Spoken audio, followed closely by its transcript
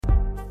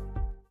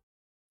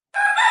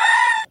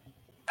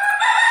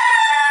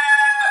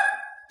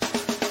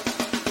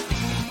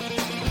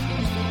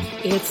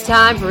It's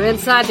time for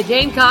Inside the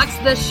Gamecocks,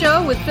 the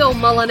show with Phil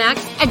Mullinax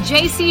and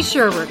J.C.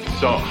 Sherwood.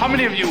 So, how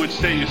many of you would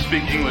say you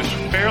speak English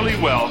fairly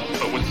well,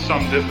 but with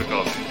some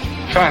difficulty?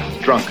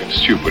 Fat, drunk, and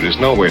stupid is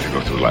no way to go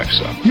through life,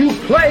 son. You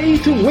play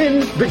to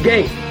win the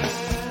game.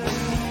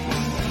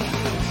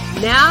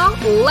 Now,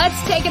 let's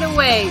take it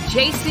away,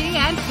 J.C.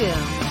 and Phil.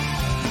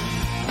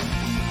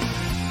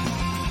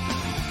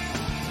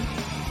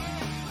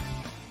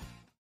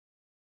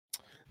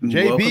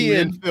 JB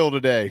and Phil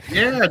today.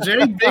 Yeah,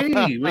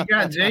 JB. We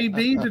got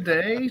JB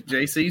today.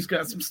 JC's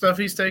got some stuff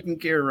he's taking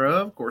care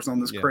of course, on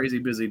this crazy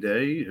busy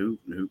day. Who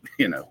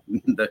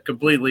that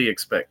completely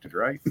expected,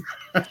 right?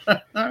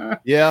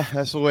 Yeah,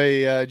 that's the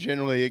way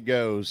generally it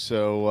goes.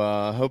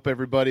 So hope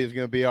everybody is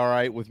going to be all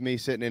right with me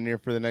sitting in here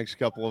for the next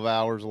couple of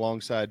hours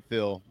alongside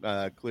Phil.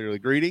 Clearly,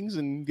 greetings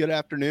and good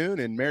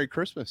afternoon and Merry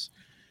Christmas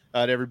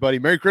to everybody.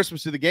 Merry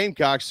Christmas to the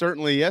Gamecocks.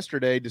 Certainly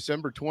yesterday,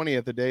 December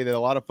 20th, a day that a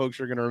lot of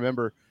folks are going to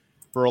remember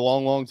for a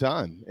long, long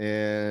time.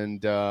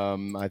 And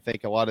I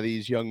think a lot of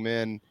these young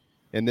men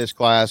in this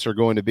class are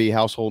going to be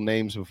household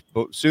names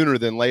sooner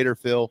than later,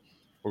 Phil.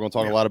 We're going to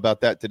talk a lot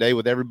about that today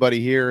with everybody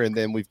here. And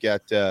then we've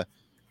got,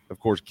 of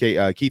course, Keith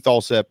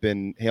Alsep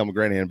and Hale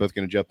McGranahan both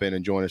going to jump in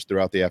and join us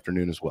throughout the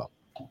afternoon as well.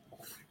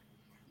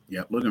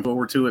 Yeah, looking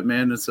forward to it,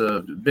 man. It's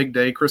a big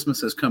day. Christmas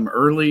has come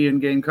early in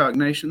Gamecock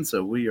Nation,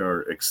 so we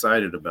are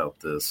excited about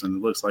this. And it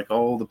looks like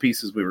all the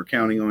pieces we were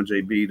counting on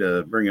JB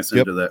to bring us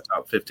into that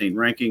top 15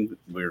 ranking,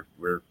 we're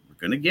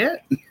going to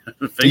get.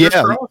 Fingers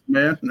crossed,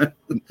 man.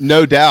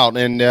 No doubt.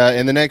 And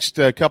in the next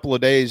couple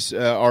of days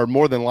are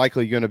more than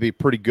likely going to be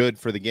pretty good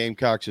for the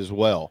Gamecocks as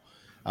well.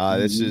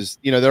 This is,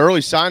 the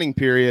early signing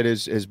period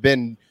has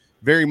been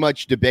very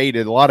much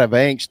debated, a lot of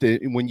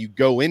angst when you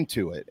go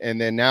into it. And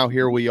then now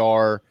here we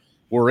are.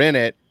 We're in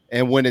it,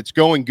 and when it's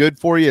going good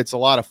for you, it's a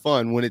lot of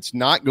fun. When it's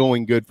not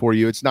going good for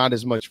you, it's not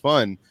as much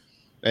fun,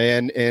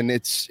 and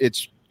it's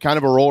kind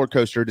of a roller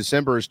coaster.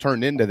 December has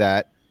turned into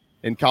that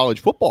in college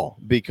football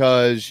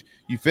because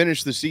you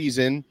finish the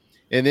season,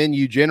 and then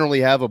you generally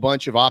have a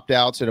bunch of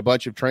opt-outs and a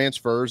bunch of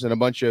transfers and a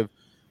bunch of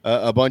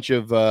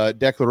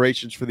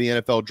declarations for the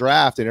NFL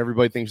draft, and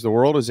everybody thinks the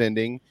world is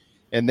ending.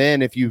 And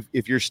then if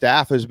your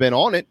staff has been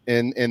on it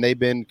and they've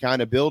been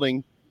kind of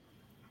building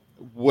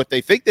what they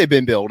think they've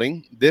been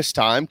building this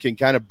time, can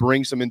kind of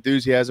bring some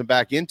enthusiasm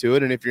back into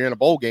it. And if you're in a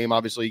bowl game,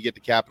 obviously you get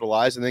to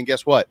capitalize. And then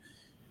guess what?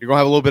 You're going to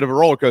have a little bit of a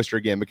roller coaster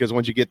again, because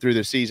once you get through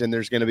the season,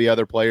 there's going to be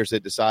other players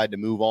that decide to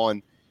move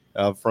on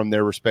from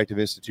their respective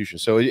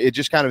institutions. So it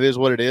just kind of is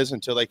what it is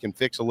until they can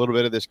fix a little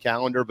bit of this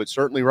calendar. But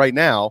certainly right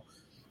now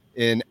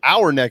in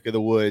our neck of the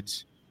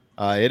woods,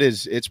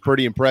 it's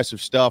pretty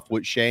impressive stuff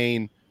what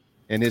Shane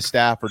and his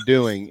staff are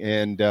doing.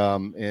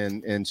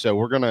 And so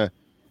we're going to,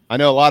 I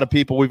know a lot of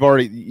people, we've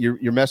already,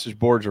 your message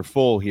boards are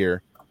full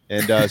here.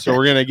 And so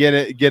we're going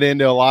to get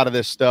into a lot of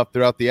this stuff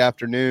throughout the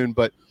afternoon.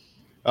 But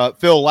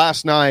Phil,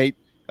 last night,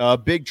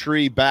 Big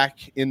Tree back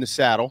in the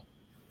saddle.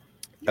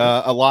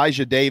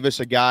 Elijah Davis,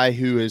 a guy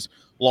who has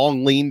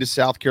long leaned to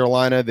South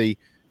Carolina, the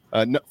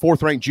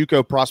fourth-ranked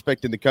JUCO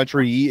prospect in the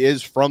country. He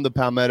is from the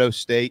Palmetto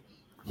State.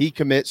 He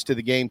commits to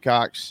the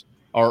Gamecocks,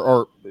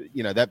 or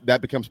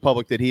that becomes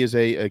public that he is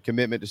a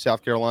commitment to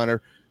South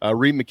Carolina.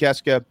 Reed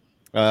McKeska,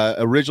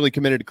 originally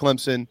committed to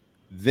Clemson,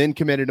 then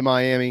committed to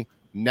Miami,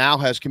 now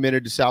has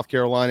committed to South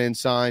Carolina and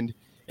signed.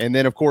 And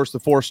then, of course, the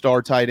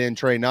four-star tight end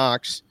Trey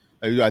Knox,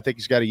 who I think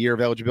he's got a year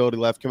of eligibility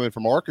left, coming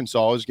from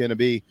Arkansas, is going to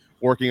be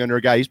working under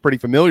a guy he's pretty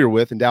familiar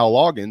with in Dow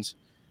Loggins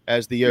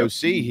as the OC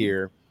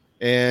here.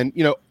 And,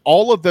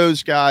 all of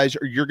those guys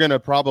you're going to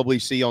probably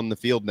see on the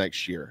field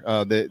next year.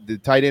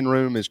 The tight end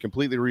room is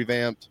completely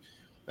revamped.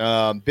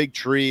 Big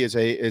Tree is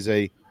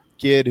a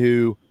kid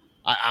who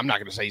I'm not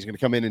going to say he's going to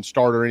come in and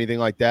start or anything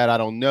like that. I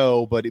don't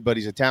know, but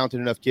he's a talented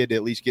enough kid to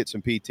at least get some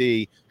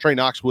PT. Trey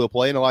Knox will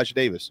play, and Elijah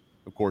Davis,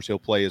 of course, he'll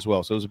play as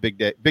well. So it was a big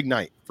day, big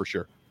night for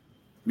sure.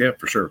 Yeah,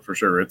 for sure.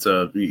 It's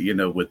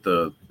with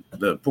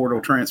the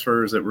portal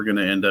transfers that we're going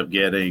to end up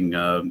getting.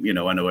 I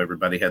know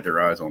everybody had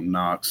their eyes on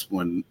Knox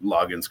when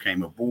Loggins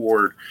came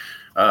aboard.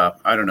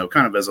 I don't know,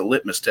 kind of as a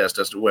litmus test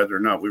as to whether or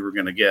not we were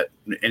going to get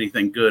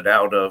anything good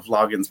out of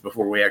Loggins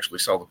before we actually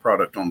saw the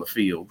product on the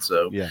field.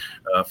 So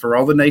for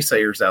all the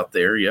naysayers out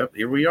there,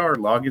 here we are.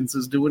 Loggins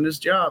is doing his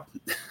job.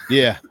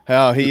 Yeah,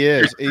 he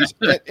is.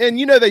 And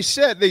they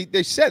said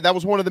that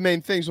was one of the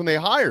main things when they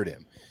hired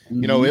him.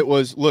 Mm-hmm. It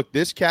was, look,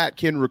 this cat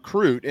can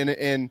recruit,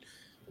 and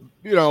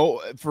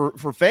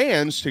for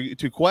fans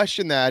to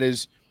question that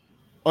is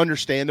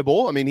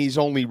understandable. I mean, he's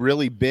only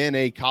really been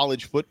a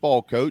college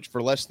football coach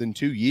for less than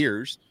 2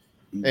 years.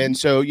 Mm-hmm. And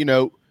so,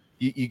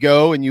 you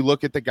go and you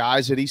look at the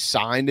guys that he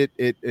signed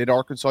at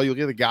Arkansas, you look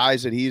at the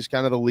guys that he's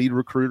kind of the lead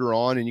recruiter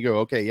on, and you go,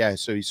 okay, yeah,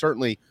 so he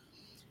certainly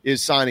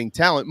is signing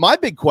talent. My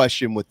big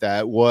question with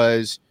that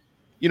was,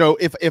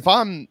 if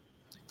I'm,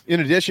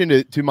 in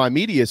addition to my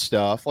media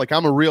stuff, like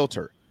I'm a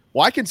realtor,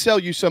 well, I can sell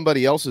you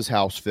somebody else's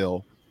house,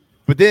 Phil.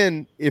 But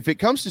then if it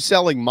comes to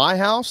selling my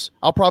house,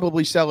 I'll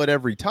probably sell it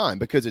every time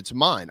because it's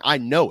mine. I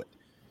know it.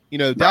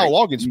 Dow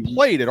Loggins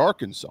played at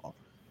Arkansas,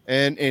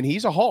 and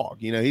he's a hog.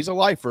 He's a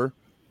lifer.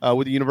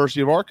 with the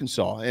University of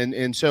Arkansas.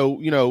 And so,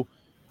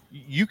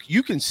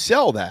 you can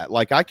sell that.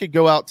 Like, I could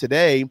go out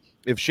today.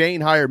 If Shane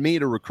hired me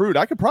to recruit,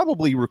 I could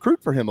probably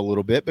recruit for him a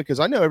little bit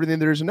because I know everything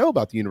there is to know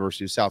about the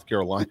University of South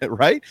Carolina,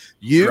 right?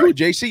 Right.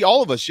 JC,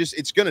 all of us,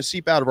 it's going to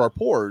seep out of our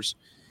pores.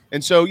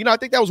 And so, I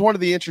think that was one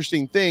of the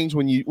interesting things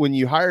when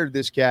you hired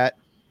this cat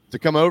to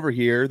come over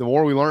here. The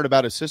more we learn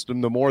about his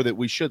system, the more that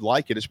we should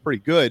like it. It's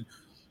pretty good.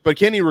 But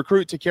can he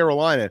recruit to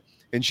Carolina?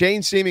 And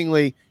Shane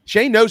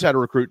knows how to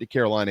recruit to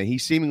Carolina. He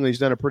seemingly has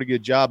done a pretty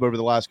good job over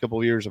the last couple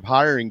of years of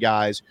hiring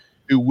guys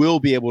who will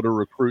be able to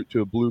recruit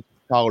to a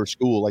blue-collar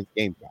school like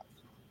Gamecocks.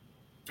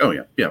 Oh,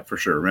 yeah, for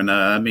sure. And,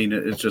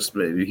 it's just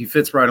he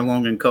fits right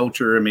along in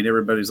culture. I mean,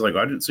 everybody's like,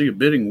 I didn't see a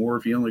bidding war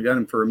if you only got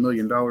him for $1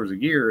 million a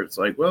year. It's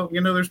like, well,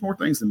 there's more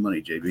things than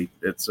money, JB.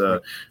 It's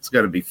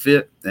got to be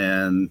fit.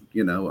 And,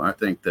 I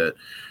think that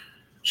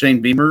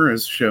Shane Beamer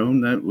has shown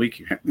that we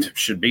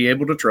should be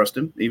able to trust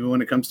him, even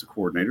when it comes to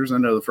coordinators. I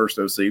know the first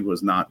OC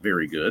was not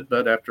very good,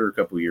 but after a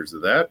couple of years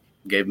of that,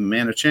 gave him a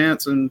man a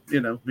chance, and,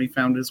 he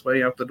found his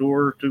way out the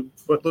door to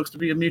what looks to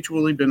be a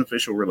mutually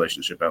beneficial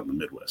relationship out in the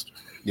Midwest.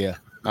 Yeah,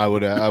 I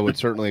would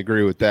certainly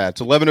agree with that.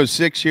 It's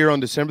 11:06 here on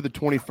December the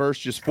 21st,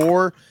 just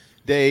 4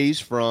 days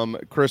from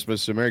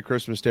Christmas. So Merry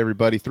Christmas to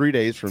everybody. 3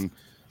 days from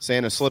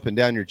Santa slipping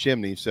down your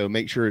chimney, so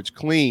make sure it's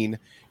clean.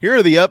 Here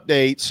are the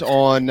updates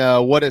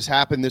on what has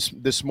happened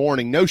this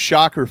morning. No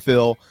shocker,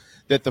 Phil,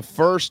 that the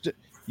first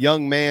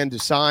young man to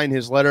sign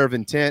his letter of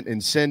intent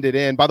and send it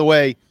in. By the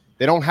way,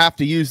 they don't have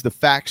to use the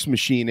fax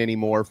machine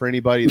anymore for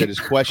anybody that is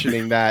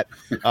questioning that.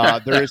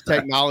 There is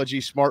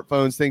technology,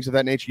 smartphones, things of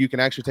that nature. You can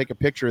actually take a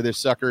picture of this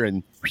sucker,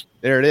 and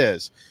there it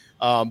is.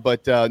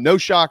 But no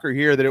shocker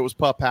here that it was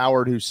Pup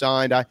Howard who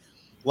signed.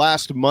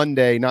 Last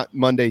Monday, not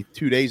Monday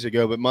 2 days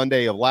ago, but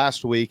Monday of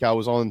last week, I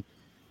was on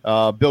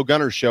Bill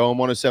Gunner's show on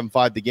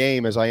 107.5 The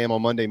Game, as I am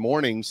on Monday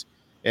mornings,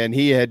 and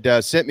he had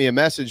sent me a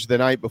message the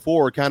night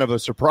before, kind of a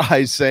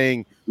surprise,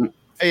 saying,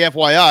 hey,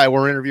 FYI,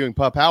 we're interviewing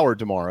Pup Howard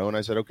tomorrow. And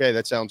I said, okay,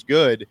 that sounds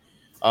good.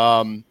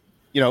 Known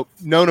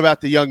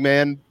about the young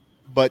man,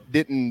 but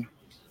didn't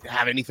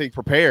have anything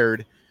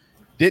prepared.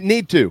 Didn't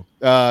need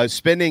to.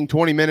 Spending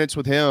 20 minutes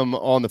with him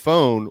on the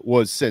phone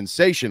was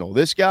sensational.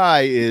 This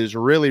guy is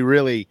really,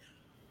 really,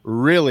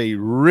 really,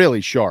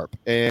 really sharp.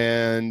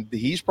 And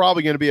he's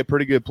probably going to be a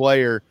pretty good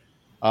player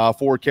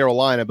for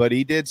Carolina. But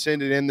he did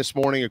send it in this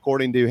morning,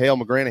 according to Hale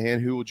McGranahan,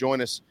 who will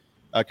join us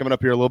coming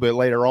up here a little bit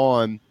later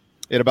on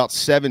at about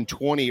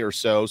 7:20 or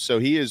so. So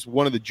he is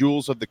one of the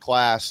jewels of the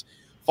class.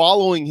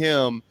 Following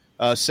him,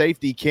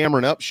 safety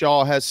Cameron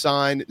Upshaw has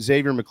signed.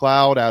 Xavier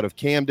McLeod out of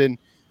Camden.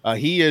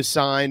 He is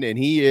signed, and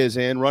he is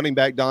in. Running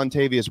back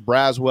Dontavius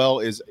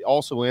Braswell is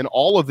also in.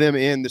 All of them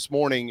in this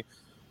morning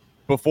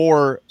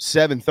before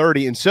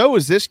 7:30. And so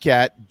is this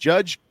cat,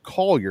 Judge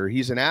Collier.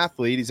 He's an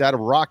athlete. He's out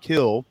of Rock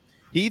Hill.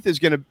 Keith is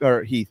going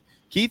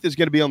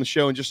to be on the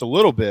show in just a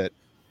little bit.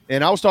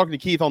 And I was talking to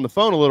Keith on the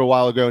phone a little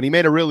while ago, and he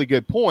made a really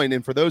good point.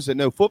 And for those that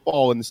know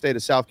football in the state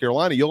of South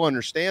Carolina, you'll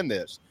understand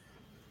this.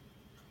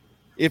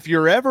 If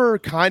you're ever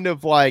kind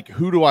of like,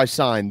 who do I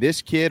sign,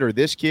 this kid or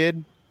this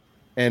kid?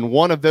 And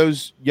one of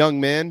those young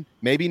men,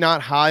 maybe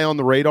not high on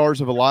the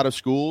radars of a lot of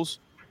schools,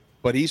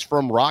 but he's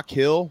from Rock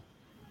Hill,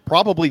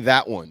 probably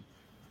that one.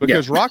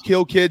 Because Rock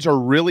Hill kids are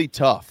really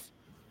tough,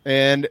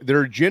 and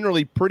they're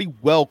generally pretty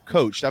well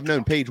coached. I've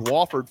known Paige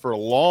Wofford for a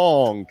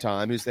long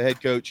time, who's the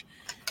head coach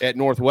at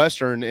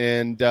Northwestern,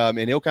 and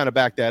he'll kind of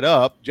back that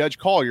up. Judge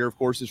Collier, of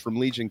course, is from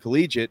Legion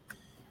Collegiate,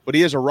 but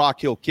he is a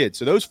Rock Hill kid.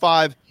 So those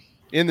five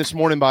in this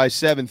morning by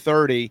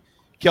 7:30.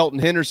 Kelton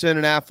Henderson,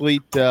 an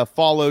athlete,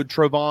 followed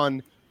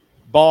Trovon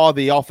Baugh,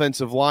 the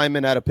offensive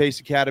lineman out of Pace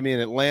Academy in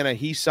Atlanta.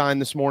 He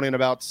signed this morning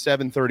about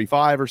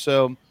 7:35 or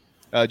so.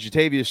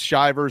 Jatavius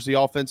Shivers, the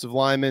offensive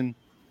lineman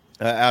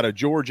out of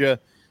Georgia,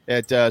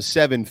 at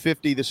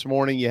 7:50 this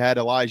morning. You had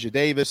Elijah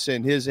Davis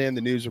and his end.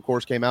 The news, of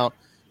course, came out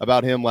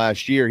about him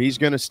last year. He's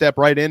going to step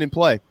right in and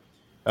play.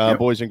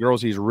 Boys and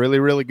girls, he's really,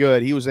 really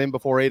good. He was in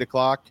before 8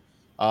 o'clock.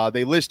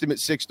 They list him at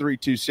 6'3",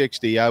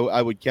 260.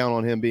 I would count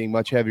on him being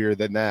much heavier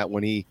than that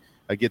when he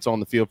gets on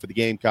the field for the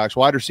Gamecocks.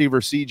 Wide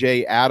receiver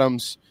C.J.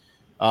 Adams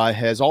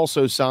has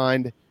also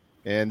signed,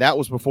 and that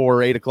was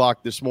before 8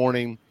 o'clock this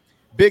morning.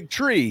 Big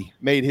Tree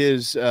made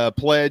his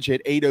pledge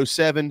at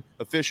 8:07,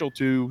 official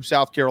to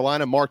South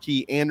Carolina.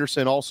 Marquis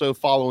Anderson also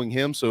following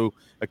him, so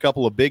a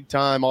couple of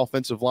big-time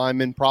offensive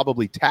linemen,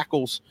 probably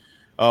tackles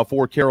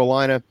for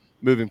Carolina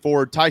moving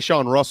forward.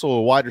 Tyshawn Russell,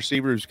 a wide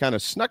receiver who's kind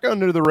of snuck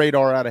under the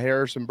radar out of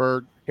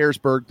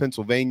Harrisburg,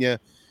 Pennsylvania.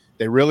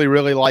 They really,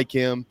 really like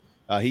him.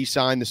 He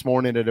signed this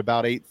morning at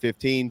about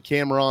 8:15.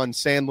 Cameron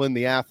Sandlin,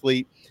 the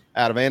athlete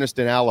out of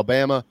Anniston,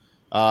 Alabama,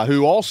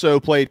 who also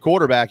played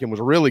quarterback and was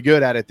really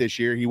good at it this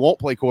year. He won't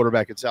play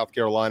quarterback at South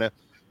Carolina,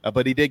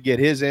 but he did get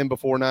his in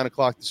before 9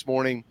 o'clock this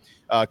morning.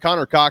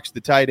 Connor Cox, the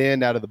tight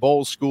end out of the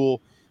Bowles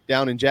School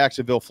down in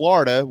Jacksonville,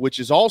 Florida, which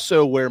is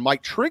also where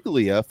Mike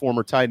Triglia,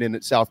 former tight end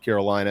at South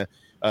Carolina,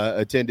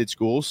 attended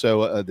school.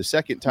 So the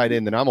second tight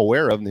end that I'm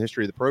aware of in the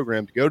history of the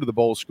program to go to the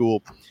Bowles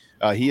School.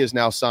 He is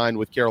now signed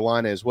with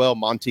Carolina as well.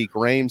 Monteque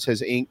Rames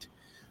has inked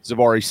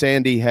Zavari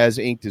Sandy has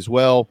inked as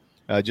well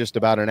just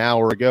about an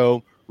hour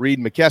ago. Reed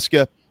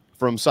McKeska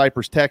from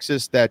Cypress,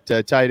 Texas, that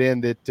tight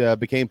end that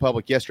became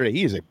public yesterday.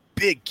 He is a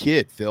big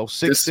kid, Phil.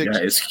 6'6". This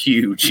guy is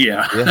huge,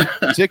 yeah.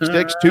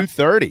 6'6",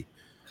 230.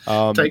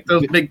 Take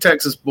those big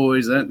Texas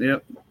boys,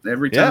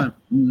 every time.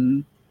 Yeah.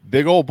 Mm-hmm.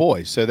 Big old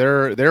boys. So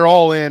they're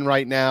all in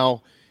right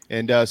now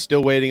and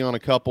still waiting on a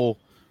couple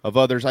of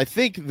others. I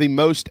think the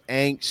most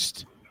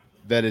angst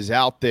that is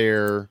out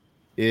there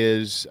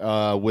is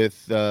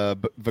with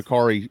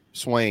Vakari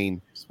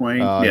Swain.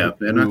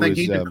 And I think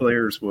he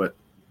declares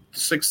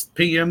 6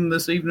 p.m.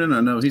 this evening.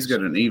 I know he's got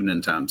an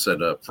evening time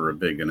set up for a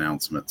big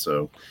announcement.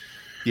 So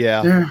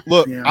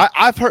look, yeah.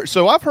 I've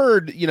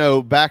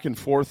heard back and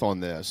forth on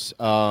this.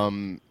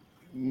 A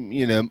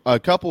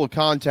couple of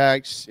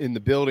contacts in the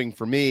building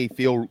for me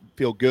feel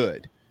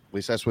good. At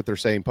least that's what they're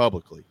saying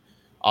publicly.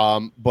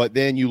 But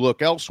then you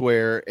look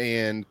elsewhere,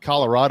 and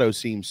Colorado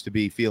seems to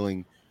be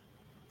feeling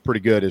pretty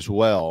good as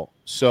well.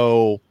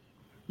 So,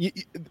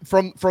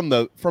 from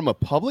a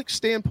public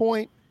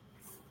standpoint,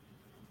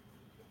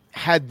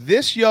 had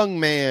this young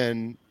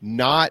man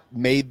not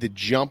made the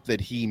jump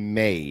that he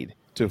made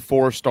to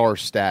 4-star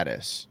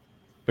status,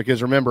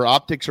 because remember,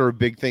 optics are a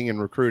big thing in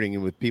recruiting,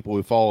 and with people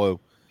who follow,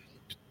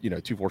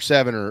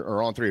 247 or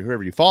On3 or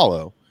whoever you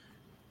follow.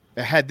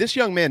 Had this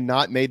young man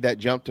not made that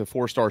jump to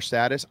 4-star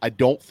status, I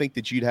don't think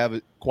that you'd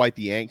have quite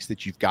the angst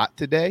that you've got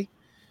today.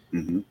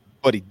 Mm-hmm.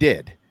 But he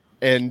did.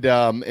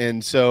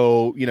 And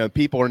so,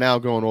 people are now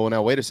going, well,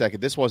 now wait a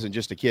second. This wasn't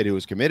just a kid who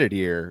was committed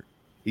here.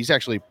 He's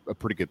actually a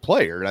pretty good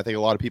player. And I think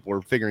a lot of people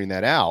are figuring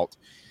that out.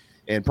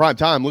 And Prime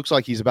Time looks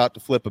like he's about to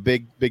flip a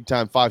big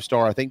time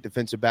 5-star, I think,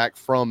 defensive back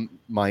from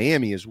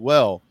Miami as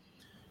well.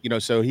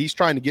 So he's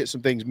trying to get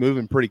some things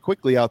moving pretty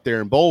quickly out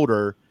there in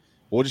Boulder.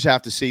 We'll just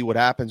have to see what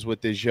happens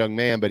with this young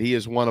man, but he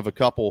is one of a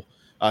couple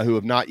who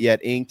have not yet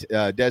inked.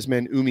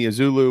 Desmond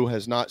Umeozulu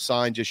has not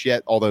signed just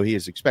yet, although he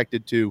is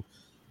expected to.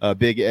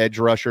 Big edge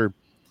rusher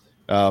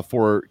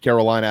for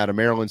Carolina out of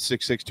Maryland,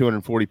 6'6",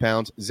 240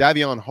 pounds.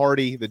 Xavion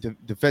Hardy, the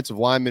defensive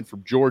lineman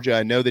from Georgia,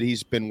 I know that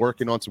he's been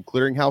working on some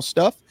clearinghouse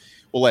stuff.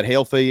 We'll let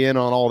Hale fill you in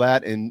on all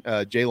that, and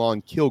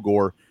Jalon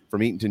Kilgore from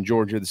Eatonton,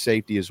 Georgia, the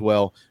safety as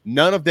well.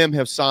 None of them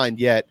have signed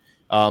yet,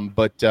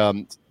 but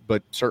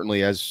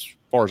certainly, as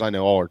far as I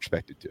know, all are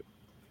expected to.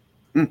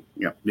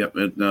 Yep.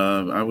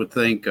 I would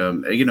think,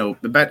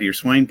 back to your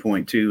Swain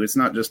point, too, it's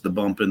not just the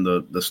bump in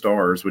the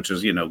stars, which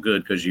is,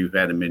 good because you've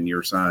had him in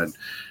your side.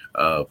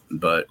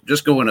 But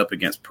just going up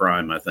against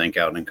Prime, I think,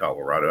 out in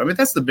Colorado. I mean,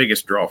 that's the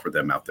biggest draw for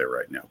them out there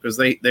right now because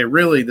they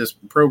really, this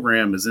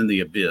program is in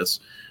the abyss.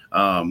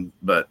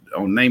 But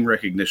on name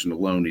recognition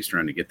alone, he's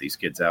trying to get these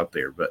kids out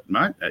there. But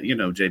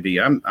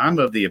JB, I'm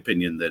of the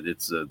opinion that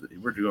it's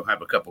we're going to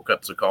have a couple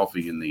cups of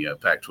coffee in the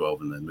Pac-12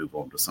 and then move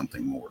on to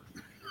something more.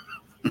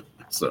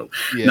 So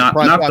not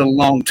the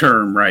long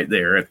term right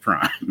there at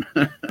Prime.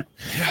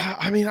 Yeah,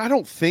 I mean, I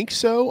don't think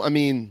so. I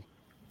mean,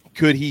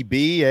 could he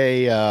be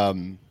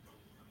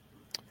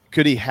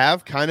could he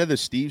have kind of the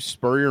Steve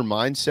Spurrier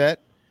mindset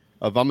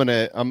of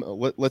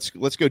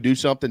let's go do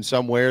something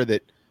somewhere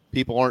that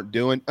people aren't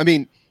doing? I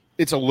mean,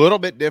 it's a little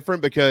bit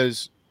different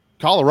because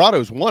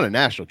Colorado's won a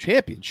national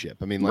championship.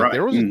 I mean, like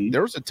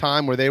there was a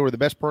time where they were the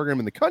best program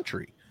in the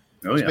country.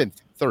 It's been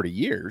 30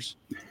 years.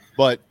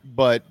 But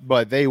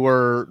they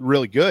were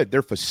really good.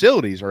 Their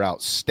facilities are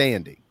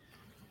outstanding.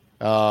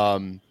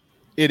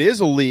 It is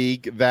a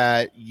league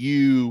that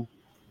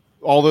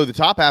although the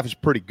top half is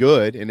pretty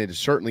good, and it has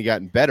certainly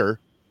gotten better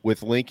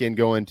with Lincoln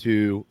going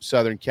to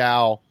Southern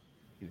Cal,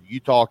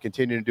 Utah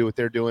continuing to do what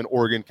they're doing,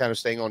 Oregon kind of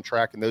staying on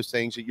track and those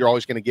things. You're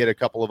always going to get a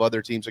couple of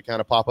other teams that kind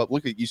of pop up.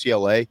 Look at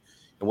UCLA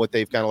and what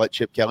they've kind of let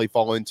Chip Kelly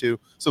fall into.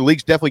 So the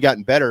league's definitely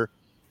gotten better.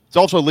 It's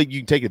also a league you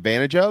can take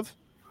advantage of.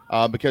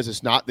 Because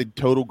it's not the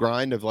total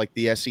grind of like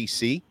the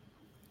SEC.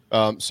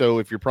 So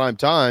if you're Prime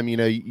Time,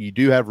 you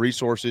do have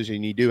resources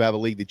and you do have a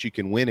league that you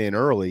can win in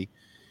early.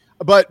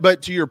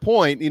 But to your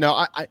point,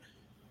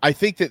 I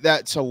think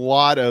that's a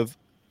lot of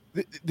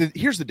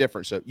here's the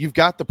difference. So you've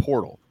got the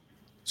portal.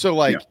 So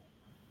I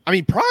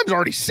mean, Prime's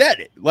already said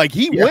it. Like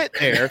he went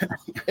there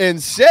and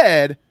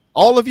said,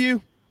 all of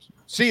you,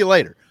 see you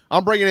later.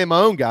 I'm bringing in my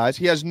own guys.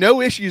 He has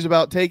no issues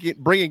about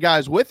bringing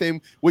guys with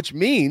him, which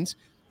means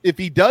if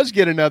he does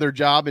get another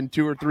job in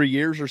 2 or 3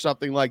 years or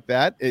something like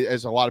that,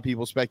 as a lot of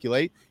people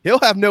speculate, he'll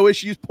have no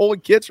issues pulling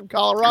kids from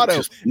Colorado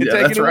and taking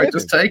that's it right. with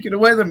Just take it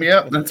away them.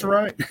 Yep, that's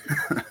right.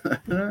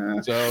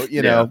 So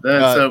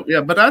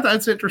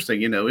that's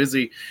interesting. Is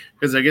he?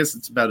 Because I guess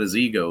it's about his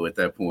ego at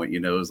that point.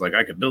 It's like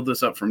I could build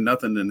this up from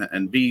nothing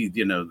and be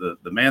the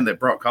man that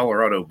brought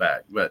Colorado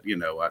back. But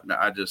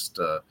I just.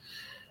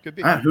 Could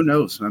be. Who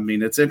knows? I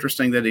mean, it's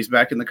interesting that he's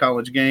back in the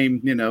college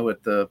game.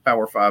 At the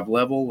Power 5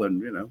 level,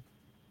 and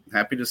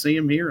happy to see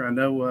him here. I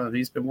know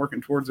he's been working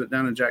towards it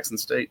down in Jackson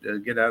State to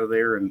get out of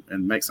there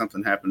and make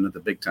something happen at the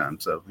big time.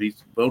 So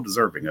he's well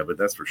deserving of it.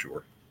 That's for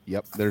sure.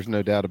 Yep. There's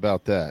no doubt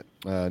about that.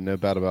 No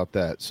doubt about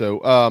that.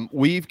 So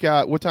we've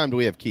got, what time do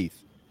we have,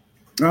 Keith?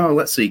 Oh,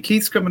 let's see.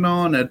 Keith's coming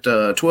on at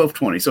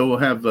 12:20, so we'll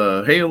have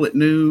Hale at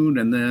noon,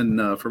 and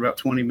then for about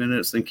 20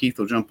 minutes, then Keith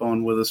will jump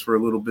on with us for a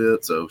little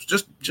bit. So it's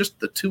just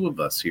the two of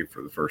us here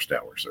for the first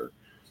hour, sir.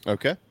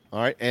 Okay,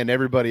 all right, and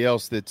everybody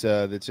else that's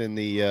in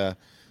the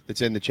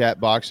chat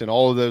box, and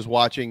all of those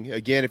watching.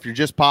 Again, if you're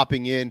just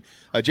popping in,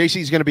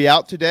 JC's going to be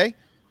out today,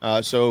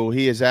 so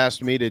he has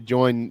asked me to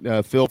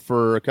join Phil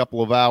for a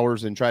couple of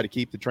hours and try to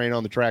keep the train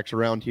on the tracks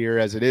around here,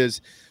 as it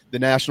is the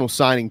national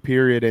signing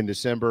period in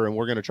December, and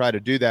we're going to try to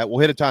do that. We'll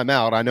hit a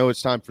timeout. I know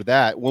it's time for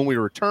that. When we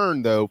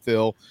return, though,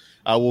 Phil,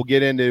 we'll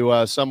get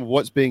into some of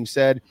what's being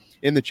said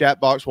in the chat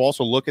box. We'll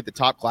also look at the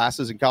top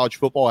classes in college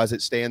football as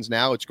it stands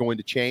now. It's going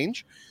to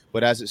change,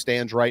 but as it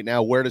stands right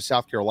now, where does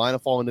South Carolina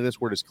fall into this?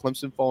 Where does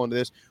Clemson fall into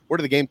this? Where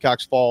do the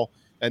Gamecocks fall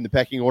in the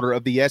pecking order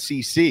of the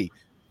SEC?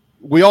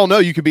 We all know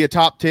you could be a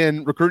top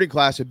 10 recruiting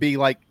class and be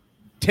like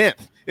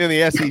 10th in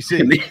the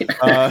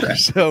SEC.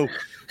 So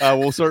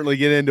we'll certainly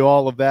get into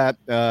all of that.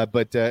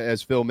 But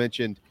as Phil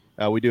mentioned,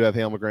 we do have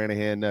Hale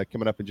McGranahan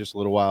coming up in just a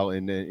little while,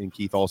 and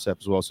Keith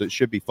Alsep as well. So it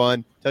should be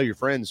fun. Tell your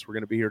friends we're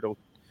going to be here till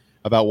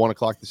about 1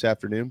 o'clock this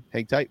afternoon.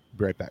 Hang tight.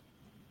 Be right back.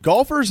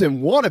 Golfers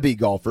and wannabe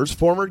golfers,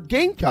 former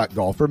Gamecock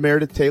golfer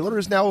Meredith Taylor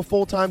is now a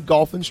full-time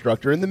golf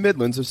instructor in the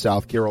Midlands of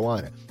South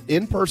Carolina.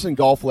 In-person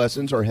golf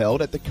lessons are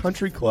held at the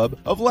Country Club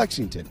of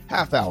Lexington.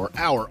 Half-hour,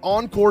 hour,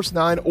 on course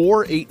 9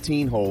 or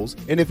 18 holes.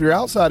 And if you're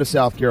outside of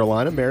South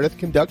Carolina, Meredith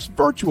conducts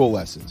virtual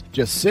lessons.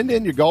 Just send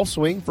in your golf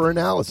swing for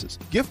analysis.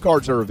 Gift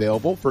cards are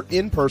available for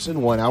in-person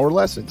 1-hour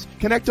lessons.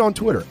 Connect on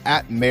Twitter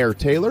at Mayor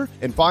Taylor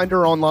and find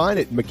her online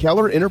at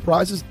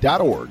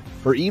McKellarEnterprises.org.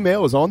 Her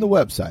email is on the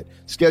website.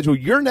 Schedule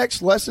your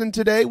next lesson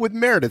today with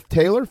Meredith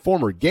Taylor,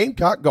 former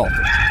Gamecock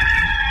golfer.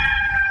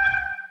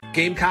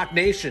 Gamecock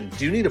Nation,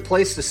 do you need a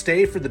place to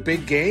stay for the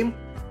big game?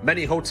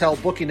 Many hotel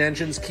booking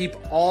engines keep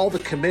all the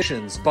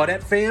commissions, but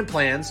at Fan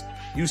Plans,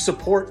 you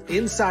support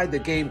inside the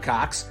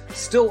Gamecocks,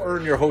 still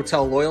earn your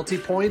hotel loyalty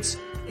points,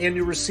 and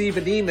you receive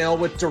an email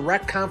with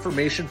direct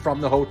confirmation from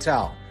the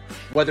hotel.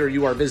 Whether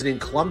you are visiting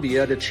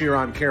Columbia to cheer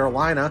on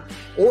Carolina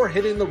or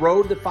hitting the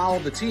road to follow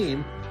the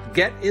team,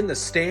 get in the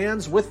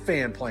stands with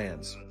Fan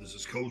Plans. This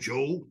is Coach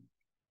O.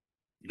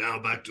 Now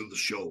back to the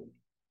show.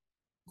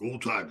 Go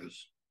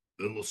Tigers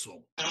in the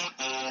soul.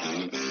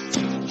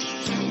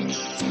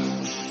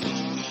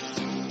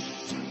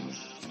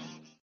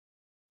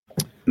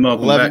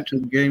 Welcome back to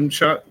the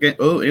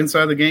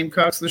Inside the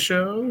Gamecocks, the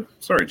show.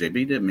 Sorry,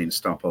 JB, didn't mean to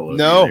stomp all over.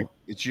 No,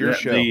 it's your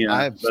show.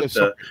 I'm so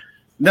sorry.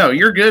 No,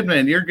 you're good,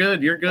 man. You're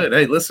good.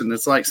 Hey, listen,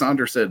 it's like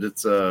Sandra said.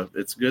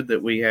 It's good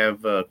that we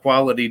have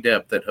quality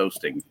depth at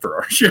hosting for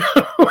our show.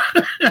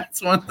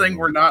 That's one thing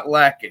we're not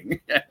lacking.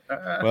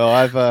 Well,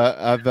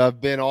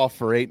 I've been off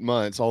for 8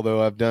 months,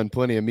 although I've done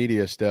plenty of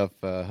media stuff,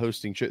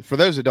 hosting. For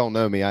those that don't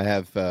know me, I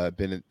have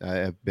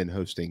been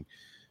hosting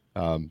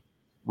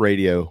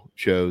radio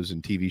shows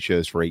and TV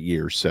shows for 8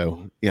 years.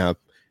 So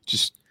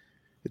just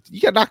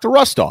you got to knock the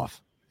rust off.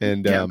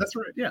 And yeah, that's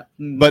right. Yeah,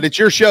 but it's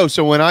your show,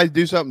 so when I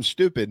do something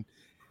stupid,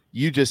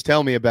 you just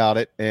tell me about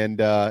it and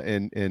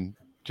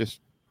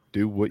just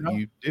do what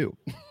you do.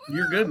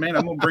 You're good, man.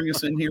 I'm going to bring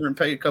us in here and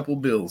pay a couple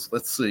bills.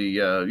 Let's see.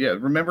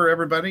 Remember,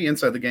 everybody,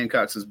 Inside the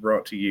Gamecocks is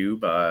brought to you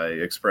by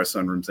Express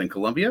Sunrooms in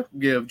Columbia.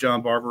 Give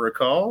John Barber a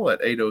call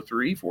at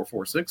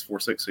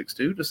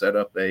 803-446-4662 to set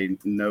up a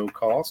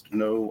no-cost,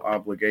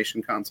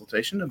 no-obligation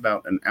consultation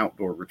about an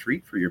outdoor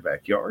retreat for your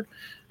backyard.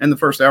 And the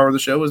first hour of the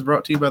show is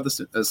brought to you by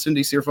the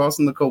Cindy Searfoss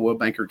and the Coldwell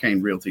Banker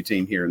Kane Realty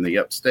team here in the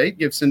Upstate.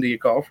 Give Cindy a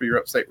call for your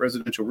upstate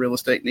residential real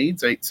estate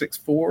needs,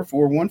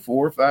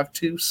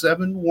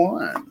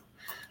 864-414-5271.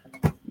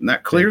 And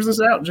that clears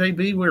us out,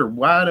 JB. We're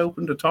wide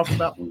open to talk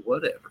about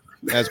whatever.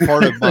 As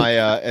part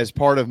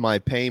of my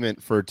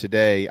payment for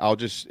today, I'll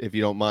just, if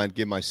you don't mind,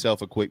 give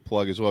myself a quick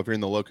plug as well. If you're in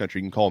the Low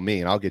Country, you can call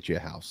me and I'll get you a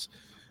house.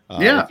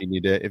 If you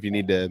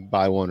need to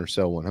buy one or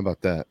sell one. How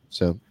about that?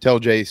 So tell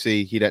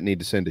JC he doesn't need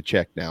to send a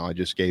check now. I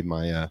just gave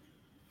my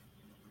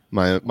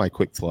my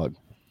quick plug.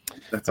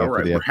 That's all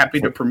right. We're happy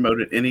to promote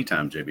it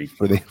anytime, JB.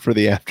 For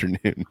the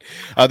afternoon.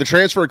 The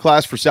transfer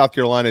class for South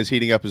Carolina is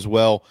heating up as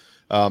well.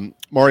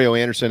 Mario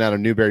Anderson out of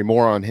Newberry.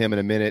 More on him in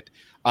a minute.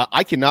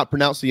 I cannot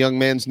pronounce the young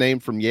man's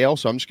name from Yale,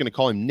 so I'm just going to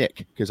call him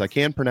Nick because I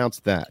can pronounce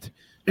that.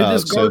 It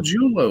is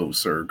Gargiulo,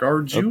 sir.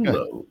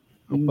 Gargiulo.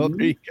 Okay. Well,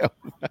 there you go.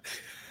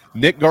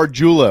 Nick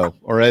Gargiulo,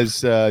 or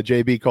as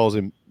JB calls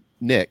him,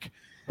 Nick.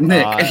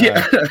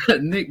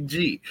 Nick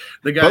G,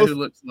 the guy who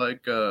looks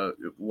like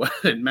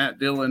Matt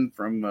Dillon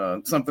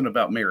from Something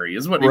About Mary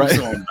is what he was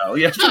talking about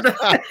yesterday.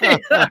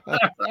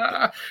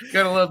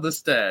 Gotta love the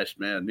stash,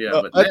 man.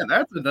 Yeah, but man,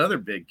 that's another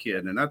big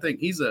kid, and I think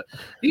he's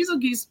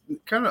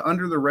kind of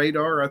under the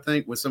radar. I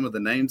think with some of the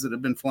names that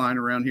have been flying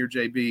around here,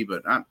 JB,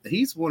 but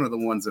he's one of the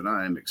ones that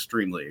I am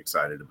extremely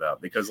excited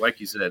about because,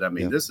 like you said, I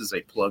mean, this is a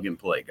plug and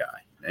play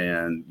guy,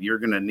 and you're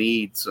going to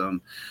need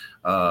some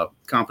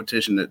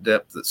competition at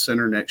depth at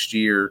center next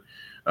year.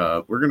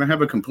 We're going to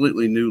have a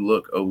completely new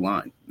look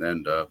O-line.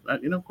 And,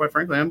 quite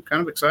frankly, I'm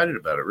kind of excited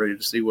about it, ready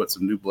to see what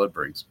some new blood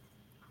brings.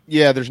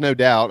 Yeah, there's no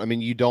doubt. I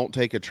mean, you don't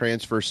take a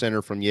transfer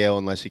center from Yale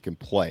unless he can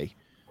play.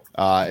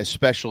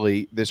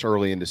 especially this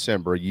early in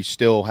December. You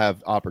still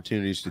have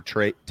opportunities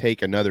to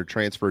take another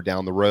transfer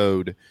down the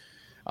road.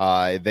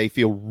 They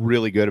feel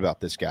really good about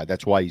this guy.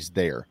 That's why he's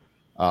there.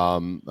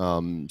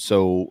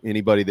 So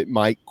anybody that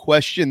might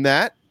question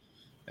that,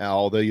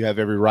 although you have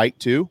every right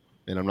to,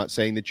 and I'm not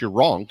saying that you're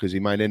wrong because he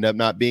might end up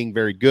not being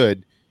very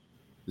good,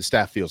 the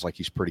staff feels like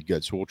he's pretty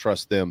good. So we'll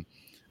trust them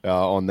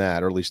on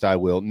that, or at least I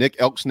will. Nick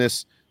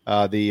Elksnis,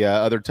 the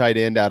other tight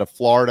end out of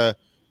Florida.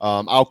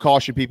 I'll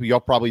caution people, y'all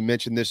probably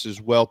mentioned this as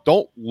well.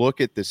 Don't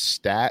look at the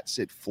stats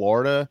at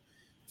Florida.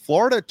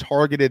 Florida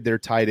targeted their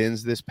tight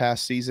ends this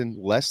past season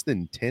less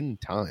than 10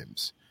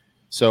 times.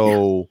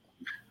 So,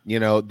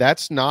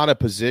 that's not a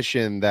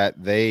position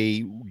that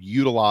they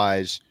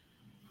utilize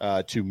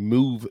to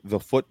move the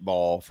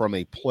football from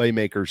a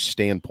playmaker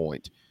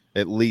standpoint,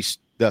 at least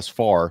thus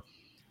far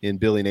in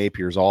Billy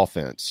Napier's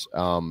offense.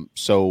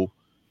 So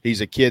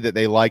he's a kid that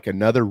they like,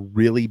 another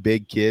really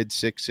big kid,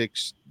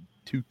 6'6",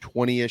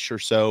 220-ish or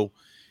so.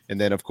 And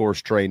then, of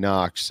course, Trey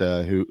Knox,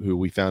 who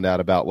we found out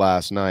about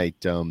last night.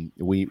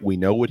 We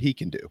know what he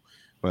can do.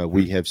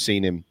 We have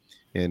seen him,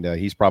 and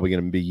he's probably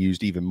going to be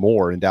used even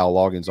more in Dow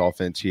Loggins'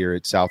 offense here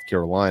at South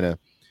Carolina,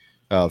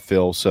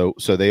 Phil. So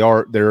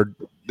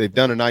they've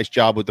done a nice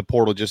job with the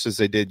portal, just as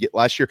they did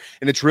last year.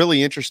 And it's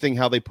really interesting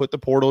how they put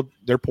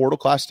their portal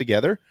class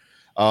together.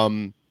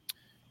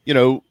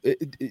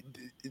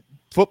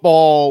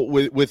 Football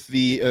with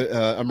the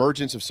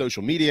emergence of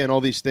social media and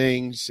all these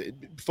things,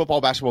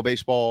 football, basketball,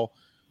 baseball,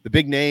 the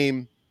big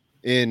name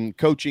in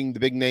coaching, the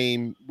big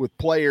name with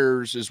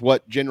players is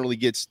what generally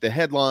gets the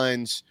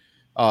headlines.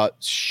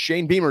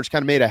 Shane Beamer's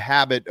kind of made a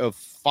habit of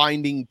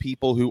finding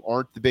people who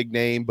aren't the big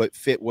name but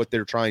fit what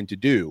they're trying to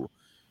do.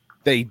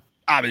 They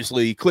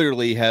obviously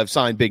clearly have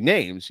signed big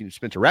names.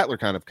 Spencer Rattler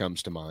kind of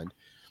comes to mind.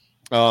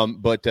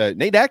 But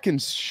Nate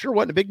Atkins sure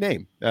wasn't a big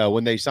name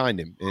when they signed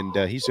him, and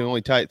he's the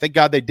only tight. Thank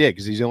God they did,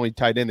 because he's the only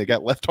tight end they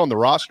got left on the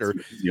roster.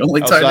 The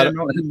only tight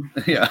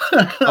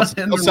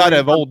end, outside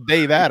of old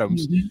Dave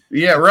Adams.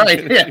 Yeah,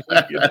 right. Yeah.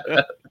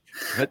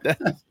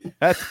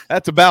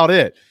 That's about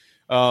it.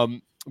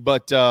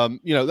 But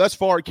thus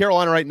far,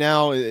 Carolina right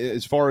now,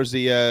 as far as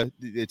the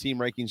team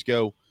rankings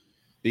go,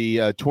 the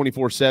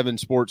 24/7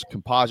 Sports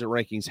composite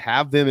rankings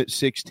have them at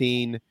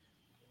 16.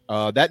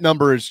 That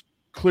number is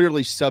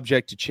clearly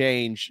subject to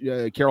change.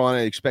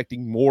 Carolina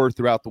expecting more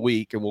throughout the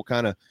week, and we'll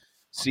kind of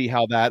see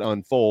how that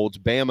unfolds.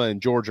 Bama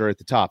and Georgia are at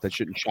the top. That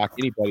shouldn't shock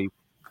anybody.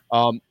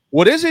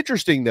 What is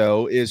interesting,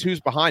 though, is who's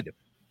behind him,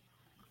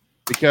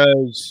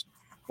 because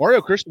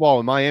Mario Cristobal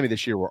and Miami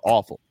this year were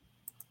awful,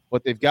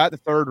 but they've got the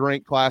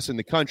third-ranked class in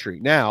the country.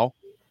 Now,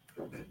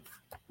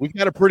 we've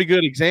got a pretty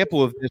good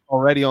example of this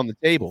already on the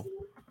table,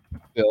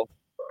 Phil.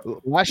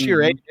 Last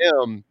year,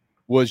 A&M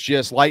was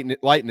just lighting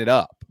it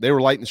up. They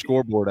were lighting the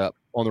scoreboard up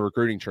on the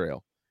recruiting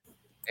trail,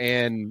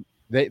 and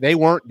they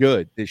weren't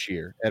good this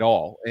year at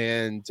all,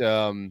 and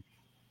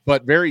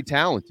but very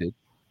talented.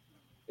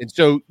 And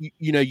so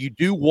you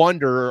do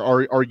wonder,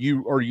 are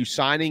you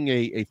signing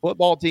a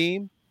football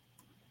team,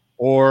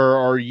 or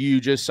are you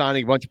just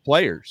signing a bunch of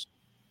players?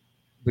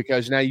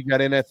 Because now you've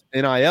got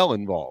NIL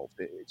involved.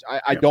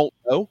 I don't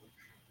know.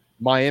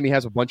 Miami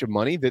has a bunch of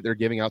money that they're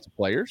giving out to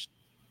players.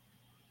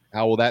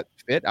 How will that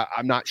fit?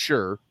 I'm not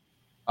sure.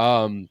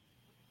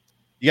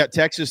 You got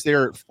Texas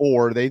there at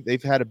 4.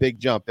 They've had a big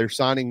jump. They're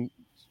signing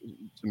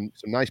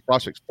some nice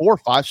prospects. 4 or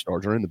 5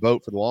 stars are in the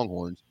boat for the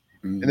Longhorns.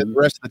 Mm-hmm. And then the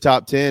rest of the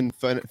top 10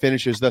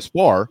 finishes thus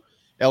far: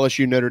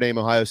 LSU, Notre Dame,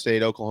 Ohio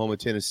State, Oklahoma,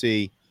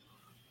 Tennessee,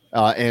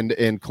 and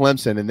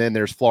Clemson. And then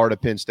there's Florida,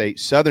 Penn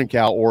State, Southern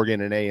Cal, Oregon,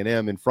 and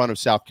A&M in front of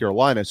South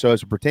Carolina. So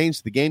as it pertains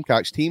to the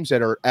Gamecocks, teams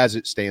that are, as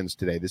it stands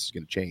today, this is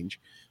going to change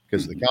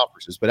because of the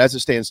conferences, but as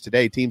it stands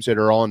today, teams that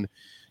are on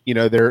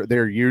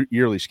their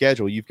yearly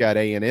schedule, you've got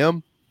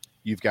A&M,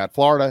 you've got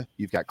Florida,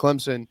 you've got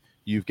Clemson,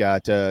 you've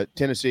got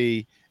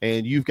Tennessee,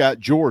 and you've got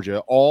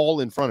Georgia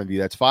all in front of you.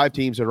 That's 5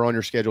 teams that are on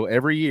your schedule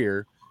every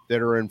year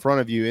that are in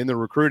front of you in the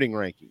recruiting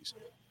rankings.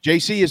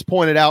 JC has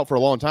pointed out for a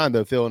long time,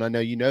 though, Phil, and I know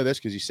you know this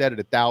because you said it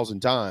 1,000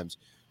 times,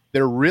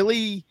 there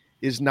really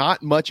is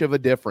not much of a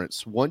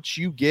difference once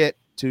you get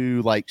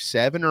to like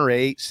 7 or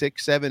 8,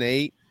 6, 7,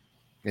 8,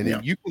 and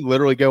then you can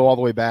literally go all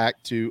the way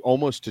back to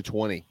almost to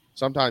 20,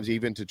 sometimes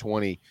even to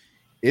 20.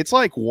 It's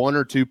like 1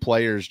 or 2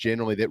 players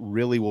generally that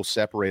really will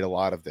separate a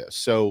lot of this.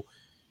 So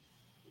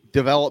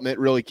development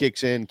really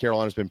kicks in.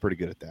 Carolina's been pretty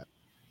good at that.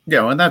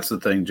 Yeah, and that's the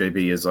thing,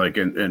 JB, is like,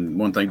 and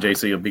one thing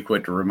JC will be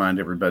quick to remind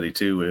everybody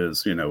too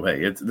is,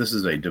 hey, this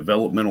is a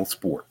developmental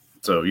sport.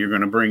 So you're going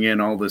to bring in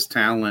all this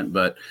talent,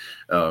 but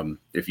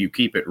if you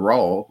keep it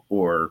raw,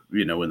 or,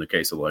 in the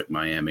case of like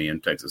Miami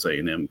and Texas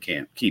A&M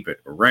can't keep it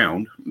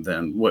around,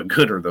 then what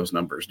good are those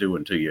numbers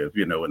doing to you,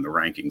 in the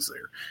rankings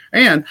there?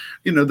 And,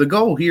 the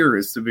goal here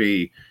is to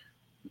be,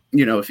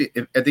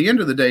 if at the end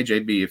of the day,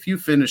 JB, if you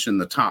finish in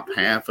the top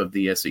half of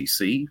the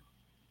SEC,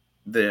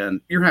 then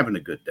you're having a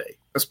good day,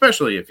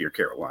 especially if you're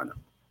Carolina.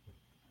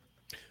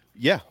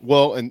 Yeah,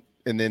 well, and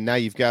then now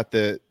you've got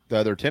the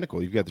other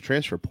tentacle. You've got the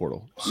transfer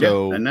portal.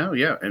 So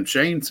and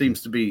Shane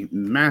seems to be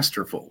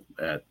masterful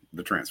at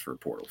the transfer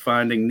portal,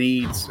 finding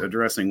needs,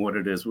 addressing what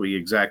it is we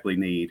exactly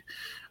need,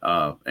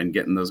 and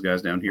getting those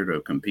guys down here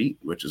to compete,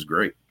 which is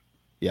great.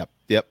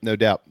 Yep, no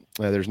doubt.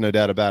 There's no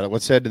doubt about it.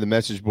 Let's head to the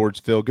message boards,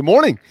 Phil. Good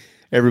morning,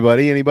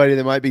 everybody. Anybody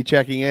that might be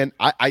checking in.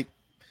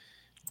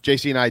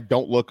 JC and I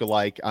don't look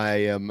alike.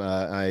 I am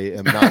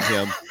not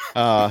him.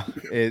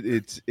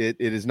 It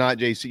is not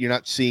JC. You're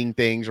not seeing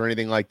things or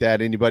anything like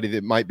that. Anybody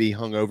that might be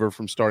hungover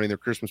from starting their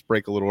Christmas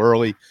break a little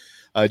early.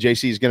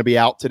 JC is going to be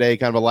out today,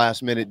 kind of a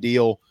last minute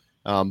deal.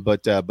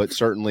 But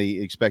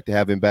certainly expect to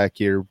have him back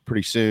here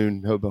pretty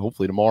soon.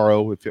 Hopefully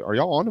tomorrow. Are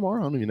y'all on tomorrow?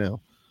 I don't even know.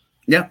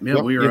 Yeah,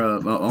 we are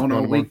on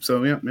all week.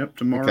 So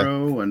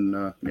tomorrow, okay.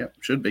 And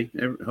should be.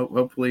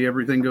 Hopefully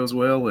everything goes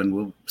well, and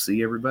we'll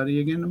see everybody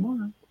again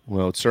tomorrow.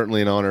 Well, it's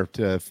certainly an honor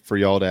for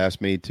y'all to ask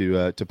me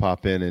to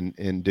pop in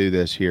and do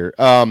this here.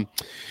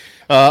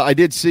 I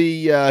did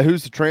see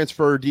who's the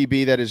transfer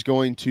DB that is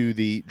going to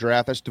the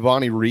draft. That's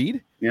Devontae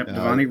Reed. Yep,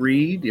 Devontae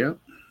Reed. Yep.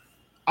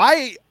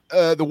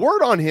 The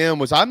word on him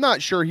was I'm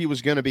not sure he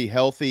was going to be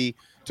healthy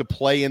to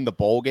play in the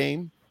bowl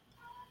game,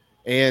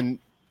 and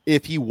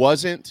if he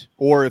wasn't,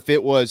 or if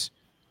it was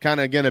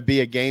kind of going to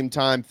be a game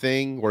time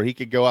thing where he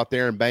could go out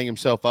there and bang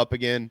himself up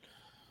again.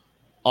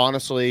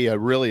 Honestly, a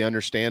really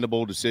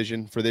understandable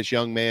decision for this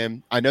young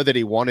man. I know that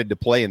he wanted to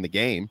play in the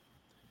game.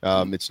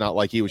 It's not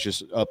like he was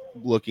just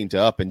looking to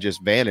up and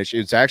just vanish.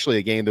 It's actually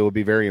a game that would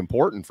be very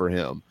important for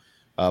him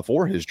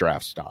for his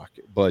draft stock.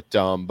 But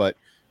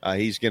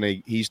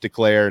he's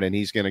declared, and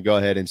he's gonna go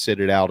ahead and sit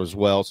it out as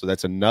well. So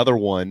that's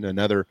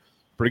another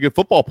pretty good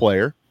football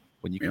player.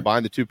 When you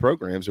combine the two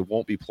programs, it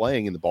won't be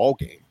playing in the ball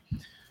game.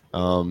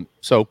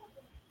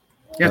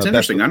 It's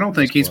interesting. I don't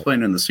think he's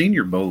playing in the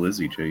Senior Bowl, is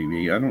he,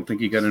 JV? I don't think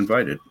he got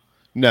invited.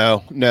 No,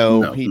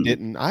 he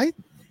didn't.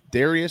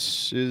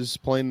 Darius is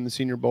playing in the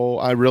Senior Bowl.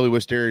 I really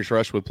wish Darius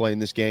Rush would play in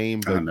this game,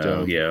 but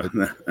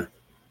but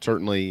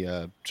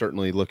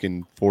certainly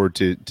looking forward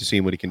to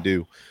seeing what he can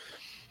do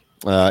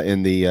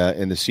in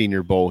the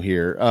Senior Bowl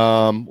here.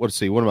 Let's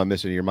see. What am I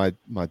missing here? My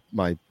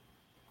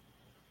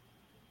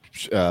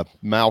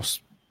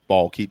mouse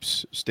ball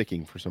keeps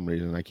sticking for some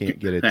reason. I can't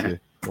get it to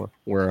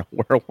where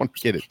I want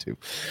to get it to.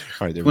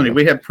 All right,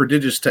 we have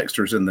prodigious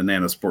textures in the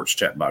Nana Sports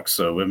chat box.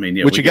 So I mean,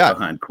 what we get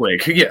behind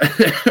quick. Yeah,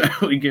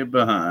 we get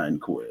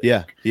behind quick.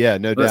 Yeah,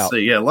 no doubt. Let's see.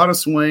 Yeah, a lot of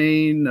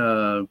Swain.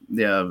 I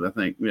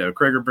think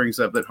Krager brings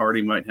up that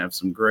Hardy might have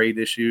some grade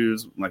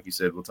issues. Like you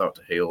said, we'll talk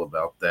to Hale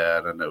about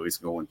that. I know he's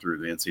going through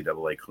the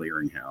NCAA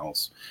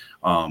clearinghouse.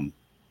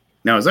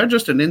 Now, is that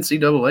just an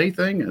NCAA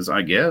thing? As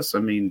I guess, I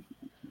mean.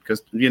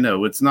 Because,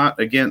 it's not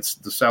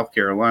against the South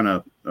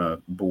Carolina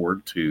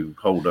board to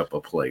hold up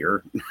a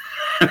player.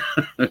 Done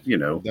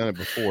it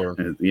before.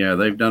 Yeah,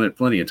 they've done it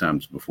plenty of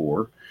times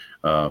before.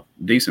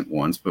 Decent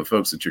ones, but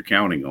folks that you're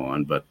counting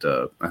on. But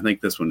I think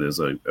this one is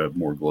a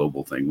more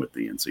global thing with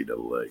the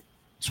NCAA.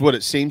 It's what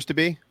it seems to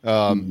be.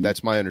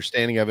 That's my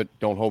understanding of it.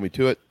 Don't hold me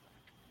to it.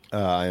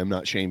 I am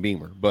not Shane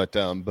Beamer. But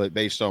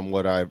based on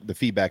the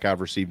feedback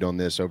I've received on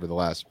this over the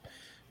last –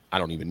 I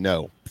don't even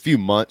know, a few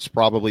months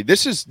probably.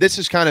 This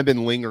has kind of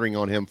been lingering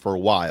on him for a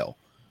while.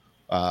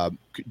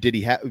 Would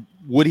he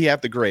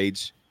have the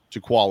grades to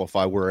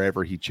qualify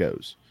wherever he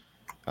chose?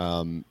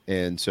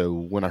 And so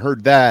when I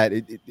heard that,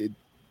 it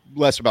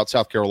less about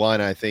South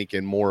Carolina, I think,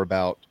 and more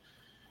about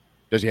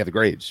does he have the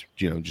grades?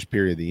 Just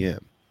period. The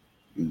end.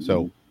 Mm-hmm.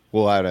 So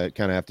we'll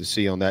have to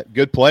see on that.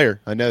 Good player,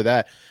 I know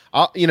that.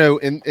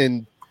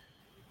 And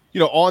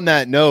on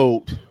that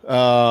note,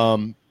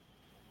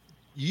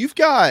 you've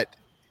got.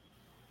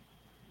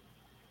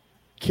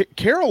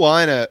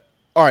 Carolina.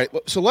 All right,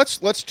 so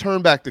let's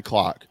turn back the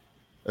clock,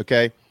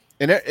 okay?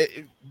 And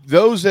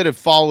those that have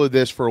followed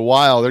this for a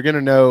while, they're going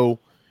to know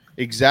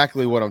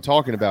exactly what I'm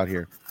talking about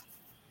here.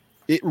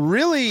 It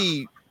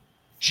really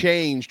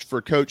changed for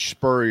Coach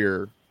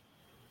Spurrier.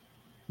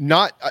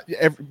 Not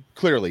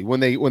clearly when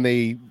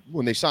they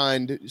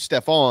signed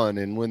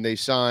Stephon and when they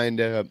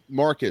signed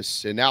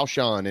Marcus and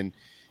Alshon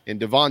and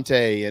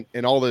Devontae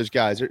and all those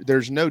guys.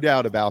 There's no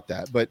doubt about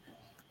that, but.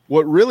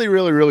 What really,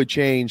 really, really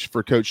changed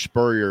for Coach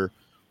Spurrier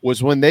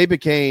was when they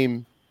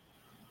became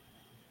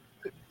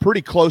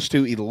pretty close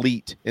to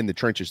elite in the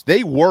trenches.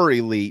 They were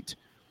elite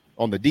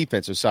on the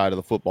defensive side of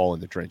the football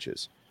in the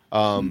trenches.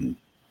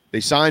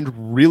 They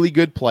signed really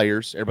good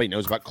players. Everybody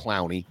knows about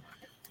Clowney.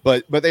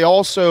 But they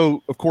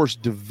also, of course,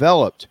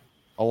 developed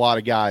a lot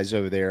of guys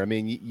over there. I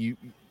mean, you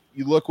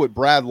look what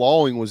Brad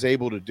Lawing was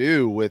able to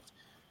do with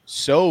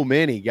so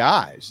many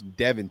guys.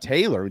 Devin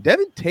Taylor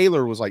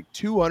was like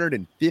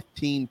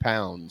 215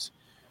 pounds,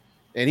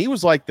 and he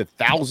was like the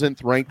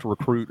 1,000th ranked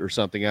recruit or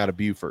something out of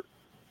Beaufort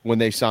when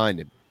they signed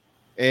him.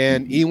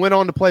 And he went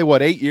on to play,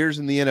 8 years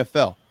in the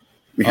NFL.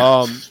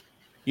 Yeah.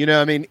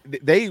 I mean,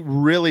 they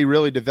really,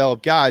 really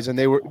developed guys, and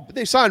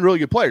they signed really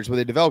good players, but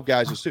they developed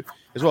guys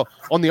as well.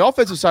 On the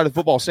offensive side of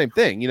football, same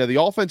thing.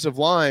 The offensive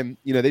line,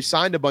 they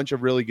signed a bunch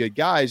of really good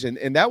guys,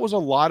 and that was a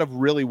lot of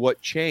really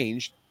what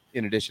changed,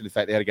 in addition to the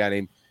fact they had a guy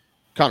named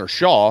Connor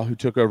Shaw, who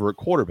took over at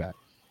quarterback.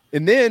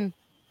 And then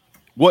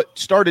what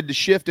started to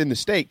shift in the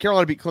state,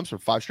 Carolina beat Clemson for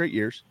 5 straight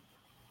years.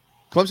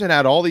 Clemson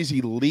had all these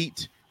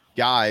elite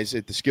guys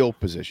at the skill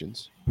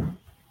positions.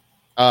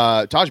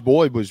 Taj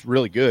Boyd was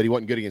really good. He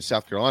wasn't good against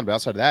South Carolina, but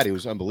outside of that, he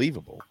was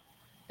unbelievable.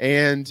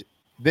 And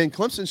then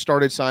Clemson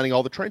started signing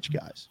all the trench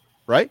guys,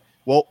 right?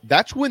 Well,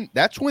 that's when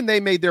they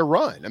made their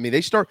run. I mean,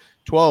 they start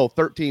 12,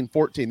 13,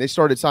 14. They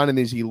started signing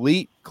these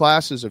elite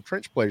classes of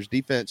trench players,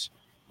 defense,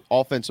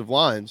 offensive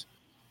lines.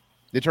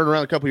 They turn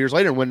around a couple years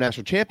later and win a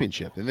national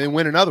championship and then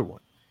win another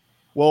one.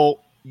 Well,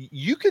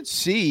 you could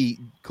see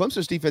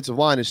Clemson's defensive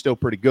line is still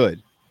pretty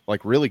good,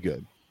 like really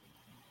good.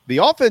 The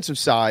offensive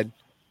side,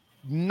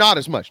 not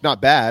as much,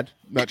 not bad.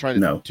 I'm not trying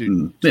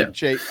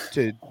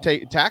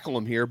to tackle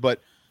them here,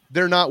 but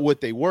they're not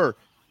what they were.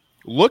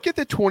 Look at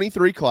the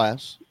 23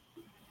 class.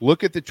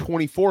 Look at the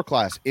 24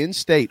 class in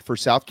state for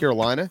South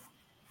Carolina.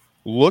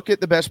 Look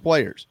at the best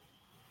players.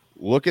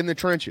 Look in the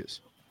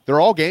trenches. They're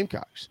all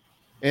Gamecocks.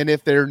 And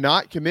if they're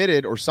not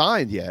committed or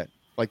signed yet,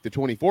 like the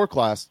 24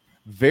 class,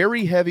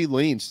 very heavy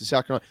leans to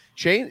South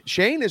Carolina.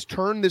 Shane has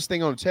turned this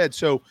thing on its head.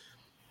 So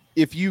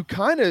if you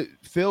kind of,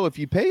 Phil, if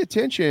you pay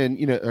attention,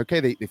 okay,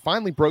 they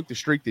finally broke the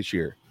streak this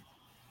year.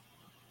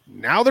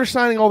 Now they're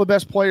signing all the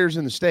best players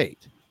in the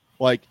state.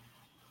 Like,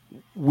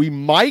 we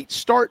might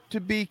start to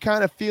be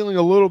kind of feeling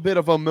a little bit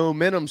of a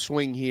momentum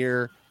swing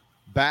here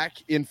back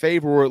in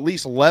favor, or at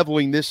least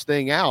leveling this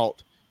thing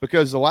out,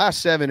 because the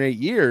last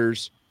 7-8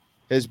 years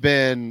has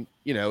been,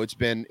 it's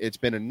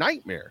been a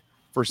nightmare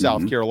for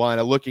South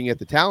Carolina. Looking at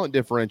the talent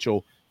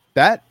differential,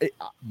 that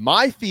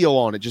my feel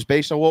on it, just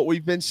based on what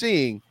we've been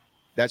seeing,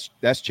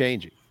 that's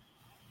changing.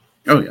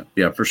 Oh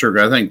yeah, for sure.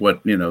 I think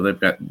they've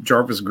got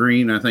Jarvis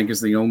Green, I think,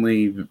 is the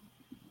only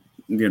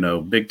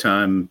big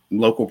time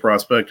local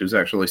prospect who's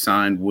actually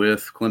signed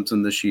with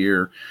Clemson this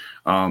year.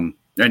 And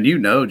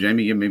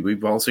Jamie, I mean,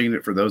 we've all seen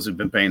it for those who've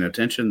been paying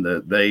attention,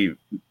 that they,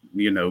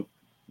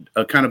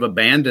 kind of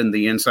abandoned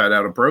the inside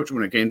out approach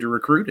when it came to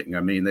recruiting.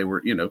 I mean, they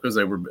were, because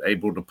they were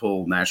able to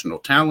pull national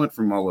talent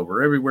from all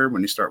over everywhere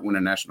when you start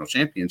winning national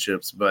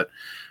championships. But,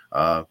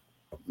 I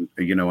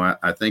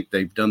think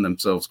they've done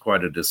themselves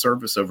quite a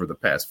disservice over the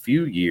past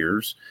few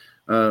years,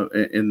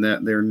 in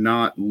that they're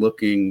not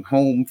looking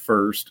home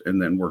first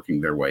and then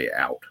working their way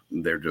out.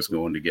 They're just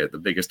going to get the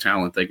biggest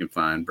talent they can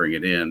find, bring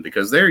it in,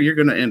 because there you're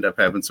going to end up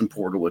having some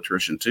portal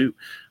attrition too.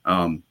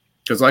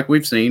 Because like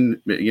we've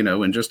seen,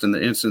 and just in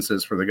the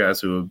instances for the guys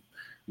who have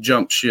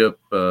jumped ship,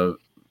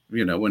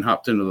 when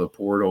hopped into the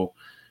portal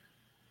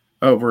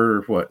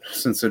over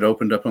since it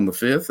opened up on the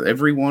 5th,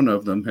 every one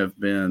of them have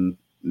been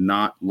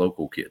not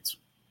local kids,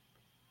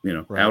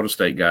 right. Out of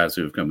state guys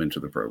who have come into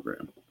the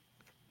program.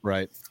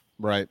 Right.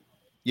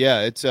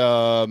 Yeah, it's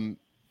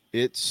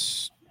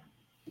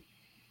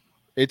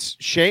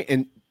Shane,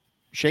 and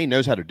Shane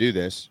knows how to do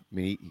this. I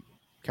mean, he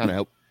kind of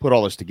helped put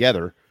all this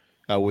together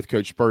with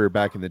Coach Spurrier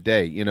back in the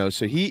day,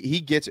 so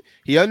he gets it.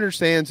 He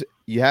understands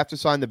you have to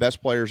sign the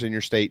best players in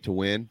your state to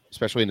win,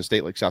 especially in a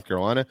state like South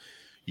Carolina.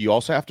 You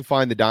also have to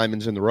find the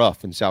diamonds in the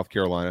rough in South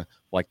Carolina,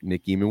 like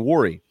Nick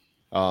Eamon-Worry,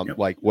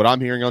 like what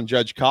I'm hearing on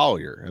Judge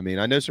Collier. I mean,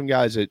 I know some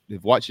guys that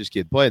have watched this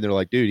kid play, and they're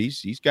like, dude,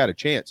 he's got a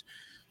chance.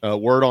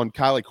 Word on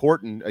Kylie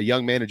Horton, a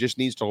young man who just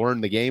needs to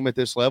learn the game at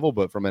this level,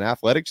 but from an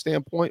athletic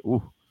standpoint,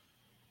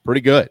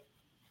 pretty good.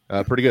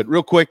 Pretty good.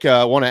 Real quick,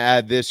 I want to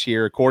add this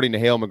here. According to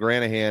Hale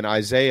McGranahan,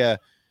 Isaiah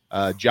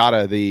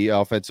Jota, the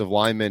offensive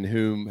lineman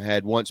whom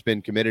had once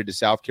been committed to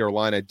South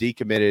Carolina,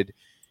 decommitted.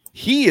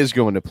 He is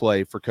going to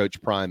play for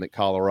Coach Prime at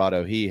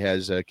Colorado. He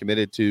has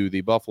committed to the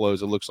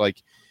Buffaloes. It looks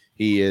like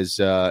he is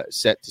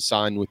set to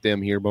sign with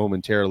them here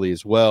momentarily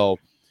as well.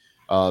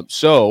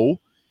 So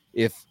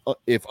if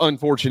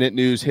unfortunate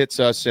news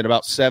hits us in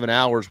about 7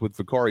 hours with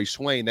Vakari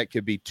Swain, that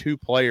could be 2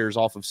 players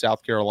off of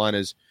South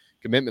Carolina's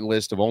commitment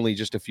list of only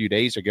just a few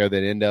days ago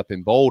that end up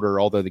in Boulder,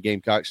 although the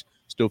Gamecocks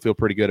still feel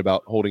pretty good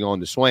about holding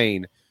on to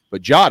Swain.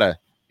 But Jota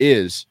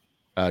is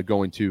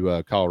going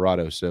to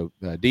Colorado. So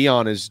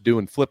Dion is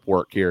doing flip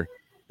work here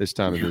this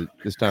time of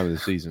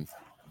the season.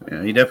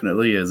 Yeah, he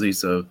definitely is.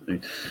 He's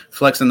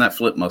flexing that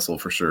flip muscle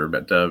for sure.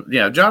 But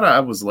Jota,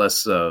 I was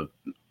less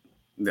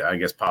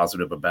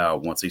positive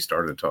about once he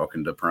started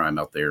talking to Prime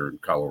out there in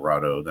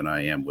Colorado than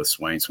I am with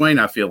Swain. Swain,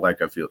 I feel, I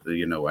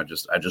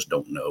just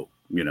don't know.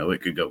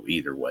 It could go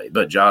either way.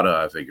 But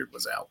Jota, I figured,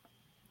 was out.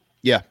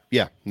 Yeah,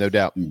 no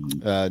doubt.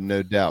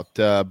 No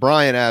doubt.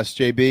 Brian asked,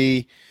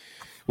 JB,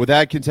 with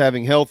Adkins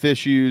having health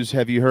issues,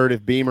 have you heard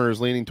if Beamer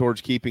is leaning towards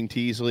keeping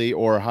Teasley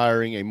or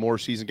hiring a more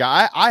seasoned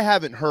guy? I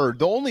haven't heard.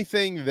 The only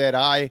thing that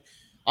I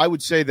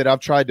would say that I've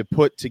tried to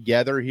put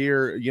together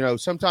here,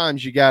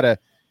 sometimes you got to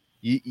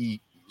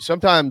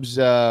sometimes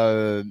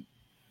 2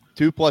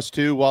 +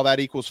 2, while that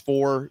equals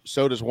 4,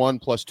 so does 1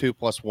 + 2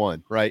 +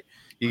 1, right?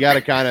 You got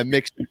to kind of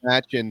mix and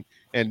match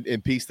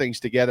and piece things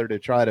together to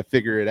try to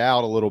figure it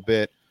out a little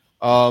bit.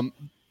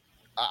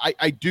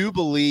 I do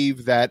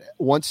believe that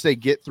once they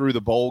get through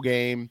the bowl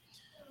game,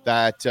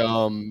 that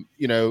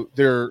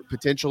there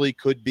potentially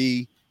could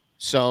be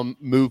some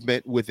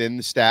movement within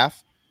the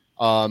staff.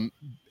 And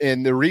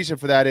the reason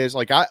for that is,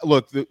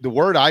 the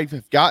word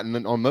I've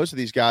gotten on most of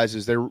these guys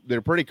is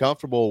they're pretty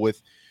comfortable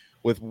with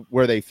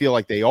where they feel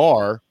like they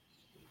are.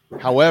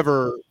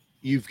 However,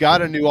 you've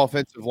got a new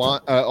offensive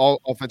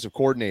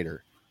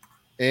coordinator,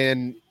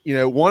 and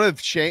one of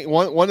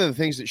the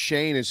things that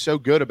Shane is so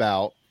good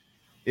about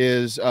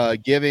is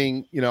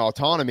giving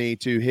autonomy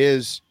to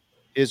his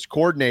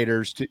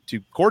coordinators to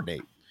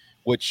coordinate,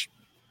 which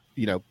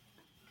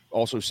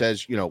also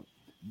says you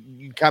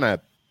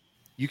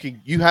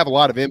have a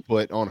lot of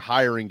input on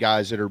hiring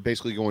guys that are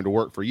basically going to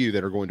work for you,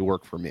 that are going to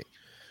work for me.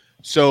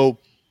 So,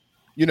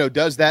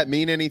 does that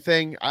mean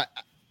anything?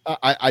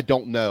 I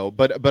don't know,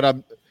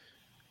 but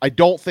I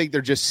don't think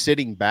they're just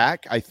sitting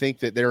back. I think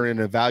that they're in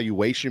an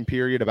evaluation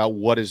period about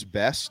what is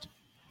best,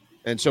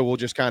 and so we'll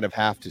just kind of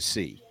have to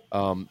see.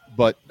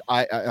 But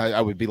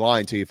I would be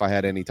lying to you if I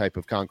had any type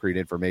of concrete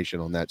information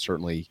on that.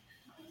 Certainly,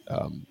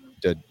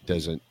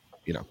 doesn't.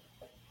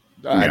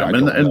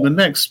 The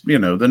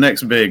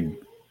next big,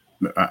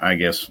 I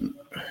guess,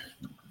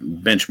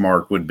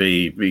 benchmark would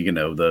be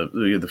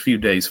the few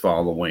days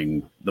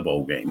following the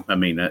bowl game. I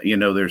mean,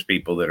 there's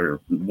people that are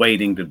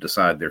waiting to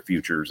decide their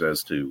futures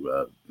as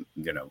to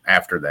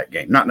after that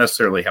game, not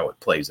necessarily how it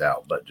plays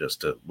out, but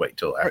just to wait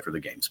till after the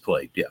game's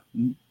played. Yeah.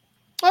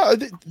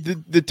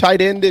 The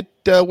tight end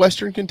at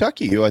Western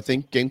Kentucky, who I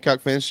think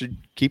Gamecock fans should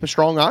keep a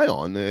strong eye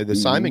on, the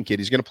Simon kid.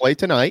 He's going to play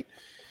tonight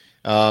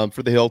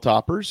for the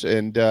Hilltoppers,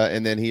 and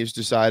then he has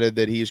decided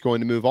that he is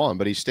going to move on,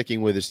 but he's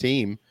sticking with his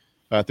team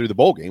through the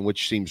bowl game,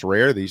 which seems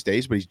rare these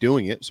days, but he's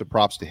doing it, so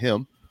props to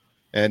him.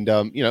 And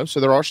so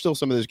there are still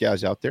some of those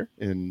guys out there,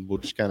 and we'll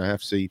just kind of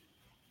have to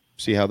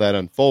see how that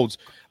unfolds.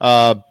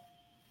 I'm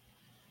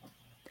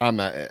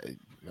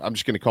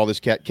just going to call this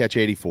catch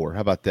 84.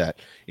 How about that?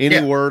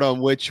 Any word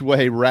on which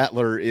way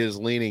Rattler is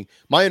leaning?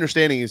 My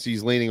understanding is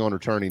he's leaning on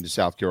returning to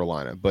South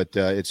Carolina, but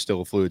it's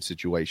still a fluid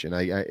situation.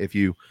 If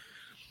you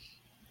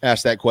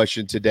ask that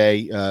question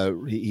today,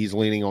 he's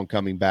leaning on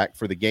coming back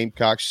for the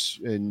Gamecocks,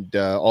 and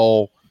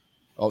all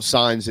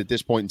signs at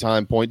this point in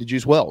time point to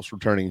Juice Wells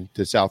returning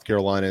to South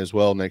Carolina as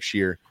well next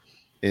year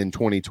in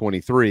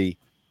 2023.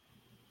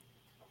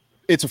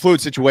 It's a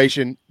fluid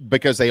situation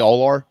because they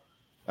all are.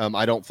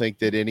 I don't think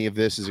that any of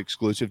this is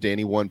exclusive to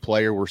any one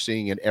player. We're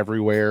seeing it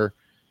everywhere.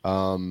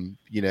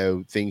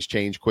 Things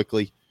change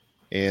quickly,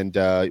 and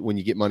when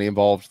you get money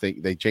involved,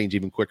 they change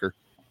even quicker.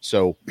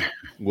 So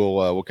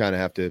we'll kind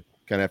of have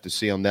to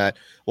see on that.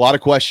 A lot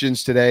of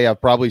questions today.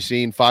 I've probably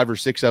seen 5 or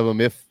 6 of them,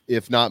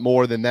 if not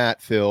more than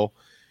that. Phil,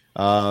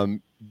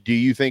 do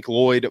you think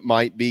Lloyd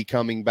might be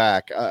coming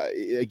back?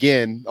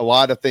 Again, a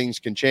lot of things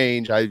can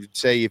change. I would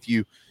say if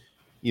you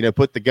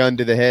put the gun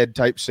to the head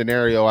type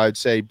scenario, I'd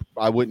say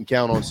I wouldn't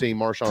count on seeing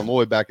Marshawn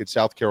Lloyd back at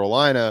South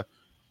Carolina.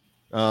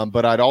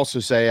 But I'd also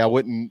say I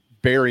wouldn't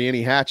bury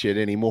any hatchet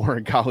anymore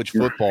in college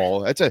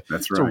football. It's a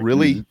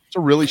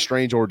really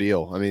strange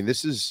ordeal. I mean,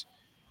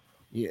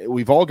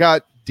 we've all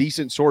got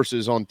decent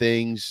sources on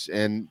things,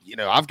 and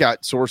I've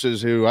got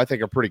sources who I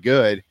think are pretty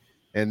good,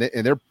 and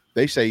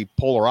they say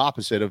polar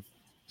opposite of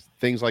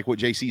things like what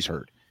JC's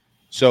heard.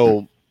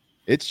 So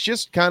it's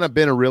just kind of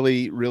been a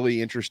really,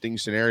 really interesting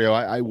scenario.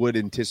 I would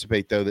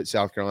anticipate, though, that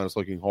South Carolina's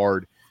looking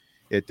hard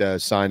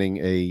at signing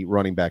a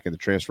running back in the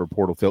transfer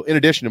portal, Phil, in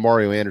addition to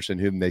Mario Anderson,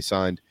 whom they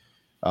signed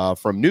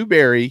from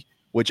Newberry,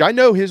 which I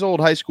know his old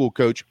high school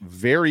coach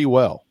very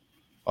well.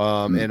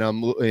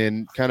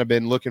 And kind of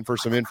been looking for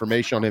some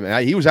information on him.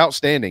 And he was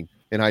outstanding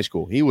in high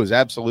school. He was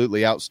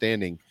absolutely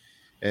outstanding.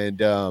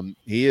 And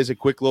he is a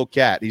quick little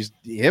cat.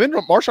 Him and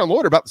Marshawn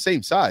Lloyd are about the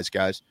same size,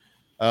 guys.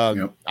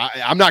 I'm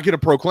not going to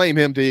proclaim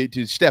him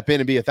to step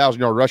in and be a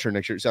 1,000-yard rusher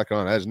next year at South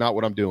Carolina. That is not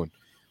what I'm doing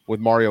with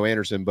Mario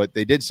Anderson. But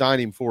they did sign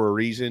him for a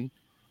reason,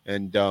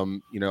 and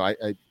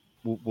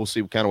we'll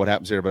see kind of what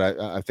happens there. But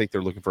I think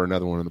they're looking for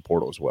another one in the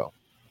portal as well.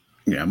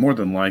 Yeah, more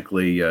than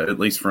likely, at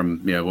least from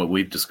what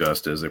we've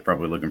discussed, is they're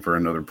probably looking for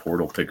another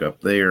portal pickup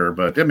there.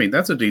 But I mean,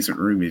 that's a decent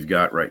room you've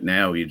got right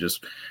now. You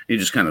just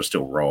kind of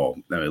still raw.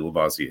 I mean,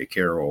 Lavoisier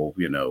Carroll,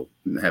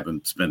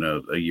 having spent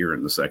a year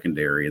in the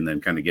secondary and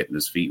then kind of getting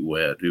his feet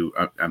wet.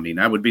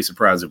 I would be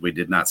surprised if we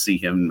did not see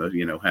him,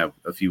 have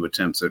a few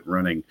attempts at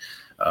running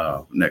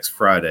next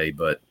Friday.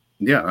 But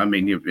yeah, I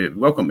mean, you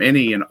welcome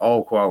any and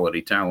all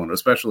quality talent,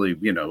 especially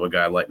a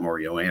guy like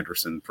Mario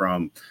Anderson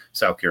from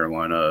South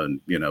Carolina,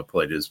 and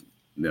played his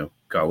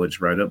college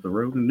right up the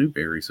road in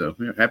Newberry. So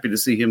happy to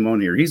see him on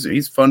here.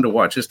 He's fun to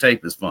watch. His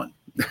tape is fun.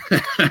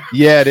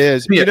 Yeah, it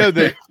is.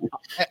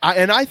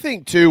 And I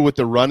think too with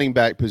the running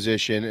back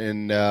position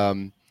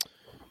and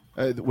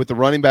with the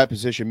running back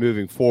position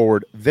moving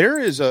forward, there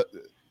is a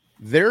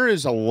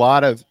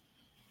lot of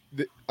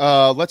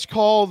let's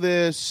call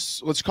it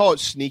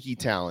sneaky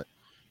talent,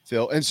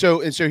 Phil. And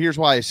so here's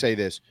why I say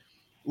this: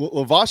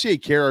 Lavoisier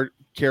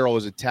Carroll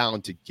is a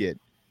talented kid.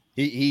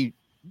 He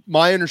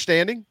my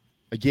understanding.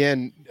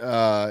 Again,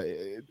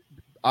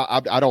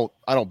 I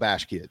don't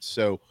bash kids.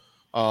 So,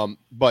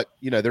 but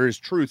there is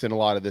truth in a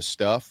lot of this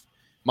stuff.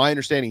 My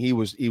understanding, he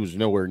was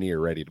nowhere near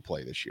ready to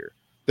play this year.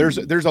 There's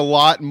a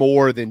lot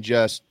more than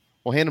just,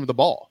 hand him the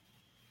ball.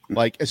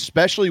 Like,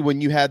 especially when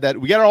you had that,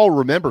 we got to all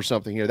remember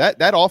something here.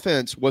 That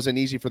offense wasn't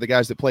easy for the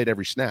guys that played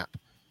every snap.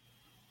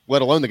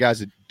 let alone the guys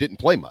that didn't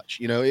play much.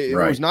 You know, it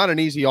was not an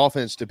easy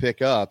offense to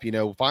pick up. You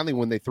know, finally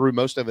when they threw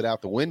most of it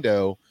out the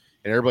window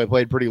and everybody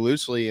played pretty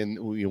loosely, and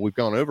we've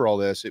gone over all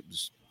this, it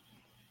was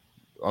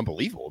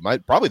unbelievable.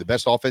 Probably the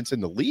best offense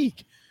in the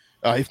league,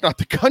 if not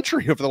the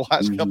country, over the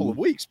last couple of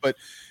weeks. But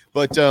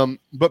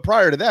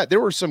prior to that, there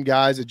were some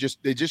guys that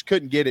just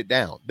couldn't get it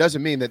down.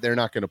 Doesn't mean that they're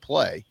not going to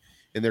play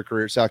in their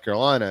career at South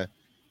Carolina.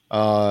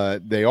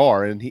 They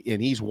are, and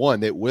he's one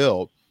that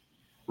will.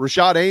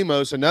 Rashad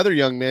Amos, another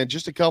young man,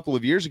 just a couple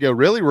of years ago,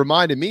 really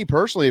reminded me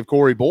personally of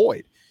Corey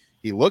Boyd.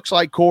 He looks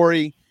like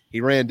Corey.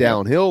 He ran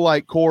downhill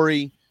like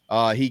Corey.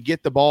 He'd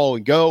get the ball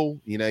and go.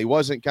 You know, he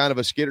wasn't kind of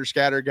a skitter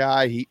scatter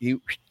guy. He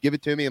give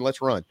it to me and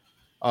let's run.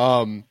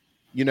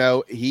 You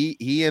know,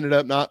 he ended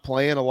up not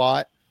playing a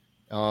lot.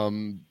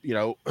 You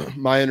know,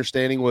 my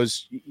understanding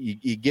was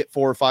you get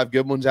 4 or 5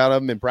 good ones out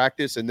of him in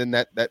practice, and then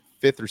that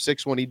 5th or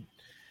 6th one, it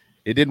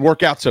didn't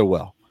work out so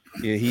well.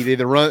 You know, he'd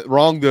either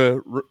run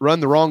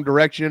the wrong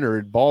direction,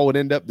 or the ball would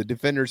end up the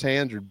defender's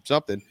hands or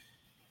something.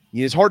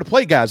 You know, it's hard to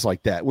play guys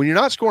like that. When you're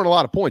not scoring a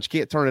lot of points, you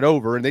can't turn it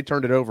over, and they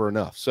turned it over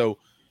enough. So,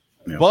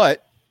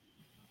 but,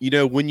 you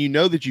know, when you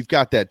know that you've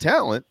got that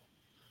talent,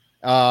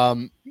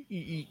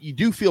 you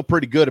do feel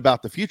pretty good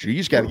about the future. You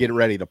just got to get it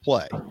ready to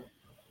play.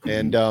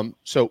 And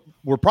so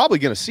we're probably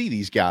going to see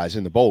these guys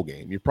in the bowl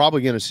game. You're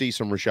probably going to see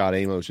some Rashad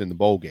Amos in the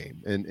bowl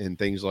game and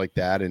things like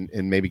that,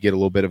 and maybe get a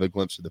little bit of a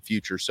glimpse of the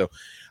future. So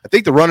I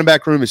think the running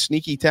back room is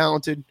sneaky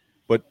talented.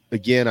 But,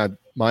 again,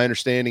 my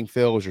understanding,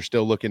 Phil, is they're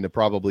still looking to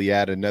probably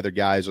add another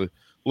guy who's a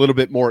little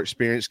bit more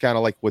experienced, kind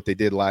of like what they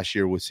did last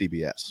year with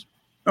CBS.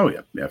 Oh,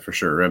 yeah, for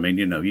sure. I mean,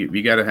 you know,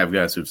 you got to have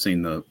guys who've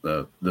seen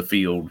the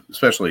field,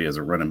 especially as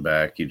a running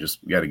back. You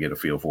just got to get a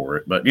feel for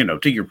it. But, you know,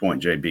 to your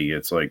point, JB,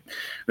 it's like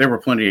there were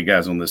plenty of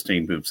guys on this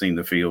team who've seen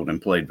the field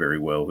and played very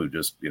well who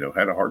just, you know,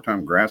 had a hard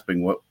time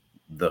grasping what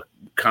the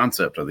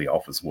concept of the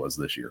offense was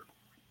this year.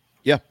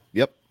 Yeah,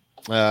 yep.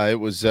 It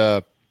was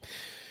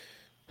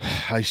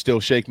I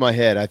still shake my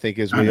head, I think,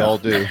 as we all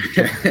do,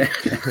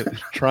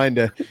 trying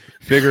to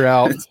figure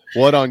out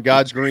what on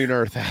God's green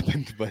earth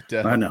happened. But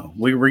I know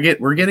we're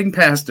getting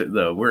past it,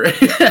 though. We're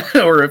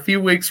a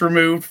few weeks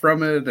removed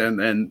from it,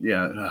 and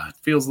it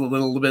feels a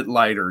little bit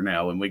lighter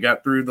now. And we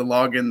got through the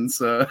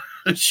Loggins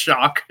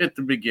shock at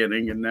the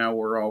beginning, and now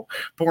we're all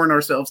pouring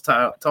ourselves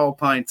tall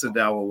pints of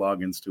Dowell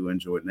Loggins to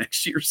enjoy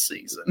next year's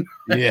season.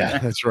 Yeah,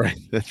 that's right.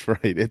 That's right.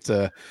 It's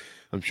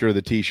I'm sure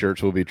the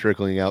T-shirts will be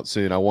trickling out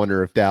soon. I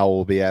wonder if Dowell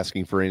will be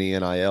asking for any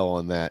NIL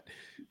on that,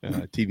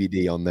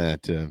 TBD on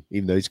that,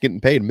 even though he's getting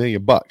paid $1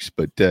 million.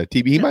 But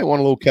he might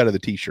want a little cut of the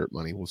T-shirt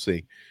money. We'll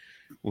see.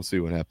 We'll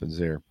see what happens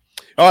there.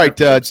 All right.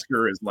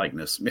 Obscure his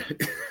likeness.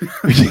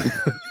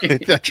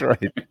 That's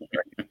right.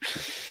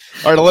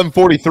 All right,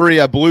 11:43.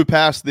 I blew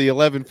past the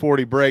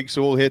 11:40 break,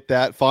 so we'll hit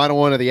that final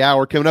one of the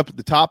hour. Coming up at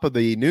the top of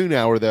the noon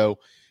hour, though,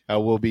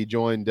 we'll be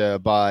joined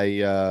by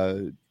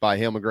Hale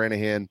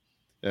McGranahan.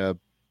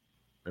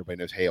 Everybody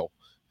knows Hale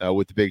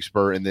with the Big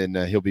Spur, and then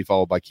he'll be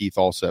followed by Keith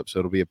Alsep. So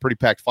it'll be a pretty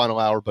packed final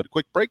hour, but a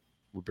quick break.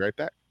 We'll be right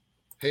back.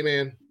 Hey,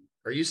 man,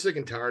 are you sick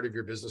and tired of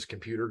your business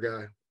computer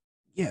guy?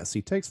 Yes,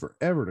 he takes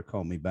forever to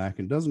call me back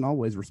and doesn't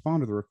always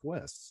respond to the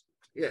requests.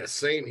 Yeah,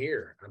 same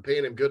here. I'm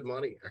paying him good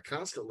money. I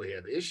constantly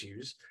have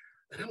issues,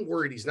 and I'm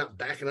worried he's not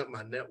backing up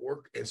my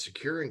network and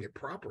securing it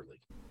properly.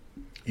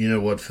 You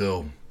know what,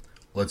 Phil?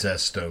 Let's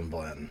ask Stone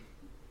Blanton.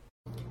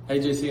 Hey,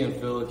 JC and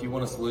Phil, if you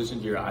want a solution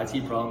to your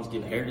IT problems,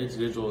 give Heritage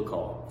Digital a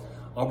call.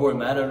 Our boy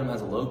Matt Odom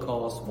has a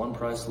low-cost,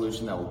 one-price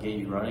solution that will get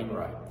you running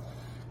right.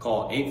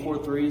 Call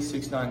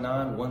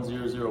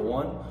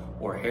 843-699-1001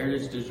 or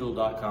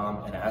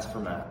heritagedigital.com and ask for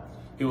Matt.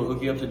 He will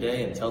hook you up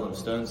today and tell them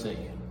Stone sent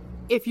you.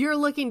 If you're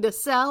looking to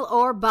sell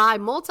or buy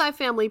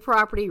multifamily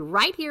property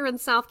right here in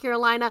South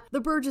Carolina, the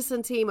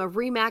Burgesson team of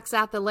RE/MAX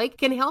at the Lake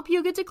can help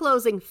you get to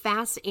closing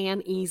fast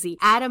and easy.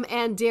 Adam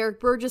and Derek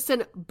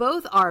Burgesson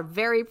both are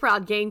very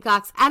proud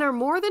Gamecocks and are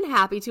more than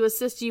happy to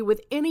assist you with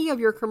any of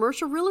your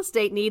commercial real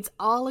estate needs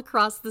all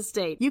across the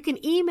state. You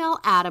can email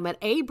Adam at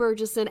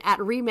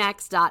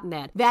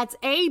aburgesson@remax.net. That's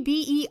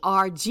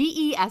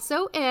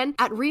ABERGESON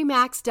at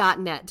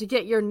remax.net to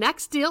get your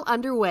next deal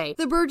underway.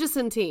 The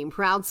Burgesson team,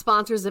 proud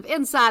sponsors of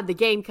Inside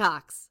the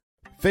Gamecocks.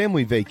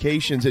 Family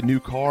vacations, a new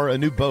car, a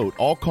new boat,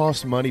 all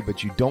cost money,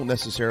 but you don't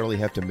necessarily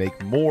have to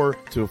make more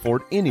to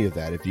afford any of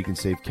that if you can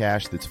save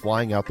cash that's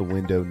flying out the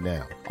window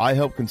now.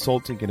 iHelp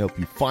Consulting can help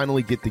you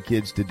finally get the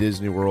kids to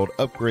Disney World,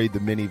 upgrade the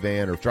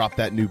minivan, or drop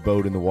that new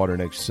boat in the water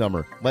next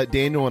summer. Let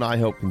Daniel and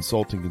iHelp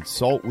Consulting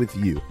consult with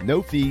you.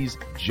 No fees,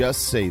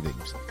 just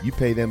savings. You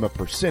pay them a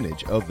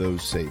percentage of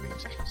those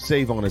savings.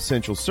 Save on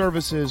essential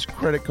services,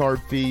 credit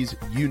card fees,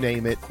 you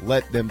name it,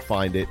 let them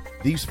find it.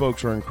 These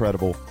folks are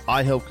incredible.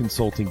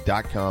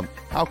 iHelpConsulting.com.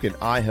 How can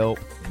I help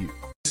you?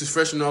 This is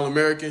freshman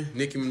All-American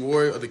Nikki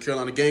Memorial of the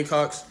Carolina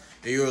Gamecocks,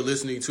 and you're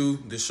listening to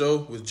The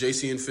Show with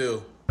JC and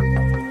Phil.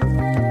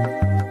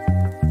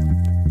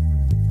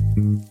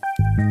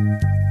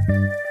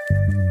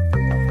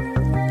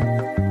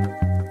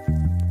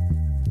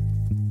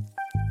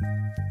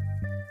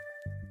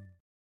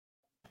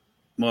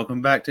 Well, welcome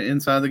back to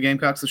Inside the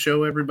Gamecocks, the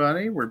show,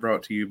 everybody. We're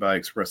brought to you by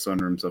Express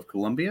Sunrooms of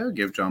Columbia.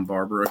 Give John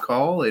Barber a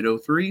call,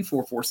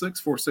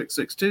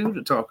 803-446-4662,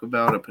 to talk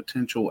about a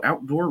potential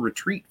outdoor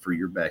retreat for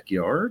your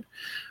backyard.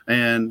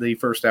 And the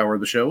first hour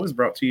of the show is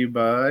brought to you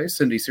by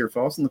Cindy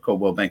Searfoss and the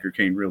Coldwell Banker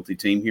Kane Realty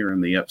team here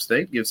in the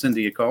Upstate. Give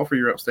Cindy a call for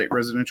your upstate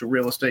residential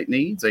real estate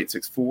needs,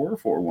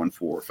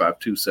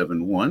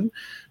 864-414-5271.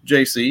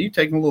 JC,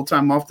 taking a little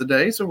time off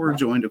today, so we're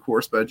joined, of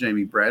course, by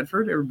Jamie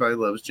Bradford. Everybody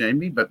loves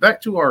Jamie. But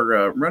back to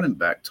our running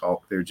back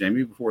talk there,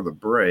 Jamie, before the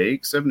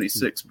break.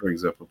 76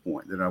 brings up a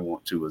point that I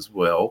want to as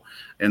well,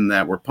 in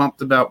that we're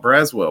pumped about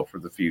Braswell for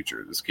the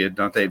future. This kid,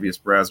 Dontavius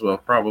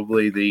Braswell,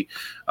 probably the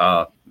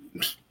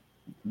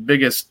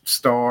biggest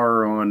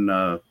star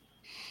on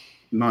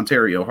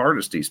Ontario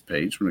Hardesty's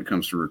page when it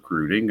comes to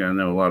recruiting. I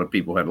know a lot of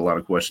people had a lot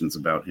of questions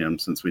about him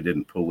since we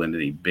didn't pull in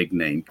any big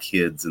name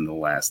kids in the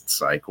last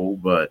cycle,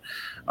 but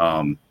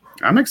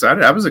I'm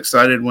excited. I was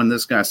excited when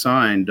this guy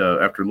signed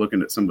after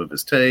looking at some of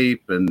his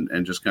tape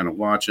and just kind of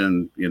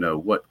watching,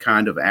 what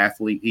kind of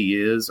athlete he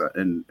is.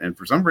 And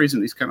for some reason,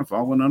 he's kind of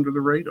fallen under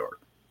the radar.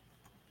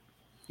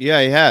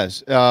 Yeah, he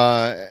has.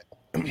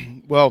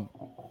 Well,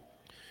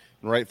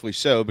 rightfully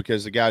so,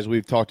 because the guys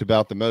we've talked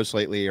about the most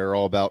lately are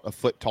all about a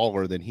foot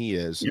taller than he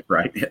is. Yeah,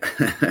 right.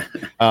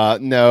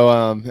 I'm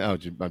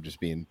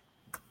just being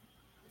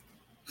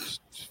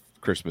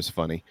Christmas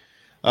funny.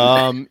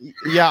 I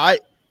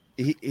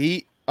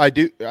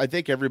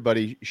think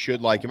everybody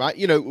should like him.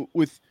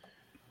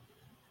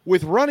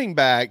 With running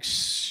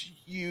backs,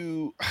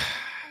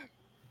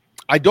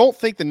 I don't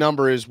think the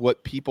number is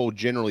what people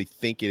generally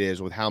think it is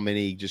with how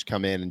many just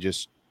come in and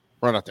just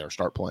run out there and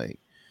start playing.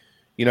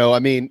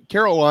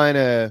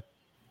 Carolina,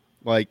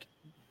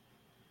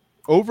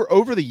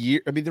 over the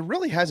year, there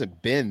really hasn't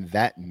been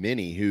that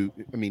many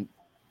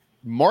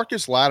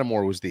Marcus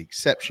Lattimore was the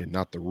exception,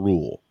 not the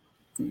rule.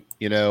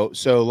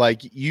 So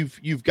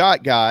you've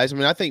got guys.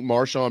 I think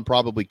Marshawn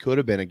probably could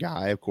have been a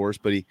guy, of course,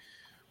 but he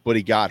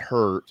got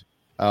hurt.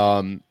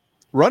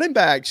 Running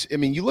backs,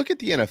 you look at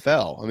the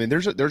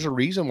NFL. There's a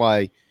reason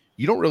why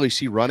you don't really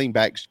see running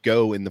backs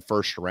go in the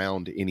first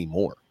round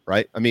anymore,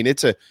 right? I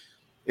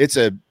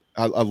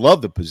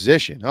love the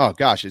position. Oh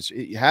gosh,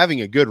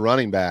 having a good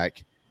running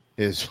back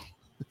it's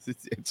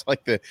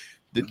like the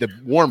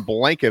warm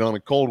blanket on a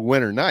cold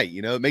winter night.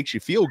 It makes you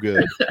feel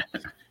good.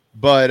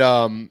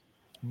 But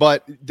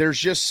there's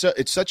just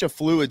it's such a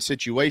fluid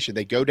situation.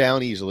 They go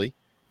down easily.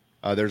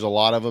 There's a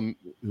lot of them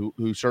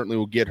who certainly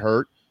will get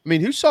hurt.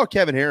 Who saw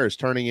Kevin Harris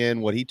turning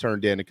in what he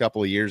turned in a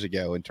couple of years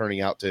ago and turning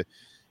out to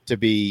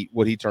be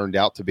what he turned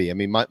out to be?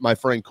 My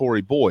friend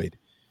Corey Boyd,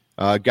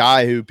 a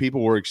guy who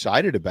people were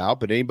excited about,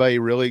 but anybody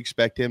really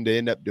expect him to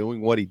end up doing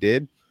what he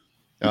did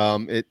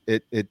at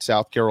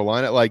South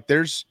Carolina?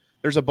 There's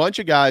a bunch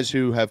of guys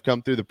who have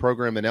come through the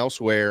program and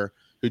elsewhere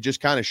who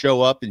just kind of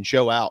show up and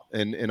show out,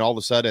 and all of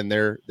a sudden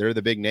they're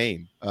the big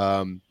name.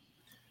 I'm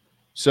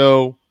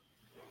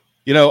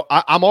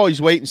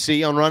always wait and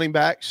see on running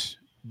backs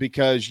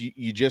because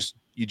you just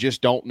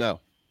don't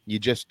know. You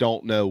just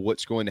don't know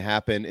what's going to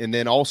happen. And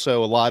then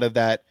also a lot of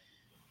that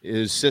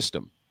is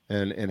system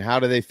and how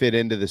do they fit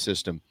into the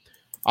system.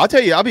 I'll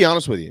tell you, I'll be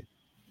honest with you.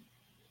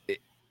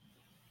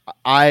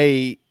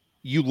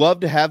 You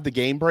love to have the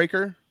game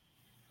breaker.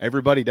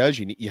 Everybody does.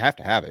 You have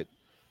to have it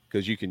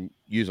because you can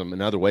use them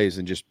in other ways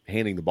than just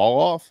handing the ball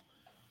off.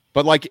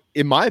 But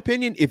in my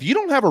opinion, if you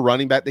don't have a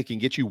running back that can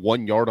get you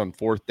 1 yard on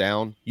fourth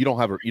down, you don't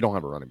have a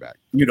running back.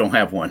 You don't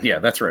have one. Yeah,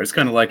 that's right. It's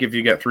kind of like if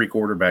you got 3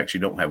 quarterbacks, you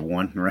don't have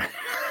one, right?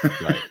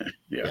 Right.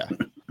 Yeah.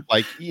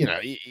 You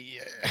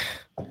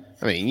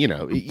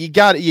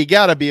got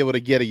to be able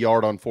to get a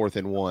yard on 4th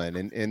and 1,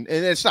 and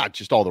it's not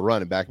just all the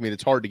running back.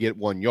 It's hard to get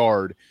 1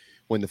 yard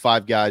when the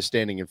 5 guys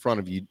standing in front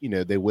of you,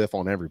 they whiff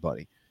on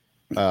everybody.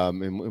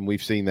 And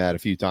we've seen that a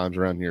few times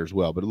around here as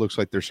well. But it looks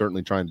like they're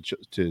certainly trying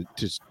to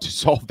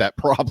solve that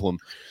problem.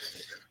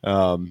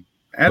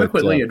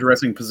 Adequately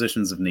addressing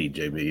positions of need,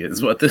 JB,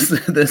 is what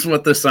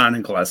this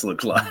signing class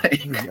looks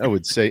like. I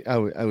would say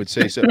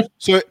so.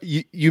 So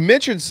you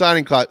mentioned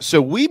signing class.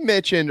 So we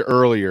mentioned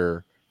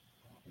earlier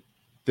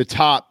the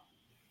top,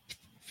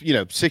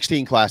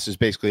 16 classes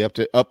basically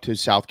up to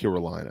South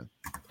Carolina.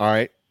 All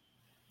right.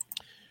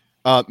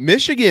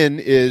 Michigan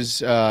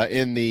is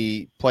in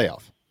the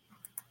playoff.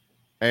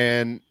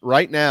 And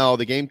right now,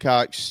 the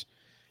Gamecocks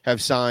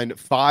have signed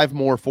 5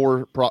 more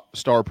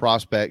 4-star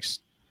prospects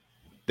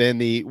than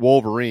the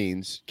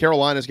Wolverines.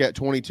 Carolina's got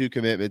 22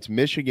 commitments.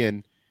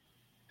 Michigan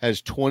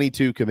has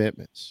 22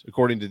 commitments,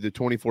 according to the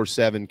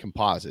 24/7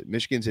 composite.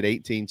 Michigan's at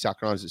 18, South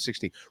Carolina's at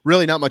 16.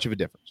 Really not much of a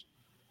difference,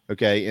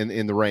 okay,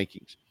 in the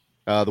rankings.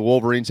 The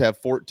Wolverines have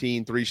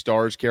 14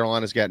 3-stars.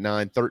 Carolina's got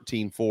 9,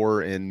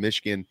 13-4, and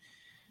Michigan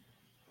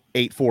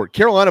 8-4.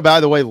 Carolina,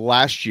 by the way,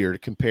 last year, to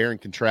compare and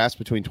contrast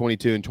between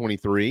 22 and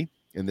 23,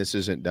 and this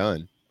isn't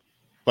done,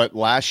 but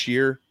last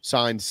year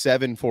signed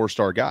 7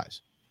 4-star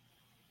guys.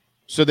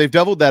 So they've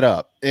doubled that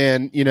up.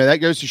 And, that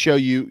goes to show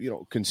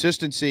you,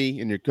 consistency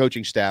in your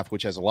coaching staff,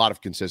 which has a lot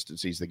of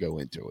consistencies that go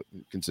into it.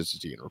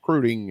 Consistency in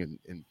recruiting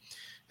and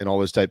all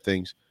those type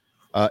things.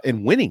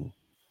 And winning.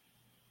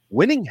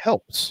 winning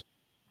helps.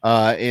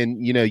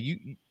 And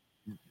you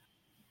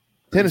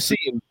Tennessee,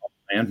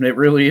 and it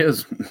really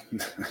is.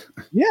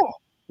 Yeah,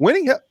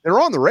 winning. They're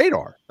on the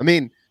radar. I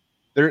mean,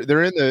 they're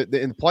in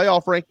the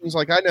playoff rankings.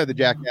 Like I know the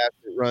jackass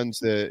that runs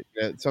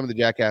some of the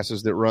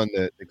jackasses that run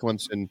the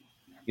Clemson,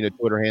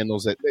 Twitter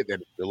handles that they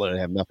literally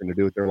have nothing to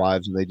do with their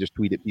lives, and they just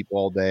tweet at people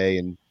all day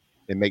and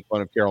make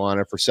fun of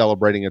Carolina for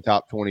celebrating a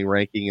top 20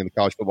 ranking in the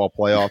college football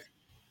playoff.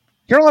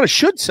 Carolina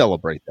should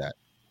celebrate that.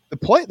 The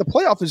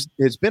playoff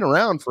has been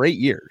around for 8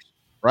 years,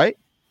 right?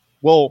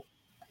 Well,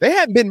 they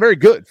haven't been very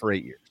good for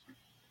 8 years.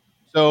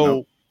 So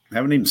nope.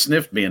 Haven't even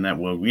sniffed being that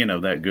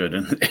that good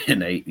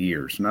in 8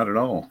 years. Not at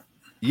all.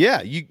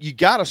 Yeah, you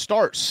got to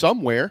start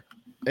somewhere,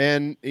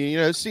 and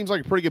it seems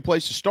like a pretty good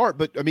place to start.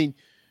 But I mean,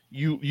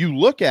 you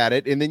look at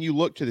it, and then you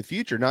look to the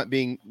future, not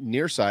being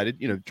nearsighted,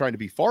 trying to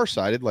be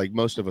farsighted like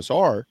most of us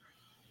are.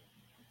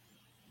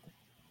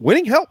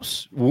 Winning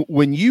helps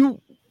when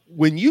you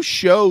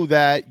show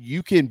that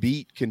you can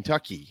beat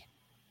Kentucky.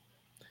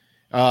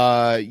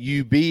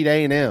 You beat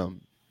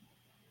A&M.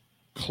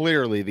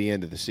 Clearly, the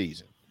end of the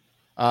season,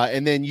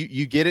 and then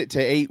you get it to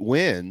 8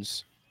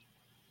 wins.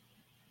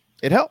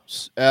 It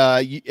helps.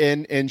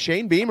 And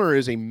Shane Beamer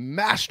is a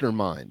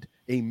mastermind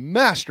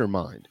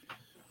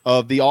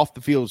of the off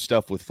the field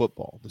stuff with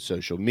football, the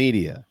social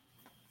media,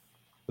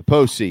 the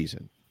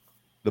postseason,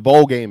 the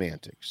bowl game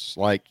antics.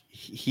 Like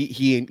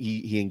he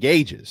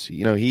engages.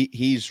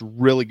 He's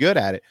really good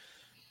at it.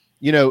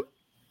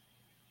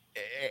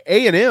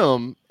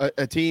 A&M,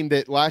 a team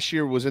that last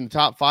year was in the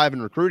top 5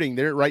 in recruiting,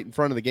 they're right in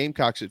front of the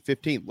Gamecocks at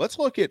 15. Let's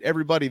look at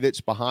everybody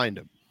that's behind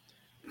them.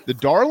 The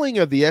darling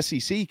of the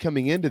SEC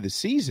coming into the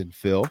season,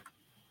 Phil,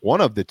 one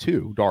of the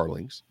two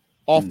darlings,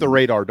 off the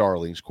radar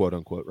darlings, quote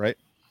unquote, right?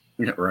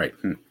 Yeah, right.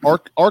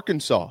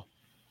 Arkansas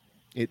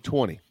at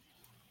 20.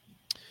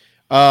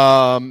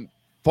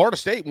 Florida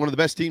State, one of the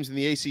best teams in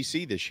the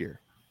ACC this year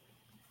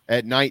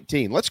at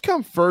 19. Let's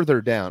come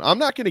further down. I'm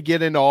not going to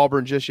get into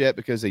Auburn just yet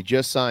because they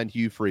just signed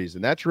Hugh Freeze,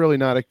 and that's really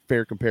not a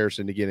fair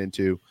comparison to get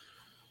into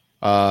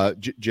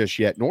just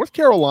yet. North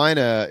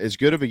Carolina, as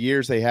good of a year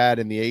as they had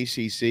in the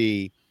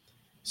ACC,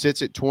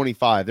 sits at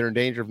 25. They're in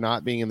danger of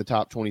not being in the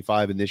top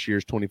 25 in this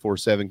year's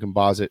 24/7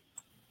 composite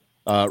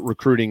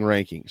recruiting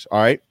rankings. All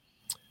right.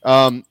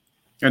 And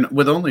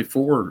with only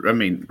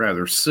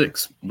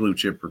 6 blue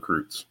chip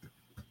recruits.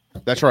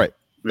 That's right.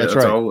 That's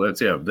right.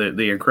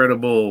 The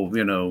incredible,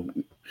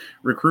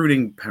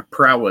 recruiting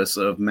prowess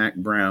of Mack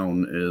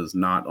Brown is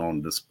not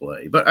on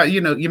display. But,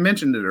 you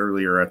mentioned it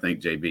earlier, I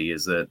think, JB,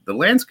 is that the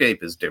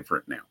landscape is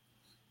different now.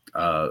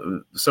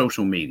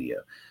 Social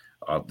media.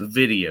 The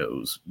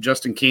videos,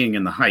 Justin King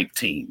and the hype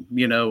team,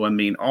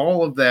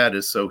 all of that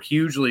is so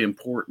hugely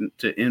important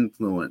to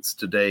influence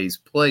today's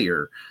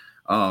player.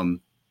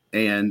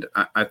 And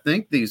I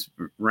think these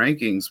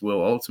rankings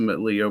will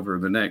ultimately over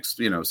the next,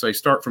 say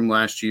start from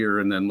last year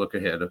and then look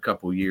ahead a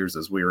couple years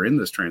as we are in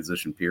this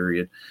transition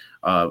period,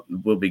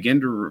 will begin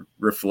to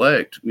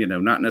reflect,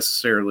 not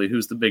necessarily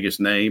who's the biggest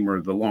name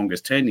or the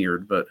longest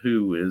tenured, but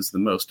who is the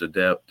most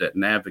adept at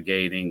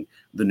navigating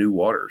the new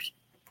waters.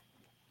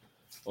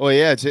 Well,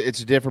 yeah,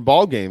 it's a different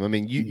ball game. I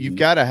mean, you've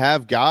got to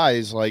have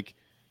guys like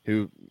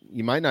who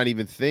you might not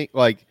even think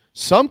like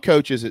some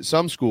coaches at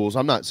some schools.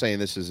 I'm not saying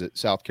this is at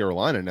South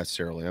Carolina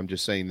necessarily. I'm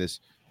just saying this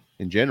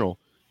in general.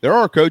 There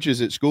are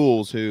coaches at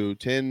schools who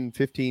 10,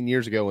 15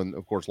 years ago, and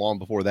of course long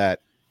before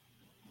that,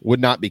 would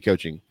not be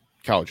coaching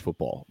college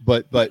football.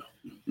 But back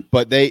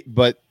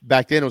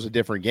then it was a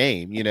different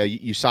game.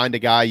 You signed a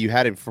guy, you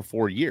had him for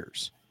 4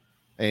 years,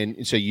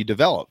 and so you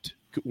developed.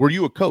 Were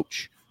you a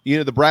coach?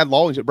 The Brad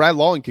Lawing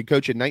could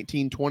coach in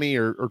 1920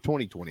 or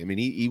 2020. I mean,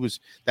 he was,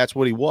 that's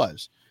what he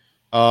was.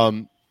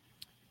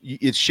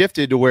 It's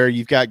shifted to where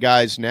you've got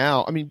guys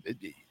now. I mean,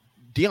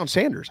 Deion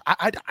Sanders,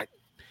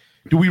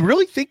 do we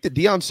really think that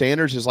Deion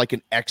Sanders is like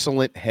an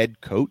excellent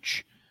head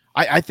coach?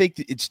 I think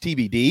it's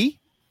TBD. I'm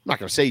not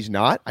going to say he's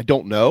not. I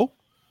don't know,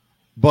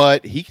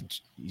 but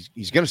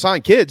he's going to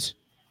sign kids.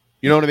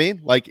 You know what I mean?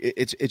 Like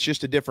it's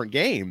just a different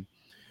game.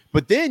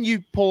 But then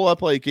you pull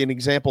up like an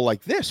example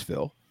like this,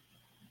 Phil.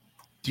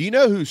 Do you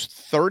know who's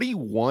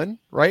 31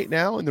 right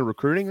now in the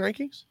recruiting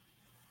rankings?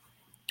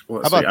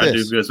 Well, how about this? I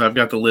do because I've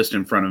got the list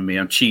in front of me.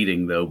 I'm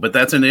cheating though, but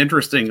that's an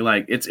interesting.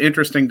 It's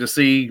interesting to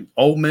see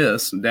Ole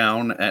Miss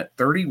down at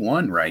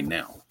 31 right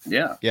now.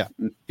 Yeah,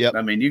 yeah.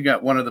 I mean, you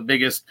got one of the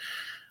biggest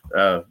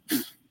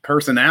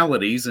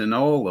personalities in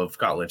all of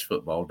college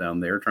football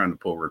down there, trying to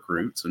pull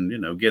recruits and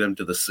get them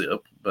to the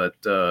SIP. But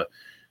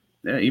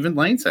even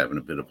Lane's having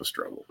a bit of a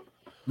struggle.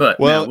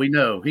 But now we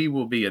know he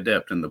will be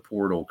adept in the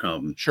portal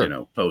come,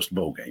 post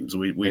bowl games.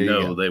 We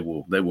know they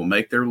will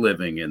make their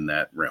living in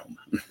that realm.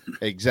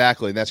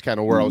 Exactly. And that's kind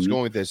of where I was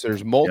going with this.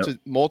 There's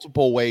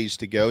multiple ways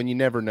to go, and you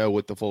never know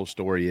what the full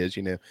story is.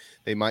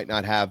 They might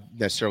not have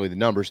necessarily the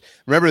numbers.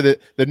 Remember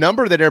the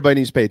number that everybody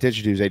needs to pay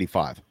attention to is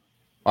 85.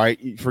 All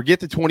right. Forget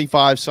the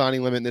 25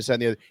 signing limit and this, that,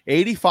 and the other.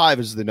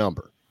 85 is the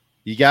number.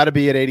 You got to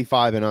be at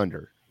 85 and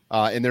under.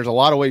 And there's a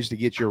lot of ways to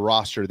get your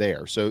roster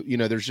there. So,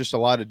 there's just a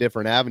lot of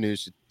different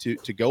avenues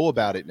to go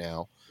about it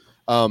now.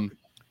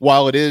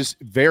 while it is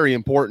very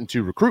important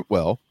to recruit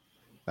well,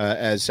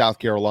 as South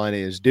Carolina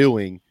is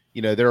doing,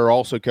 there are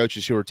also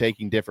coaches who are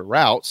taking different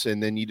routes,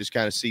 and then you just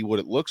kind of see what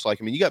it looks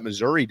like. I mean, you got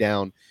Missouri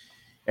down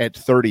at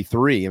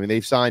 33. I mean,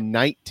 they've signed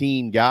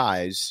 19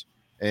 guys,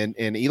 and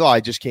Eli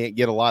just can't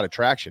get a lot of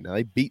traction. Now,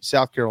 they beat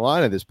South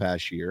Carolina this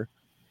past year.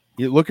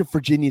 You look at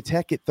Virginia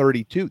Tech at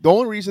 32. The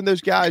only reason those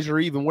guys are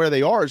even where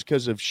they are is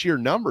because of sheer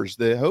numbers.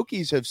 The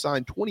Hokies have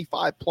signed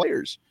 25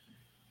 players,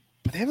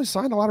 but they haven't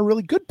signed a lot of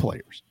really good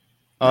players.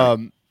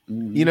 Probably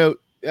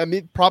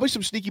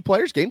some sneaky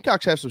players.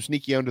 Gamecocks have some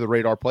sneaky under the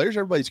radar players.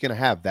 Everybody's going to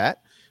have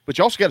that, but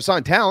you also got to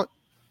sign talent.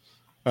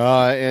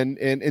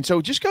 And so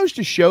it just goes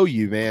to show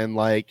you, man,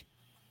 like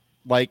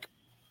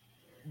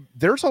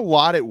there's a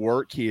lot at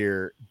work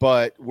here,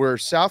 but where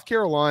South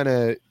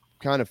Carolina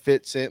kind of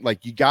fits in,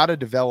 like you got to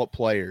develop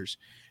players.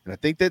 And I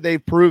think that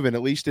they've proven,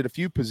 at least at a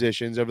few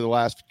positions over the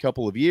last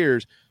couple of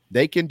years,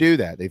 they can do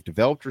that. They've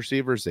developed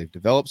receivers. They've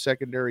developed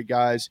secondary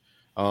guys.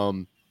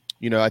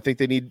 I think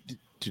they need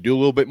to do a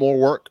little bit more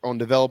work on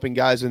developing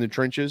guys in the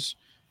trenches.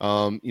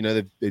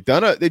 They've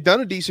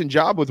done a decent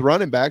job with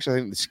running backs. I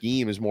think the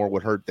scheme is more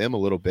what hurt them a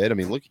little bit. I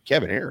mean, look at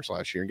Kevin Harris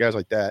last year and guys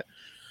like that.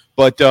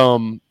 But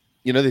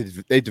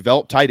they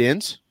developed tight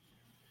ends.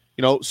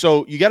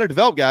 So you got to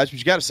develop guys, but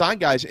you got to sign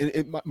guys.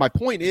 And my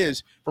point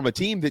is, from a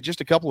team that just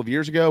a couple of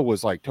years ago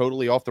was like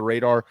totally off the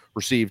radar,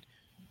 received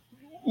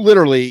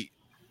literally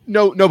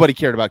nobody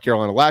cared about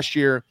Carolina last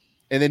year,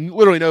 and then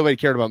literally nobody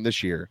cared about them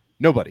this year.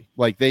 Nobody.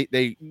 Like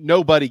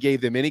nobody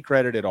gave them any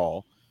credit at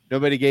all.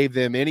 Nobody gave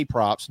them any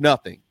props,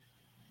 nothing.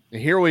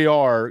 And here we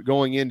are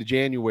going into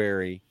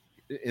January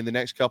in the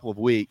next couple of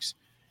weeks,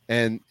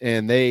 and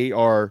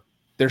they're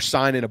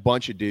signing a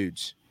bunch of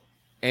dudes,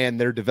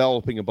 and they're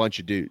developing a bunch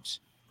of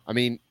dudes. I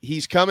mean,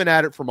 he's coming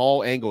at it from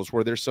all angles,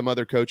 where there's some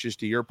other coaches,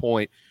 to your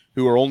point,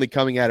 who are only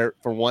coming at it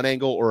from one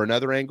angle or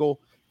another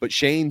angle. But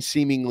Shane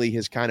seemingly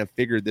has kind of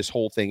figured this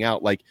whole thing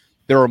out. Like,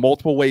 there are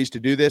multiple ways to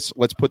do this.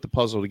 Let's put the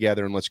puzzle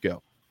together and let's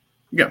go.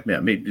 Yeah. I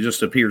mean, it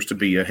just appears to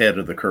be ahead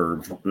of the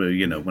curve,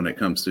 when it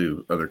comes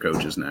to other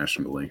coaches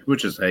nationally,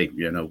 which is, hey,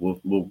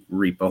 we'll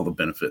reap all the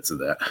benefits of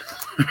that.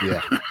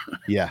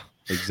 Yeah,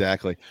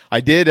 exactly.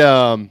 I did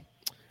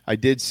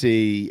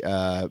see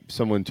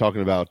someone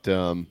talking about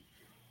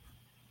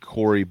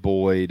Corey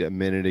Boyd a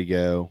minute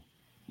ago.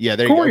 Yeah,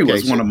 Corey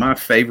was one of my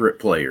favorite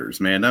players,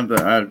 man.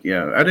 I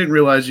didn't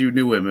realize you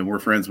knew him and were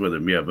friends with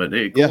him. Yeah, but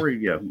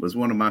Corey, was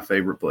one of my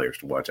favorite players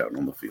to watch out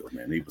on the field,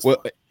 man. He was fun.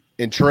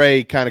 And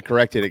Trey kind of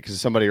corrected it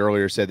because somebody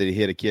earlier said that he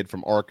hit a kid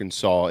from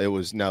Arkansas. It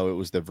was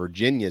the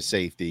Virginia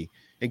safety.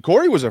 And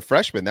Corey was a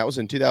freshman. That was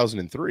in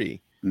 2003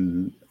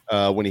 when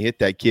he hit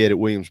that kid at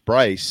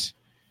Williams-Brice.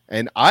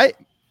 And I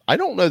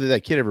don't know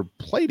that kid ever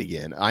played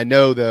again. I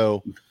know,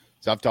 though,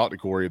 so I've talked to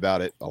Corey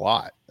about it a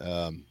lot.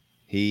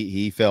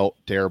 He felt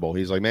terrible.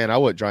 He's like, man, I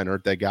wasn't trying to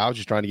hurt that guy. I was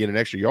just trying to get an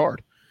extra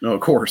yard. No,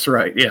 of course,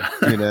 right, yeah.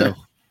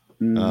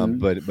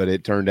 But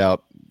it turned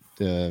out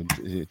to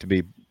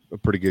be a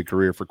pretty good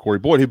career for Corey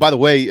Boyd, who, by the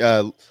way,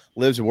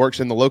 lives and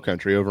works in the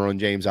Lowcountry over on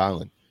James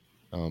Island.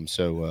 Nice.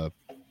 If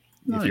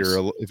you're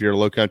a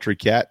Lowcountry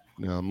cat,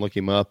 look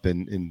him up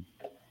and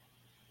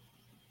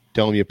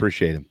tell him you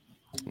appreciate him.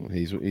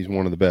 He's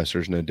one of the best.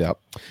 There's no doubt.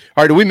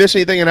 All right, did we miss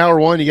anything in hour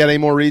one? You got any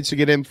more reads to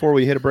get in before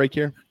we hit a break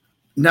here?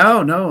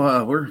 No.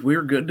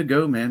 We're good to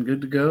go, man.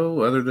 Good to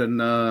go. Other than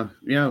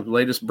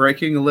latest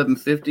breaking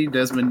 11:50,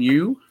 Desmond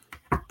Yu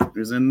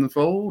is in the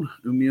fold.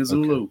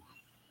 Umeozulu. Okay.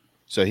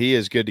 So he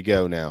is good to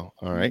go now.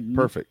 All right,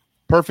 perfect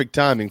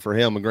timing for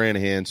him,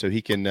 McGranahan, so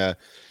he can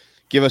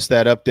give us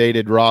that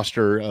updated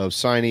roster of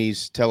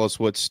signees. Tell us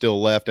what's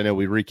still left. I know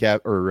we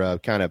recap or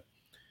kind of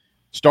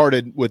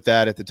started with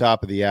that at the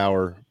top of the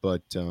hour,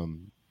 but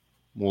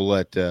we'll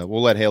let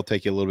Hale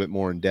take you a little bit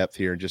more in depth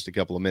here in just a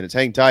couple of minutes.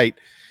 Hang tight.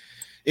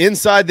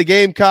 Inside the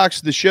Gamecocks,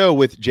 the show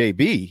with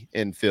JB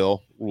and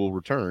Phil will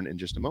return in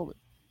just a moment.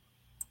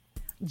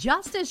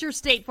 Just as your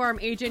State Farm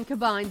agent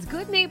combines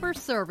good neighbor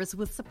service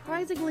with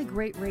surprisingly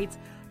great rates,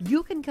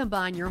 you can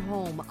combine your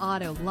home,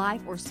 auto,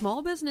 life, or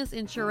small business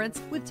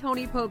insurance with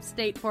Tony Pope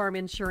State Farm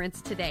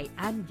Insurance today.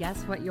 And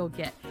guess what you'll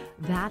get?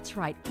 That's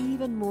right,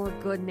 even more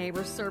good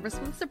neighbor service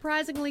with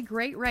surprisingly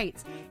great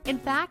rates. In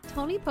fact,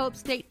 Tony Pope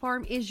State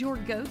Farm is your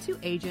go-to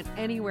agent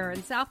anywhere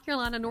in South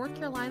Carolina, North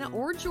Carolina,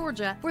 or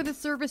Georgia for the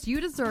service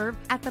you deserve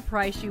at the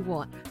price you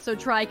want. So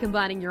try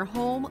combining your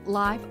home,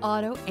 life,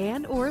 auto,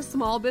 and or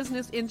small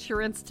business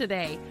insurance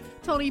today.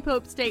 Tony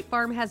Pope State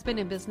Farm has been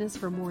in business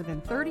for more than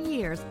 30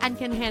 years and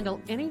can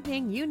handle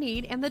anything you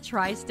need in the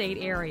tri-state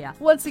area.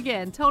 Once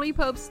again, Tony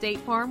Pope State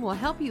Farm will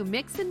help you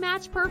mix and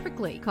match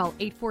perfectly. Call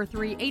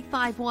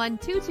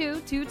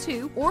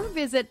 843-851-2222 or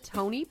visit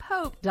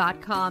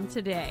TonyPope.com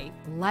today.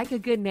 Like a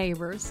good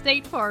neighbor,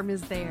 State Farm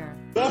is there.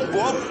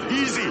 Whoop,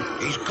 easy.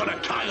 He's got a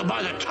tiger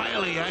by the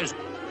tail, he has.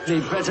 He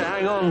better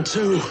hang on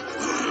too.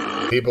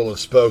 People have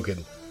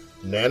spoken.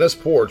 Nana's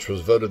Porch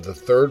was voted the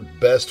third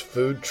best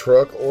food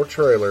truck or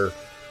trailer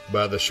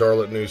by the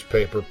Charlotte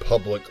newspaper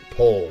Public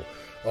Poll.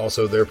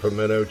 Also, their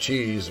pimento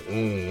cheese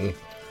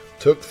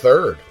took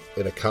third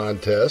in a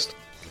contest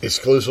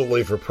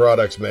exclusively for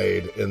products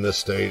made in the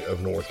state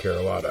of North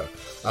Carolina.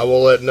 I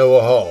will let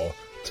Noah Hall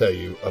tell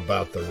you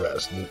about the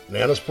rest.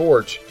 Nana's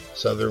Porch,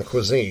 Southern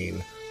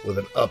cuisine with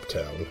an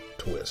uptown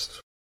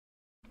twist.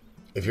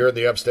 If you're in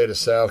the upstate of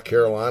South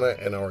Carolina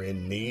and are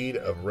in need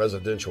of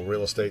residential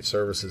real estate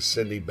services,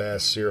 Cindy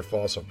Bass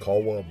Searfoss of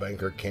Caldwell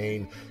Banker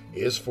Kane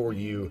is for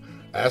you.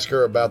 Ask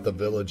her about the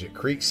Village at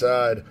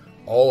Creekside,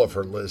 all of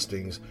her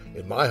listings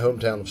in my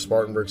hometown of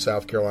Spartanburg,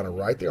 South Carolina,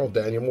 right there on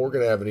Daniel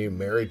Morgan Avenue,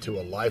 married to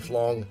a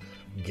lifelong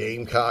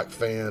Gamecock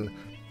fan.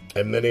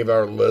 And many of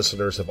our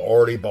listeners have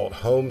already bought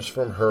homes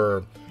from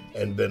her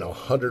and been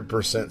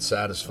 100%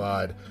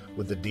 satisfied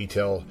with the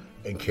detail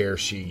and care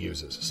she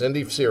uses.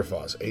 Cindy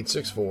Searfoss,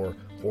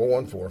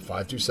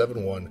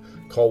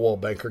 864-414-5271, Caldwell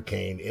Banker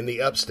Kane in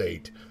the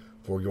upstate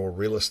for your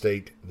real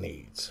estate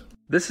needs.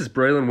 This is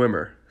Braylon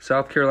Wimmer,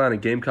 South Carolina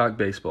Gamecock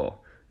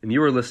Baseball, and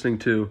you are listening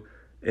to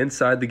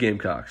Inside the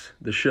Gamecocks,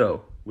 the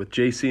show with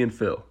JC and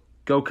Phil.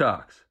 Go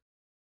Cox!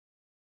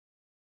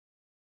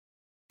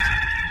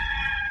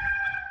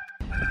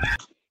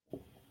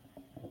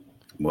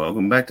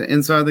 Welcome back to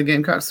Inside the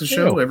Gamecocks, the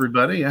show,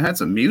 everybody. I had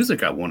some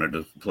music I wanted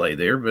to play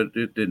there, but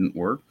it didn't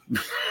work.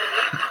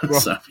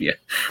 So, yeah,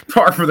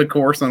 par for the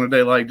course on a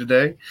day like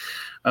today.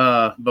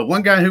 But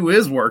one guy who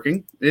is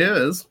working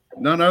is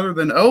none other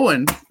than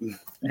Owen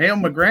Hale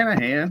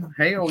McGranahan.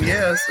 Hale,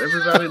 yes,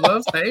 everybody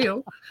loves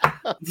Hale.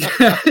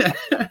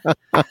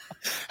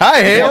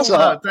 Hi, Hale.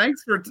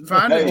 Thanks for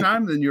finding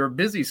time in your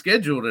busy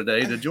schedule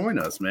today to join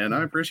us, man.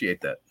 I appreciate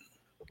that.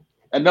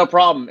 And no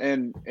problem.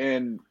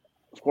 And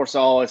of course, I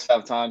always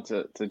have time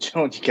to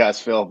join you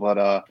guys, Phil,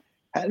 but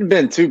hadn't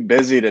been too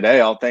busy today,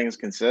 all things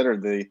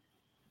considered. I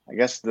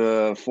guess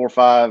the 4,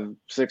 5,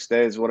 6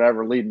 days,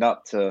 whatever, leading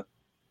up to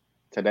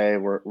today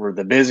were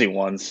the busy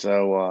ones.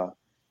 So,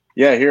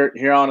 yeah,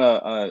 here on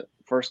a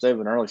first day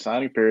of an early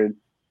signing period,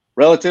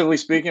 relatively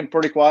speaking,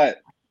 pretty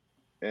quiet.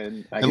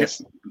 And I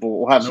guess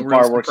we'll have some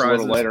fireworks a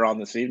little later on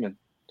this evening.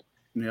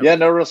 Yep. Yeah,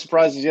 no real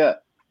surprises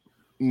yet.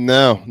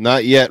 No,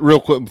 not yet. Real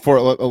quick before,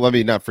 let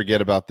me not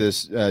forget about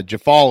this.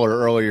 Jafaller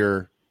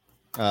earlier,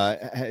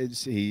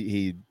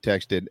 he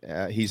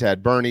texted. He's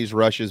had Bernie's,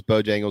 Rush's,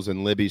 Bojangles,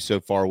 and Libby's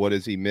so far. What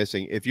is he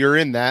missing? If you're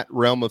in that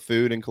realm of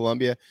food in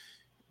Columbia,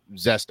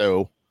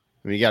 Zesto.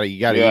 I mean, you gotta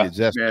eat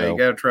Zesto. Yeah, you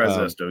gotta try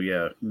Zesto.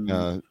 Yeah.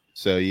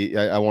 So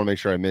I want to make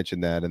sure I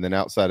mention that. And then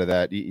outside of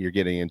that, you're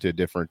getting into a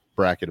different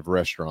bracket of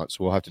restaurants.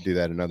 We'll have to do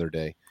that another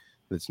day.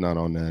 It's not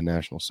on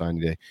National Signing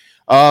Day.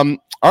 All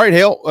right,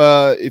 Hale.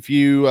 If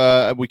you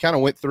we kind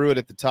of went through it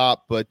at the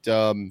top, but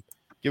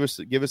give us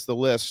the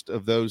list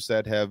of those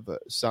that have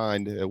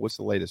signed. What's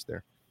the latest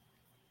there?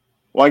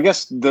 Well, I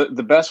guess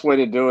the best way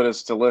to do it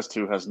is to list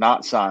who has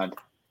not signed.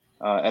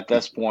 At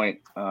this point,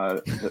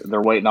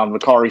 they're waiting on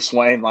Vakari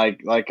Swain,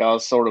 like I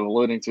was sort of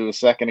alluding to a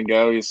second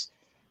ago. He's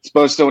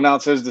supposed to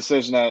announce his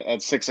decision at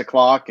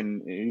 6:00,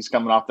 and he's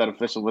coming off that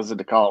official visit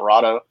to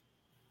Colorado.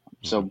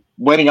 So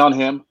waiting on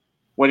him.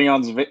 Waiting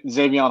on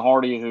Xavion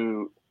Hardy,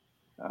 who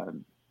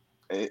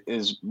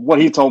is what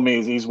he told me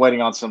is he's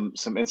waiting on some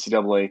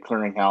NCAA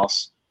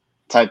clearinghouse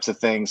types of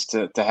things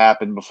to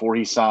happen before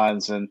he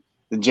signs. And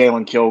then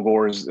Jalen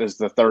Kilgore is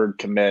the third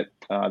commit,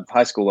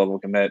 high school level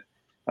commit,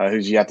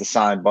 who's yet to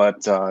sign,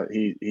 but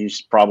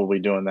he's probably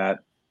doing that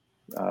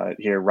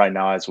here right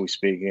now as we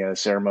speak. He had a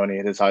ceremony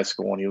at his high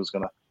school, and he was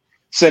going to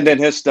send in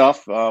his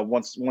stuff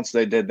once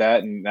they did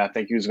that. And I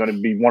think he was going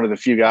to be one of the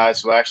few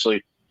guys who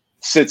actually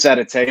sits at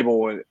a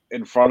table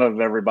in front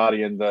of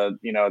everybody in the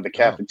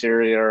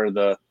cafeteria or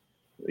the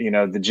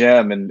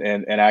gym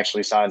and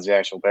actually signs the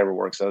actual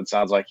paperwork. So it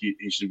sounds like he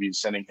should be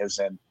sending his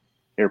in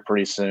here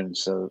pretty soon.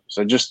 So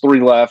just 3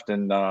 left,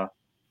 and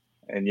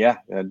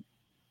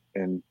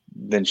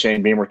then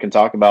Shane Beamer can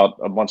talk about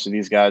a bunch of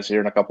these guys here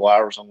in a couple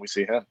hours when we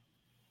see him.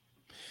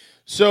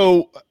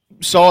 So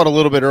saw it a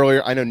little bit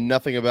earlier. I know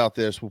nothing about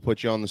this. We'll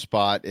put you on the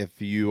spot.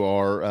 If you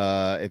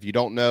are if you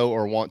don't know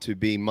or want to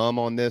be mum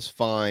on this,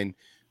 fine.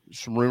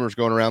 Some rumors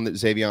going around that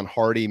Xavion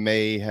Hardy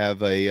may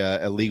have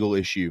a legal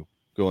issue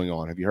going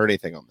on. Have you heard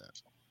anything on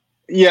that?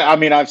 Yeah, I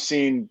mean, I've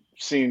seen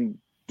the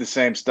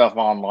same stuff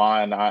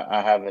online.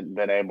 I haven't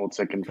been able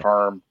to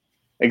confirm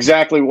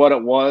exactly what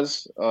it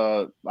was.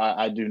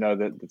 I do know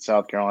that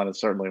South Carolina is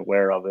certainly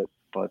aware of it,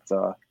 but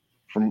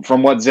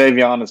from what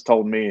Xavion has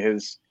told me,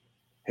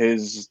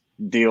 his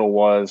deal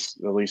was,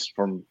 at least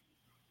from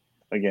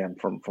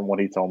what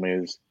he told me,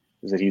 is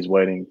that he's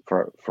waiting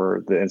for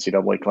the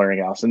NCAA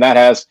clearinghouse, and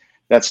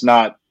that's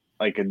not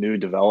like a new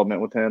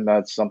development with him.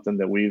 That's something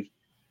that we've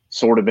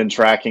sort of been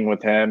tracking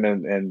with him,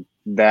 and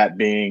that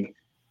being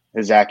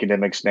his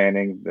academic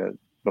standing that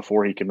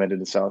before he committed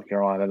to South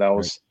Carolina. That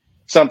was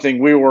something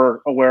we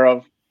were aware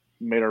of,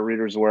 made our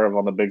readers aware of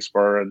on the Big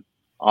Spur, and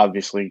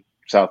obviously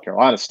South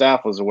Carolina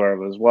staff was aware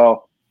of it as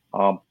well.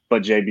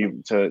 But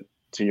JB,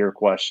 to your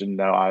question,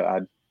 no,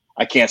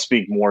 I can't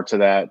speak more to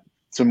that,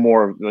 to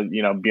more,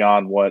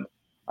 beyond what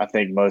I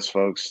think most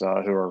folks who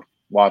are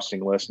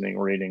watching, listening,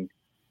 reading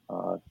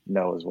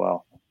know as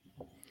well.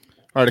 All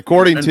right.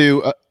 According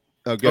to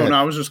Oh, go ahead. No,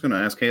 I was just going to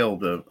ask Hale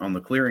on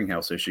the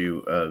clearinghouse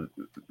issue.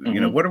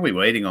 What are we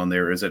waiting on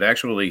there? Is it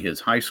actually his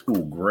high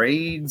school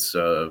grades,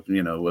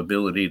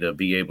 ability to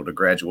be able to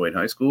graduate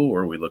high school,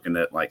 or are we looking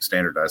at like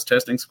standardized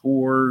testing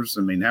scores?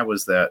 I mean, how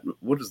is that?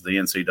 What does the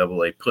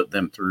NCAA put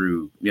them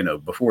through,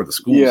 before the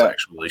schools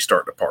actually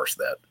start to parse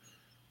that?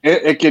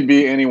 It could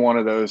be any one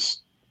of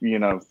those,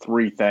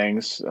 three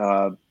things.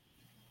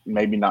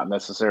 Maybe not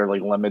necessarily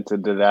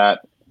limited to that.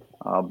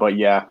 But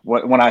yeah,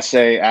 when I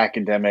say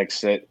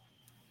academics,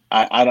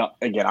 I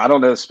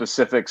don't know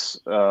specifics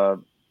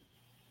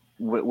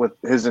with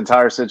his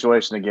entire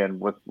situation. Again,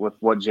 with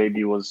what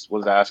JD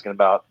was asking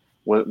about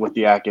with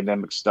the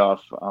academic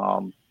stuff,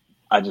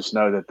 I just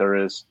know that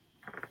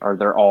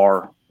there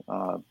are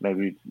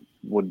maybe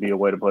would be a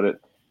way to put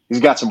it.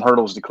 He's got some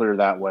hurdles to clear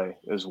that way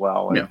as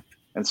well,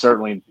 and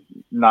certainly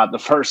not the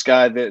first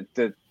guy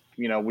that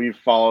we've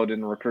followed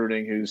in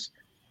recruiting who's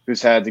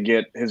had to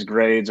get his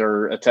grades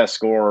or a test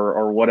score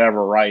or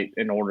whatever right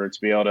in order to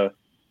be able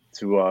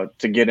to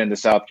get into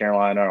South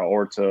Carolina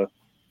or to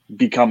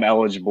become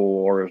eligible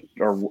or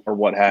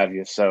what have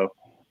you. So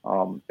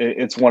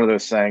it's one of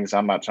those things.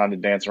 I'm not trying to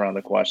dance around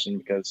the question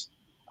because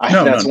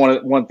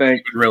one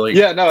thing. Really,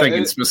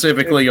 thinking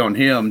specifically on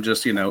him.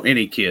 Just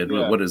any kid.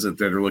 Yeah. What is it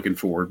that they're looking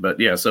for? But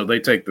yeah, so they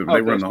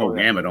run the whole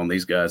gamut on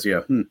these guys.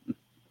 Yeah.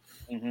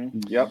 Mm-hmm.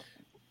 Yep.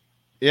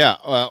 Yeah.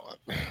 Well,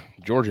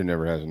 Georgia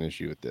never has an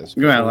issue with this.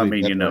 Well, I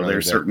mean,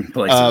 there's certain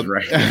places,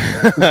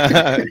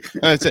 right?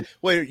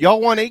 Wait, y'all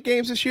won 8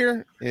 games this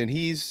year, and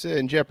he's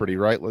in jeopardy,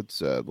 right?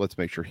 Let's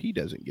make sure he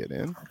doesn't get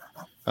in.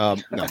 No,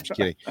 I'm just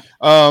kidding.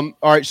 All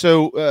right.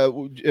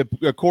 So,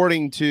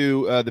 according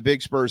to the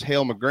Big Spurs,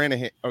 Hale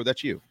McGranahan. Oh,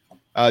 that's you.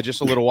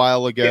 Just a little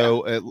while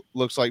ago, it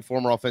looks like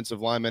former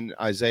offensive lineman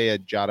Isaiah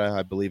Jada.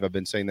 I believe I've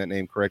been saying that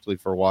name correctly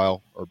for a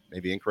while, or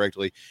maybe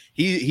incorrectly.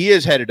 He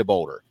is headed to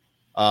Boulder.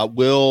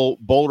 Will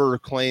Boulder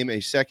claim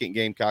a second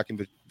Gamecock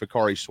in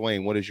Vakari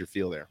Swain? What is your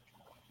feel there?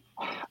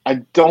 I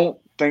don't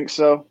think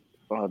so.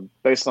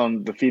 Based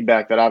on the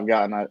feedback that I've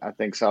gotten, I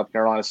think South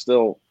Carolina is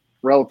still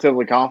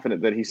relatively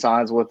confident that he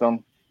signs with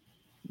them,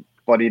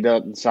 but he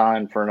doesn't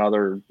sign for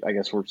another, I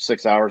guess we're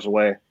 6 hours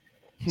away.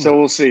 So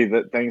we'll see.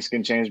 That things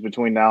can change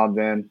between now and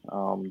then.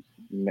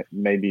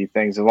 Maybe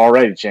things have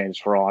already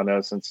changed for all I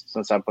know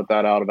since I put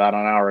that out about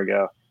an hour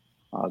ago.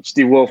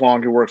 Steve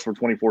Wilfong, who works for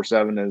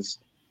 24/7,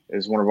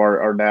 is one of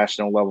our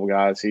national level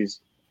guys. He's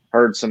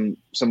heard some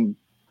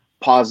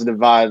positive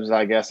vibes,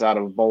 I guess, out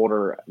of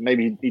Boulder.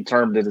 Maybe he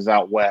termed it as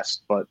out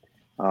west, but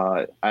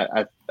I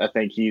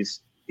think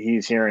he's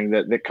hearing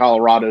that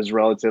Colorado is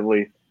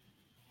relatively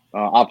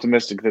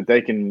optimistic that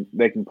they can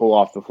pull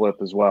off the flip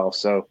as well.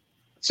 So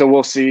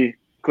we'll see.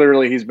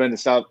 Clearly, he's been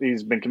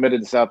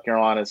committed to South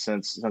Carolina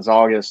since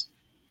August.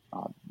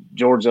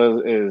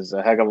 Georgia is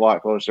a heck of a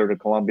lot closer to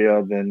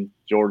Columbia than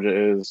Georgia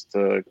is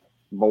to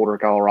Boulder,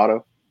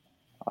 Colorado.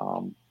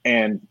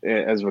 And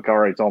as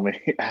Vakari told me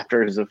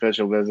after his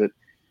official visit,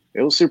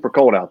 it was super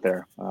cold out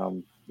there.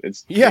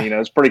 It's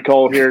pretty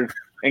cold here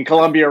in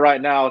Columbia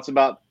right now. It's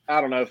about,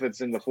 I don't know if it's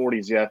in the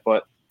 40s yet,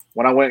 but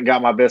when I went and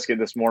got my biscuit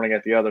this morning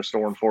at the other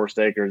store in Forest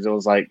Acres, it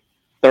was like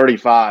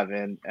 35.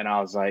 And I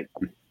was like,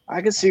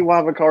 I can see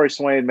why Vakari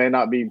Swain may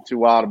not be too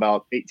wild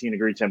about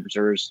 18-degree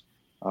temperatures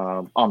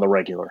on the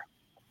regular.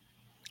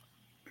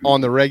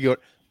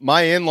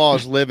 My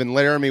in-laws live in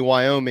Laramie,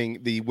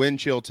 Wyoming. The wind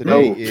chill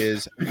today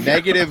is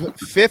negative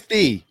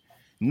 50.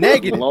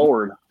 Negative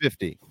Lord.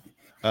 50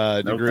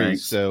 degrees.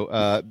 Thanks.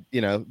 So,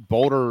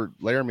 Boulder,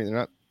 Laramie, they're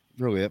not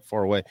really that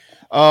far away.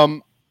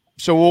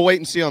 So we'll wait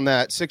and see on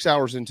that. 6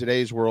 hours in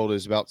today's world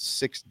is about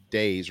 6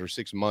 days or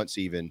 6 months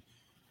even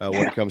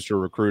when it comes to a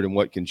recruit and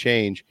what can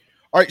change.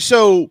 All right,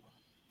 so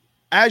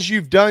as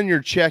you've done your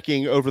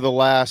checking over the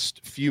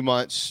last few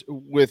months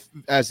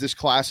as this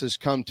class has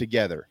come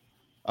together,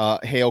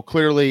 Hale,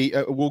 clearly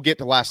we'll get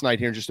to last night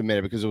here in just a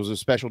minute because it was a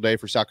special day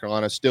for South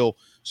Carolina. Still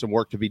some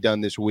work to be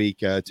done this week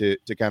to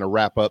kind of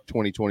wrap up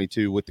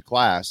 2022 with the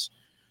class.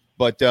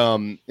 But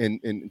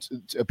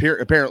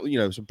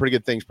apparently, some pretty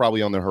good things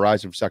probably on the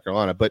horizon for South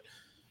Carolina. But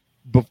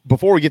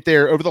before we get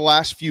there, over the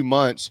last few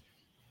months,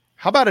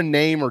 how about a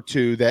name or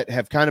two that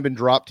have kind of been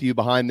dropped to you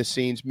behind the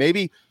scenes?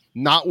 Maybe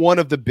not one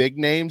of the big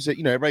names that,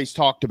 everybody's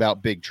talked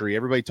about Big Tree.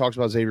 Everybody talks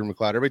about Xavier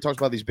McLeod. Everybody talks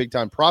about these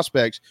big-time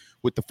prospects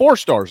with the 4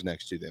 stars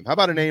next to them. How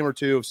about a name or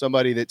two of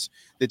somebody that's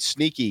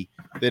sneaky,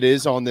 that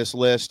is on this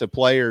list of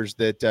players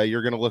that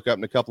you're going to look up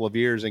in a couple of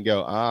years and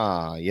go,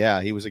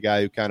 yeah, he was a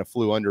guy who kind of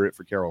flew under it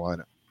for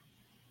Carolina?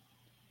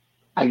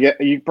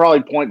 You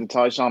probably point to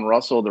Tyshawn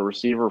Russell, the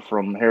receiver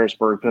from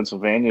Harrisburg,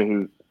 Pennsylvania,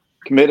 who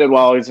committed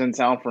while he was in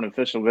town for an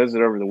official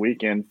visit over the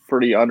weekend.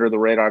 Pretty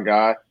under-the-radar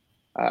guy.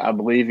 I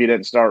believe he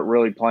didn't start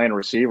really playing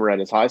receiver at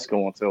his high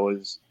school until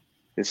his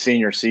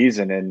senior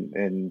season,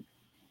 and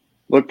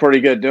looked pretty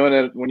good doing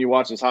it when you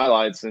watch his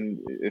highlights. And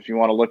if you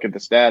want to look at the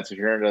stats, if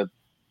you're into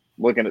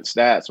looking at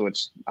stats,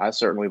 which I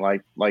certainly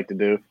like to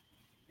do,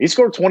 he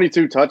scored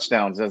 22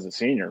 touchdowns as a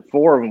senior.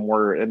 4 of them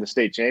were in the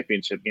state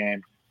championship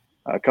game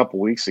a couple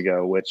weeks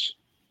ago, which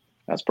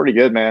that's pretty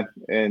good, man.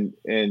 And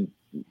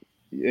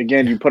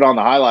again, you put on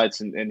the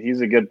highlights, and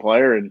he's a good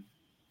player,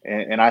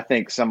 and I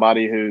think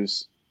somebody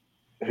whose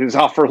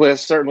offer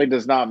list certainly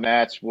does not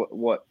match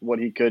what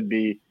he could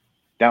be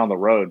down the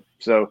road.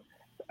 So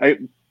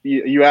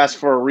you asked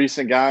for a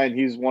recent guy, and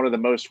he's one of the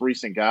most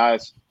recent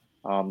guys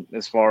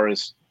as far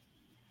as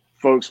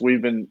folks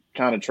we've been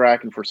kind of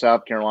tracking for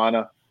South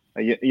Carolina.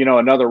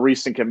 Another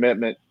recent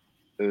commitment,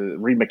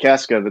 Reed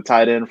McKeska, the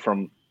tight end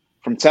from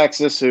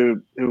Texas,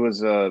 who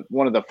was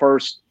one of the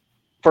first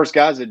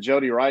guys that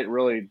Jody Wright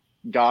really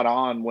got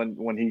on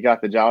when he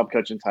got the job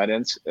coaching tight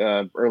ends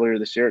earlier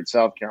this year at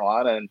South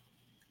Carolina.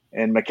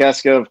 And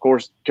McKeska, of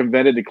course,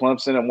 committed to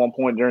Clemson at one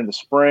point during the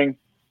spring.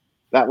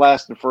 That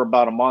lasted for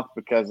about a month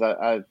because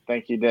I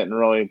think he didn't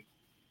really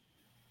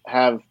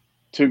have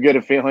too good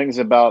of feelings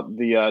about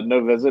the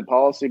no visit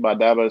policy by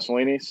Dabo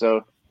Swinney.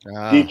 So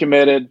he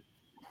committed,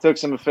 took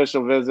some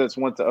official visits,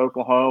 went to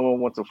Oklahoma,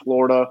 went to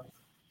Florida,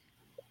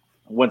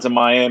 went to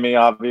Miami,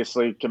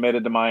 obviously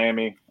committed to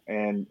Miami,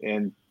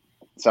 and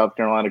South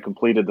Carolina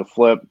completed the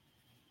flip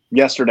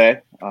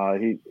yesterday.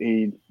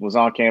 He was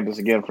on campus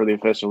again for the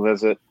official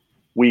visit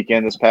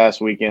weekend. This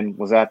past weekend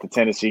was at the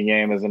Tennessee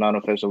game as an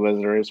unofficial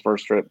visitor, his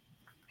first trip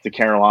to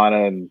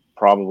Carolina in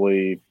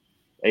probably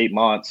 8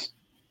 months.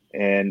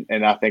 And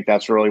I think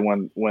that's really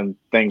when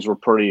things were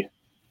pretty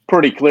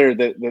clear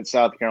that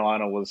South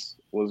Carolina was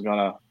going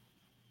to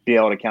be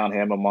able to count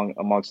him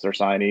amongst their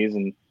signees.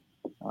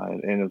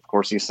 And of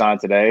course, he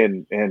signed today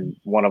and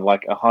one of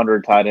like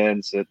 100 tight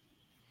ends that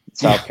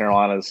South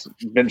Carolina's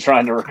been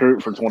trying to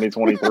recruit for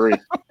 2023.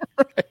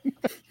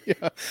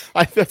 Yeah,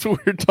 that's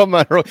what we were talking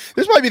about earlier.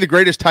 This might be the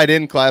greatest tight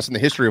end class in the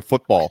history of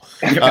football.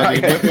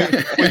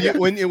 I mean,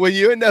 when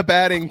you end up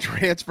adding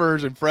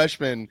transfers and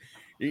freshmen,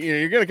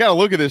 you're going to kind of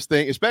look at this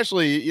thing,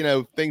 especially,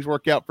 things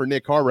work out for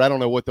Nick Harbor. I don't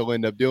know what they'll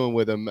end up doing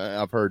with him.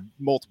 I've heard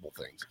multiple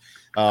things.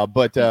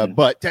 But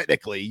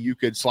technically you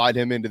could slide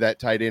him into that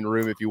tight end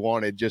room if you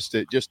wanted, just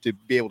to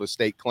be able to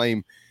stake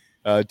claim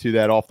to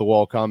that off the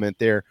wall comment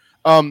there.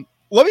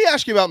 Let me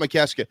ask you about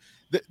McKeska.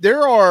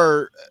 There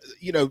are,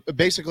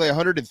 basically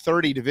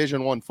 130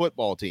 Division I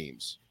football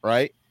teams,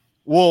 right?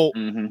 Well,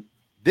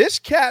 This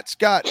cat's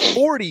got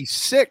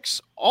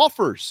 46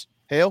 offers.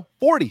 Hale,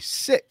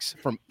 46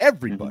 from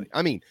everybody.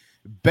 I mean,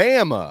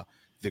 Bama,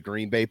 the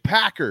Green Bay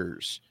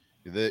Packers,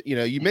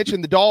 you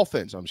mentioned the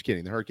Dolphins. I'm just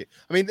kidding. The Hurricane.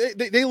 I mean,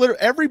 they literally,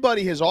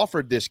 everybody has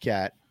offered this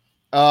cat.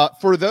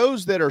 For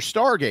those that are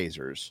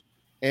stargazers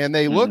and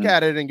they look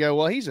at it and go,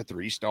 well, he's a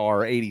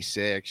 3-star,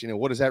 86.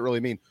 What does that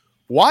really mean?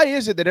 Why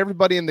is it that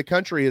everybody in the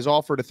country has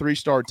offered a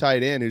 3-star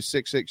tight end who's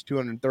 6'6",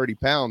 230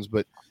 pounds,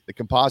 but the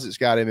composite's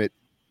got him at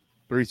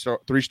 3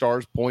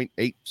 stars,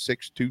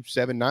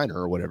 0.86279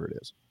 or whatever it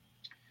is?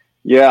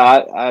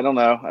 Yeah, I don't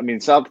know. I mean,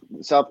 South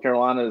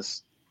Carolina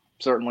is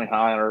certainly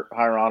higher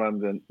on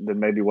him than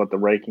maybe what the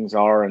rankings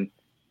are, and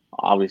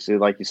obviously,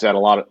 like you said, a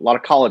lot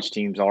of college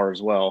teams are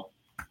as well.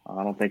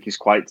 I don't think he's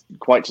quite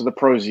to the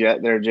pros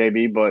yet, there,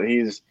 JB, but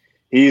he's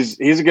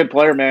a good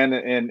player, man,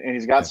 and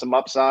he's got some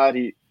upside.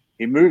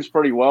 He moves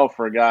pretty well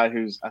for a guy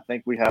who's, I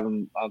think we have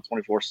him on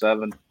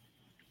 24/7.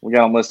 We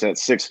got him listed at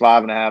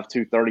 6'5.5",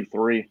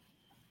 233.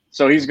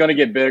 So he's going to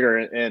get bigger,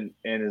 and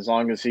as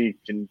long as he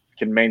can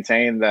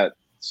maintain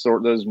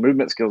those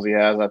movement skills he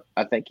has,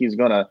 I think he's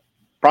going to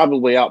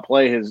probably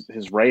outplay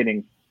his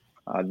rating.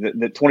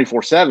 The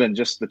 24/7,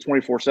 just the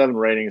 24/7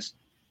 ratings,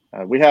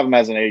 we have him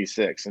as an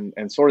 86.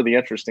 And sort of the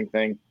interesting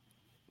thing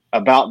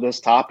about this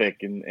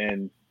topic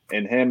and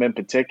him in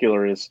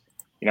particular is,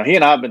 he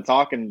and I have been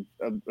talking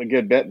a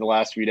good bit in the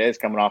last few days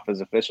coming off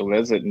his official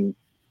visit, and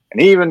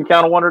he even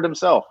kind of wondered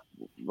himself,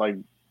 like,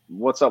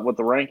 what's up with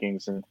the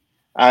rankings? And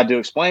I had to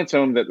explain to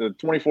him that the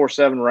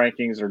 24/7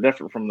 rankings are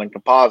different from the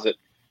composite.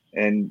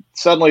 And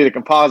suddenly the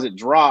composite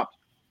dropped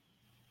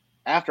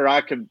after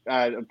I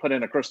put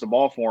in a crystal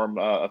ball for him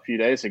a few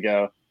days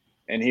ago.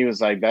 And he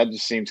was like, that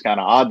just seems kind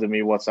of odd to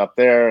me. What's up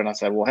there? And I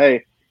said, well,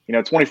 hey,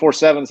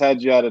 24/7's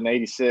had you at an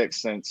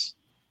 86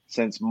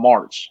 since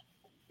March.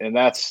 And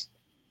that's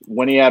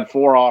when he had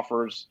 4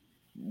 offers,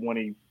 when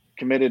he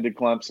committed to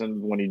Clemson,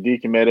 when he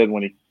decommitted,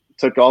 when he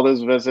took all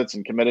those visits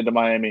and committed to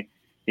Miami.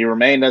 He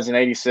remained as an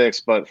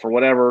 86, but for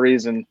whatever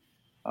reason,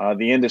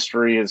 the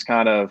industry has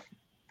kind of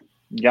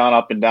gone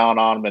up and down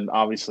on him, and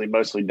obviously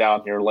mostly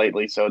down here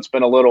lately. So it's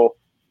been a little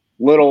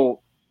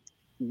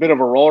bit of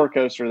a roller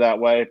coaster that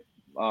way.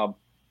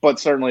 But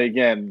certainly,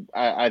 again,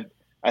 I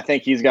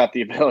think he's got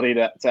the ability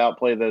to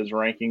outplay those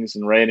rankings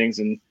and ratings,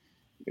 and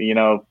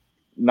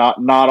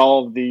not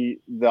all of the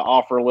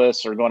offer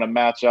lists are going to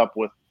match up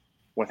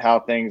with how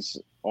things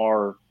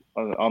are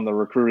on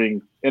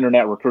the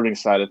internet recruiting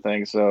side of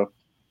things. So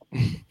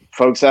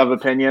folks have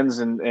opinions,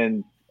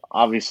 and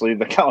obviously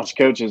the college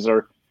coaches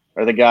are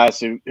the guys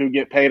who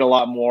get paid a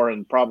lot more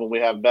and probably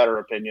have better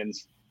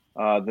opinions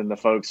than the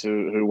folks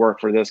who work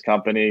for this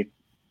company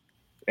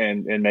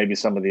and maybe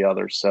some of the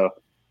others. So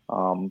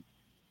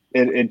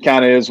it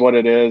kind of is what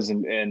it is.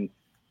 And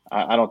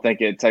I don't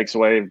think it takes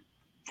away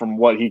from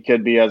what he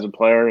could be as a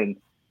player. And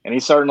he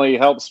certainly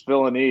helps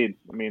fill a need.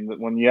 I mean,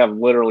 when you have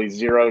literally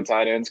 0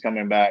 tight ends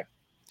coming back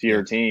to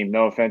your team.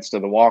 No offense to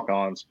the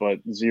walk-ons, but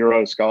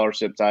 0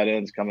 scholarship tight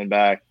ends coming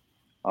back.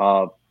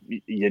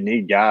 You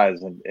need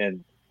guys,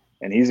 and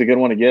he's a good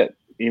one to get,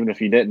 even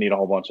if you didn't need a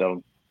whole bunch of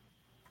them.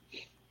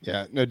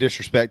 Yeah, no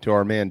disrespect to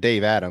our man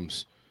Dave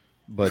Adams,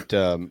 but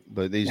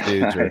these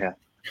dudes are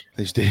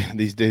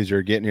these dudes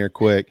are getting here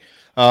quick.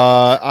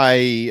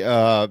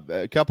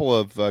 A couple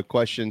of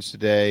questions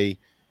today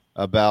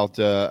about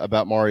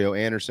Mario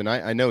Anderson.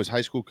 I know his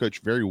high school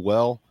coach very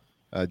well.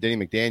 Denny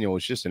McDaniel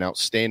is just an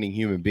outstanding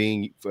human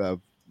being.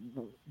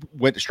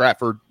 Went to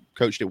Stratford,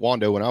 coached at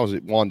Wando when I was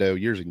at Wando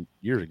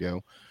years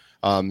ago.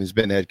 Has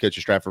been the head coach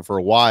of Stratford for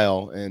a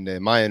while, and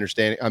my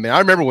understanding, I mean, I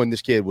remember when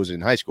this kid was in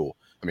high school.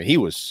 I mean, he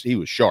was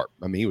sharp.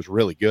 I mean, he was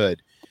really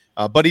good.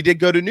 But he did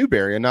go to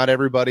Newberry, and not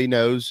everybody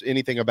knows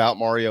anything about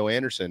Mario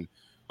Anderson.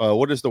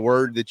 What is the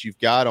word that you've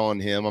got on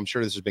him? I'm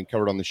sure this has been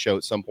covered on the show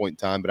at some point in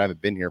time, but I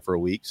haven't been here for a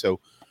week.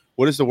 So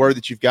what is the word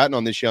that you've gotten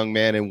on this young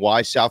man, and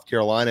why South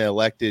Carolina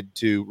elected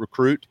to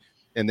recruit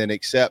and then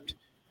accept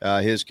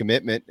his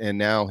commitment? And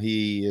now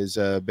he is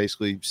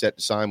basically set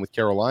to sign with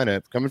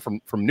Carolina, coming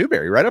from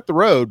Newberry, right up the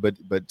road,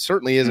 but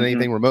certainly isn't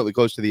anything remotely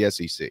close to the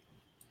SEC.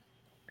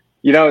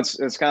 You know,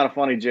 it's kind of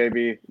funny,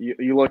 JB.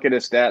 You look at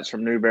his stats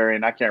from Newberry,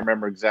 and I can't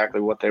remember exactly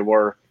what they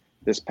were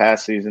this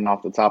past season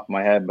off the top of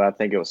my head, but I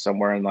think it was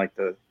somewhere in like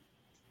the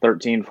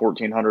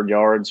 1,400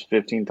 yards,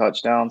 15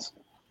 touchdowns.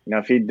 You know,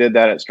 if he did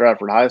that at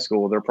Stratford High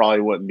School, there probably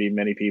wouldn't be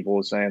many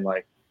people saying,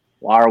 like,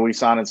 why are we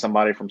signing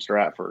somebody from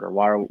Stratford, or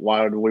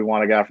why do we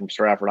want a guy from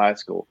Stratford High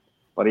School?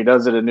 But he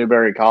does it at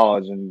Newberry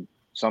College, and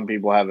some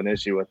people have an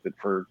issue with it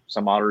for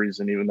some odd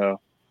reason, even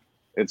though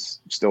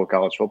it's still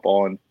college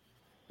football. And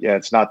yeah,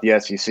 it's not the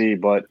SEC,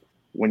 but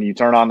when you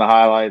turn on the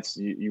highlights,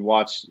 you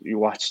watch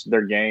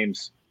their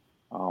games.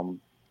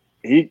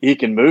 He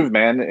can move,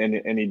 man,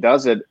 and he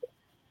does it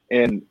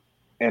in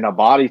a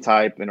body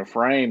type, in a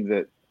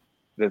frame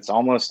that's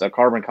almost a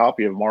carbon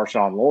copy of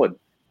Marshawn Lloyd,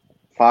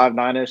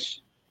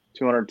 5'9"ish,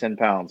 210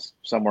 pounds,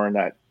 somewhere in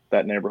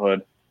that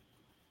neighborhood.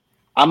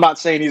 I'm not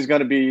saying he's going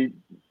to be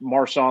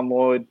Marshawn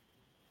Lloyd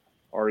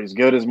or he's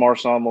good as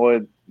Marshawn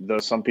Lloyd, though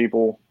some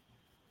people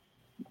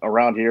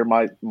around here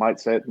might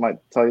tell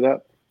you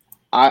that.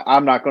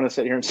 I'm not going to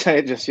sit here and say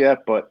it just yet,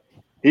 but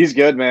he's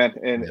good, man.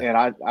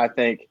 And I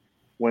think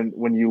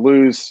when you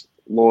lose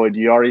Lloyd,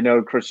 you already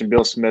know Christian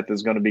Bill Smith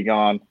is going to be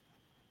gone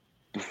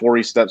before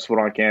he steps foot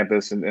on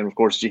campus. And of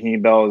course,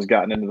 Jaheim Bell has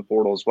gotten into the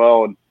portal as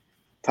well and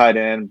tight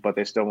end, but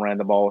they still ran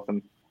the ball with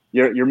him.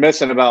 You're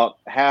missing about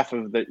half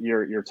of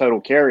your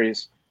total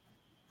carries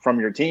from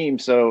your team.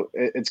 So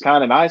it's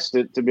kind of nice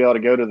to be able to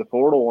go to the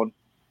portal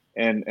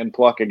and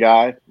pluck a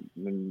guy,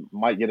 and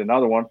might get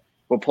another one,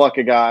 but pluck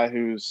a guy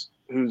who's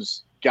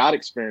got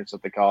experience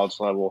at the college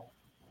level,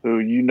 who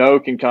you know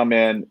can come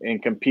in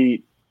and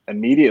compete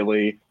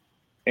immediately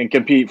and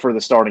compete for the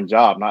starting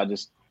job, not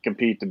just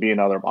compete to be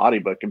another body,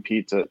 but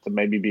compete to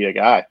maybe be a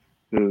guy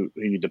who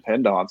you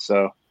depend on.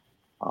 So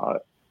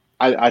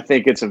I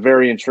think it's a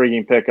very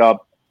intriguing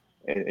pickup.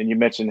 And you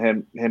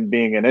mentioned him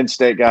being an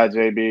in-state guy,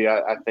 JB.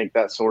 I think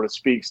that sort of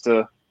speaks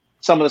to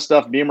some of the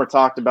stuff Beamer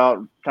talked about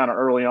kind of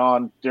early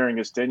on during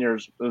his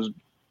tenures, was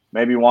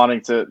maybe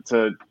wanting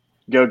to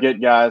go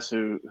get guys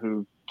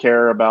who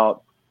care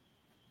about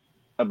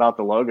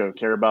the logo,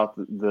 care about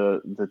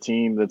the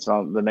team that's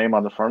on the name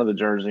on the front of the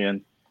jersey.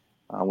 And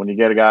when you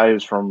get a guy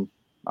who's from,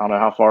 I don't know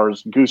how far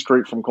is Goose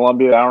Creek from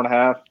Columbia, hour and a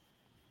half,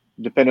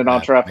 depending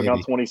on traffic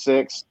on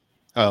 26.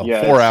 Oh,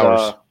 yeah, 4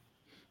 hours.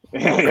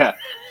 Yeah,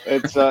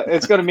 it's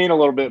going to mean a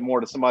little bit more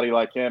to somebody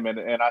like him, and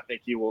I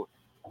think he will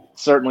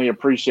certainly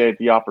appreciate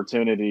the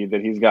opportunity that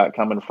he's got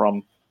coming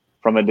from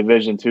a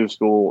Division II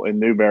school in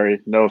Newberry.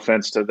 No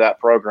offense to that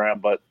program,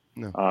 but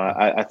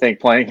I think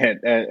playing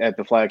at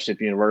the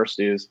flagship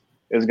university is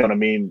going to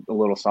mean a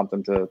little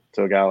something to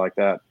a guy like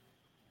that.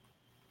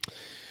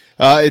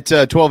 It's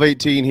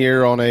 12:18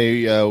 here on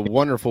a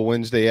wonderful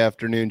Wednesday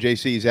afternoon.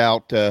 JC's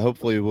out.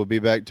 Hopefully we'll be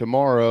back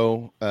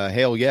tomorrow.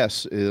 Hale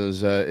Yes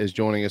is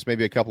joining us.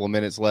 Maybe a couple of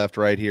minutes left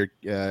right here,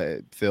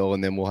 Phil,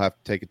 and then we'll have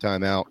to take a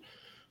time out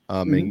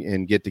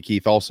and get to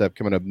Keith Alsep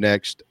coming up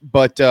next.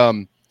 But,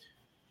 Hale,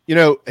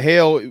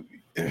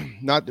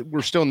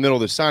 we're still in the middle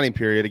of the signing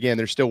period. Again,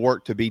 there's still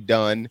work to be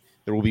done.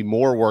 There will be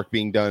more work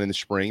being done in the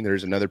spring.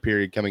 There's another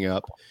period coming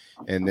up.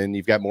 And then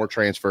you've got more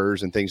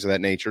transfers and things of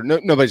that nature.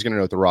 Nobody's going to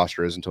know what the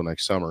roster is until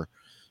next summer.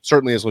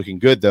 Certainly is looking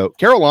good, though.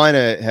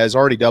 Carolina has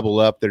already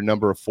doubled up their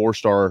number of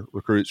 4-star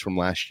recruits from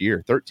last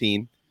year.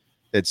 13.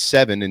 That's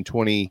 7 in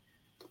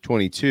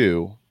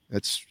 2022.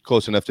 That's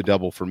close enough to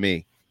double for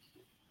me.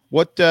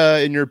 What,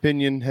 in your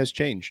opinion, has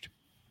changed?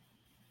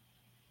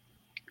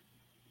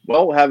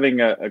 Well,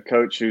 having a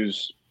coach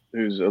who's a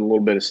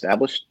little bit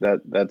established,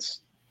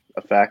 that's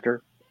a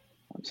factor.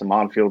 Some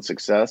on-field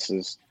success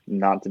is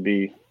not to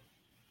be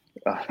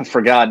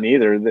forgotten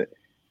either.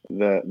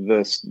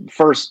 The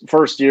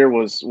first year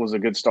was a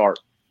good start.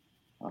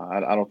 I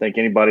don't think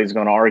anybody's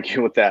going to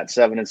argue with that.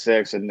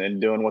 7-6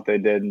 and doing what they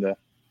did in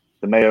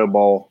the Mayo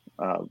Bowl.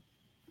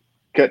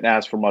 Couldn't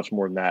ask for much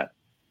more than that.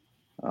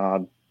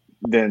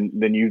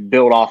 Then you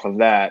build off of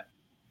that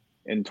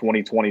in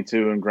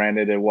 2022. And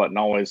granted, it wasn't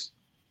always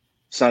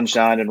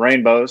sunshine and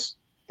rainbows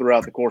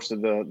throughout the course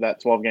of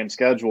that 12-game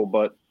schedule.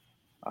 But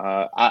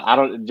I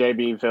don't,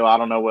 JB, Phil, I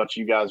don't know what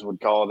you guys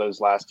would call those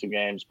last 2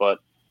 games, but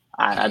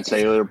I'd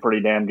say they're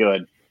pretty damn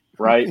good,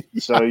 right?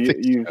 So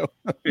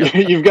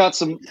you've got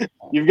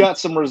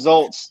some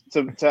results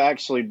to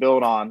actually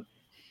build on,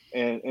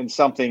 and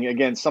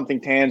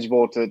something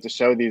tangible to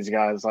show these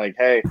guys like,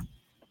 hey,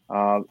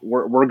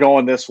 we're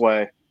going this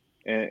way,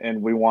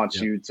 and we want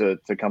you to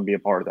come be a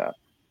part of that.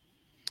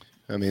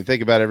 I mean,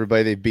 think about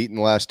everybody they've beaten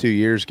the last 2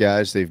 years,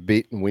 guys.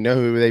 We know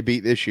who they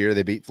beat this year.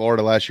 They beat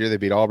Florida last year. They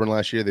beat Auburn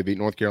last year. They beat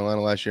North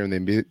Carolina last year, and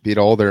they beat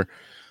all their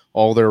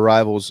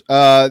rivals.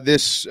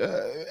 This,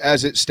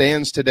 as it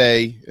stands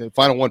today,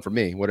 final one for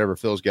me, whatever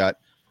Phil's got,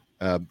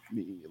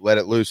 let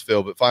it loose,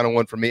 Phil, but final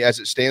one for me. As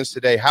it stands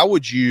today, how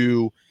would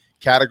you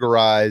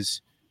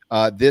categorize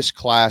this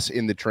class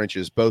in the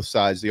trenches, both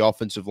sides, the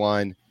offensive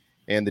line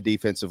and the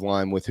defensive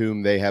line, with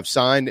whom they have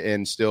signed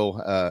and still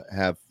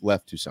have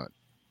left to sign?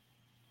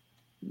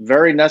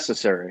 Very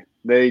necessary.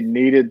 They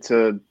needed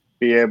to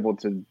be able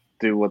to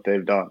do what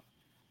they've done.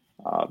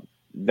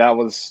 That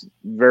was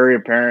very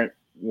apparent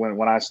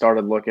when I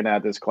started looking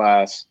at this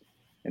class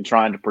and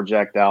trying to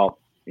project out,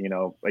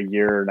 a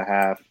year and a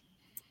half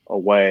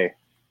away.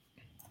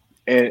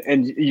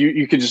 And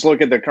you could just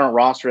look at the current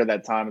roster at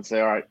that time and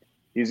say, all right,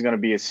 he's going to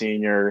be a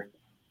senior.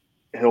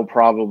 He'll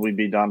probably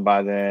be done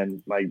by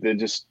then. Like, they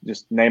just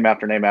name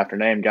after name after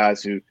name,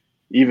 guys who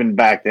even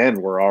back then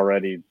were have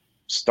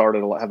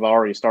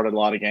already started a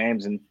lot of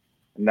games, and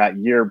that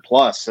year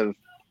plus have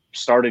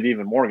started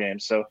even more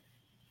games. So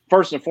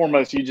first and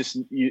foremost,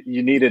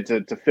 you needed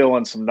to fill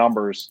in some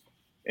numbers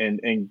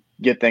and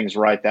get things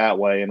right that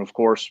way. And of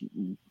course,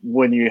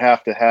 when you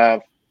have to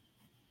have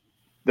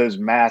those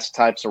mass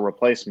types of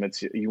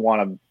replacements, you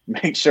want to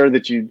make sure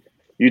that you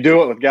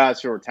do it with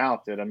guys who are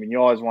talented. I mean, you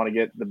always want to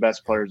get the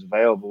best players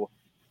available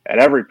at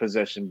every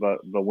position, but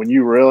when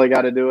you really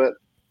got to do it,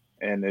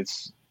 and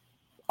it's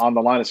on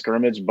the line of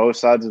scrimmage, both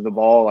sides of the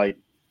ball, like,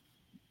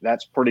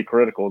 that's pretty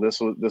critical. This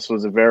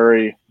was a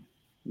very,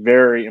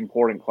 very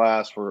important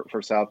class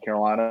for South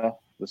Carolina,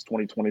 this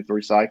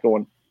 2023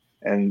 cycle,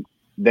 and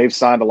they've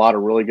signed a lot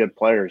of really good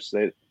players.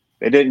 They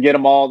didn't get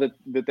them all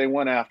that they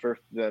went after.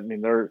 I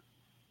mean, there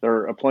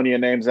are plenty of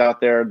names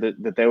out there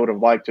that they would have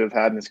liked to have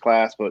had in this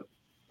class, but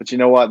you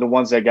know what? The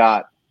ones they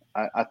got,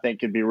 I think,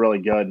 could be really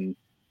good. And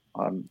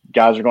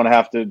guys are going to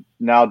have to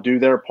now do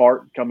their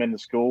part, come into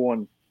school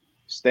and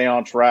stay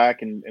on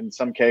track, and in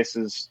some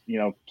cases,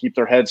 keep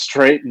their heads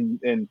straight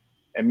and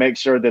make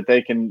sure that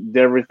they can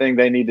do everything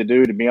they need to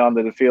do to be on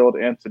the field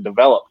and to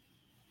develop.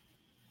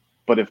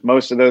 But if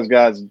most of those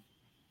guys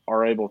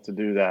are able to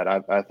do that,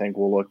 I think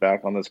we'll look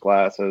back on this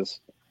class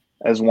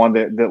as one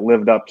that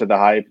lived up to the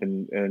hype,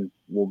 and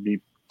we'll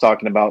be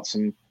talking about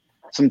some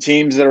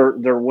teams they're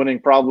winning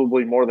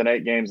probably more than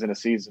 8 games in a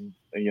season,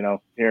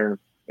 here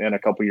in a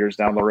couple years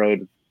down the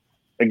road.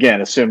 Again,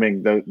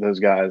 assuming those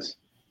guys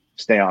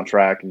stay on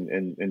track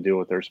and do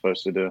what they're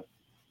supposed to do.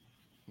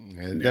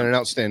 They've done an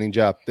outstanding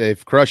job.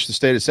 They've crushed the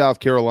state of South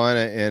Carolina,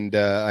 and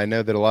I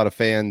know that a lot of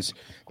fans,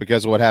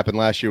 because of what happened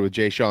last year with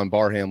Jay Sean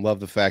Barham, love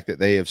the fact that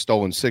they have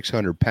stolen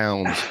 600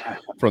 pounds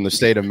from the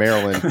state of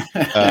Maryland with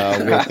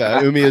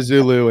Umia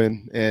Zulu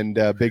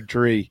and Big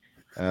Tree,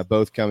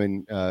 both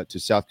coming to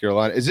South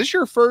Carolina. Is this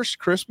your first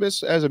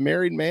Christmas as a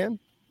married man?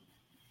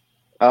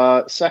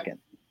 Second.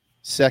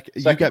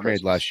 You got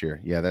married last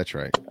year. Yeah, that's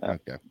right.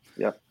 Okay.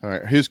 Yep. All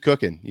right. Who's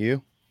cooking?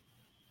 You?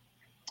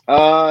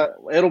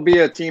 It'll be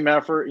a team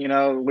effort.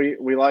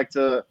 We like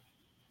to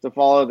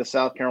follow the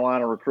South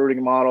Carolina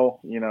recruiting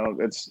model.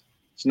 It's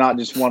not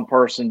just one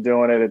person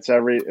doing it. It's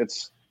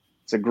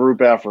a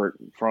group effort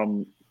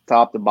from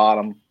top to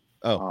bottom.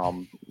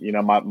 Oh.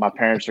 My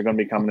parents are going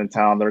to be coming in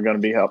town. They're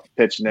going to be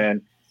pitching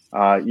in.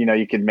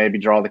 You could maybe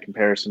draw the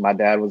comparison. My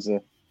dad was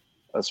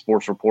a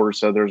sports reporter,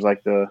 so there's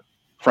like the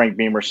Frank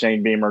Beamer,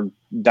 Shane Beamer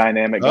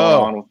dynamic going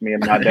on with me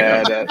and my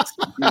dad.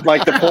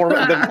 Like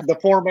the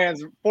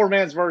poor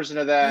man's version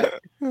of that,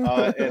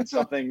 and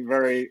something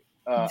very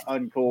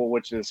uncool,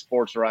 which is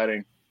sports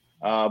writing.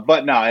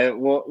 But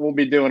no, we'll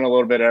be doing a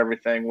little bit of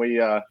everything.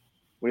 We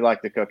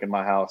like to cook in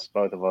my house,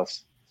 both of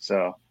us.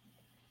 So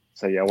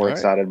yeah, we're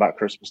excited about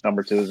Christmas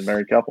number 2 as a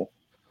married couple.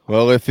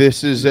 Well, if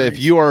this is if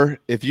you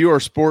are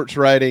sports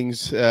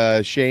writings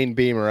Shane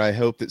Beamer, I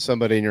hope that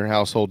somebody in your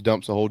household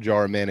dumps a whole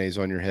jar of mayonnaise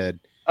on your head.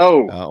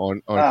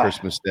 On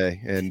Christmas Day,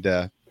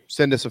 and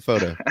send us a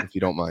photo if you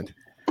don't mind.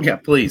 Yeah,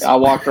 please. I'll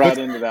walk right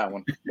into that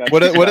one.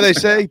 What do they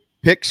say?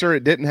 Pics or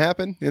it didn't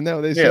happen? Isn't that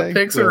what they say? Yeah,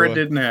 pics or it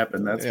didn't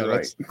happen. That's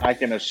right. I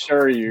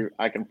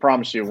can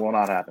promise you it will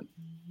not happen.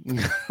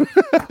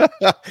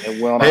 It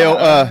will not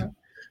happen.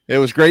 It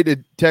was great to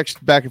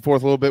text back and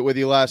forth a little bit with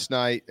you last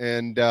night,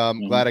 and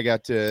glad I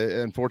got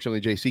to.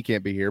 Unfortunately, JC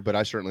can't be here, but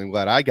I certainly am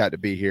glad I got to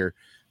be here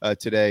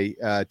today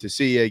to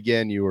see you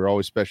again. You were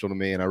always special to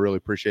me, and I really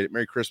appreciate it.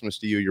 Merry Christmas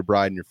to you, your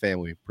bride, and your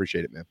family.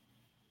 Appreciate it, man.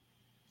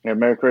 Yeah,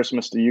 Merry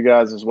Christmas to you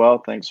guys as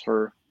well. Thanks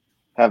for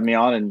having me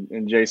on, and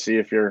JC,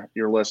 if you're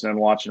listening and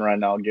watching right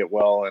now, get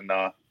well, and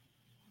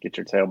get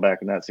your tail back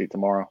in that seat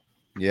tomorrow.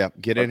 Yeah,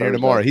 get in here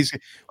tomorrow.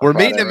 We're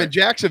meeting him in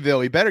Jacksonville.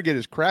 He better get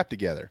his crap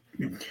together.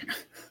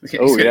 He's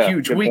got a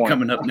huge week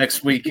coming up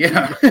next week.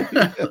 Yeah. You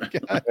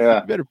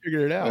better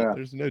figure it out. Yeah.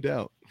 There's no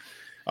doubt.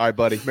 All right,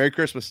 buddy. Merry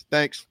Christmas.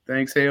 Thanks.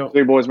 Thanks, Hale. See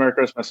you, boys. Merry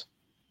Christmas.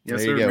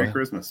 Yes, sir. Merry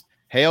Christmas.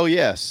 Hail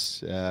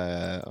yes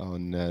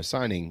on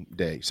signing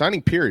day.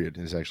 Signing period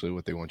is actually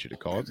what they want you to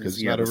call it because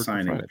it's not over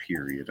signing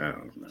period. I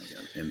don't know.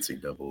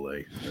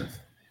 NCAA.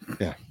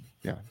 Yeah.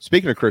 Yeah.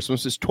 Speaking of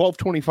Christmas, it's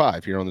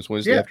 12:25 here on this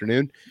Wednesday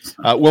afternoon.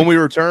 When we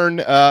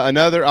return,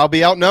 I'll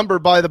be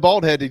outnumbered by the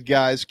bald-headed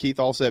guys. Keith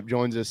Alsep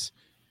joins us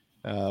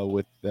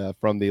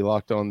from the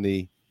Locked on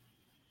the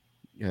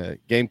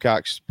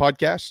Gamecocks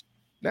podcast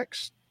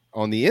next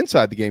on the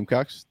Inside the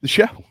Gamecocks, the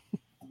show.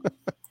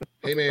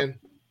 Hey, man,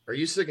 are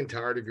you sick and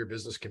tired of your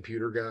business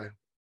computer guy?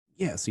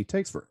 Yes, he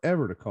takes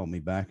forever to call me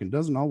back and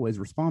doesn't always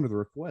respond to the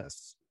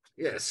requests.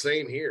 Yeah,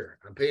 same here.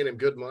 I'm paying him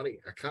good money.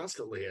 I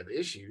constantly have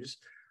issues.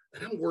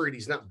 And I'm worried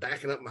he's not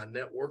backing up my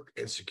network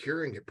and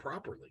securing it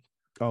properly.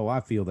 Oh, I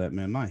feel that,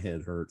 man. My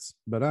head hurts,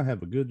 but I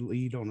have a good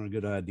lead on a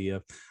good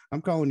idea.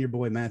 I'm calling your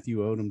boy Matthew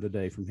Odom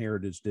today from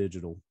Heritage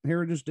Digital.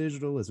 Heritage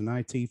Digital is an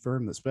IT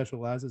firm that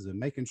specializes in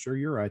making sure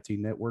your IT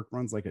network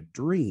runs like a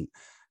dream.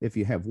 If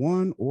you have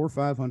 1 or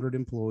 500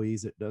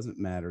 employees, it doesn't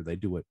matter. They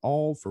do it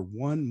all for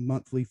one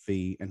monthly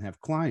fee and have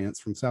clients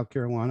from South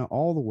Carolina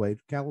all the way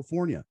to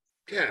California.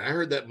 Yeah, I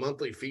heard that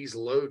monthly fee's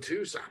low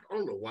too, so I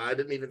don't know why I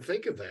didn't even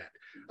think of that.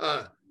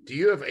 Do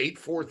you have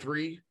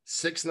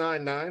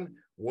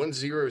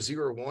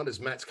 843-699-1001 as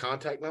Matt's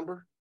contact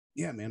number?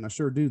 Yeah, man, I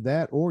sure do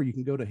that. Or you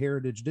can go to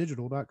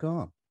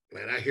heritagedigital.com.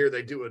 Man, I hear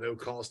they do a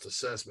no-cost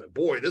assessment.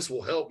 Boy, this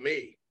will help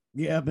me.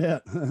 Yeah, I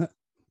bet.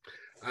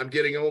 I'm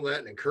getting on that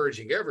and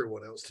encouraging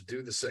everyone else to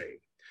do the same.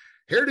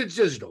 Heritage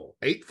Digital,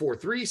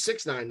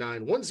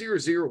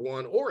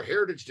 843-699-1001 or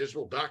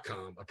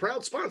heritagedigital.com, a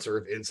proud sponsor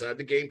of Inside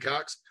the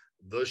Gamecocks,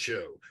 the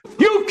show.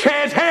 You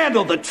can't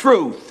handle the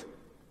truth.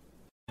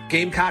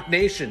 Gamecock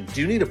Nation,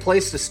 do you need a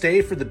place to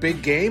stay for the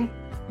big game?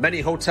 Many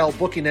hotel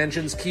booking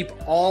engines keep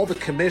all the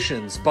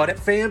commissions, but at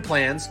Fan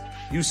Plans,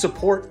 you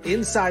support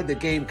Inside the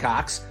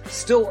Gamecocks,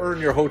 still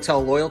earn your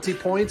hotel loyalty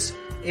points,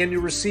 and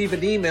you receive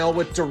an email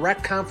with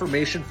direct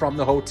confirmation from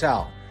the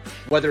hotel.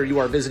 Whether you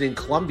are visiting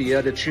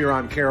Columbia to cheer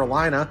on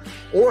Carolina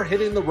or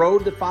hitting the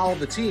road to follow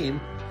the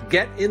team,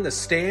 get in the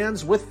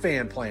stands with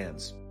Fan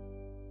Plans.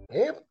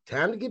 Yep,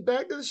 time to get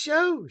back to the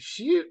show.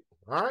 Shoot.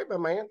 All right, my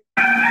man.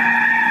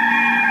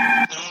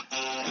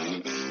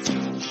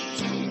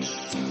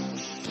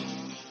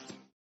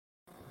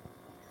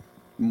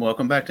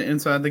 Welcome back to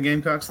Inside the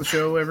Gamecocks, the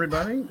show,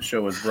 everybody. The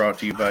show is brought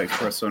to you by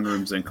Express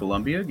Sunrooms in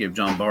Columbia. Give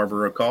John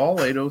Barber a call,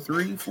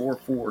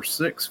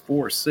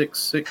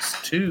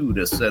 803-446-4662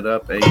 to set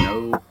up a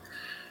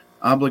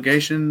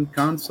no-obligation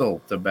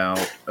consult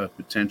about a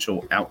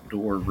potential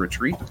outdoor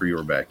retreat for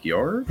your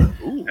backyard,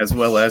 as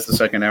well as the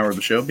second hour of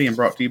the show being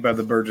brought to you by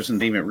the Burgess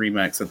and Team at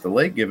RE/MAX at the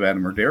Lake. Give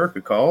Adam or Derek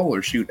a call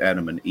or shoot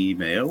Adam an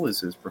email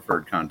is his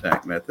preferred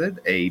contact method,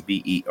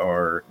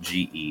 ABERGESON,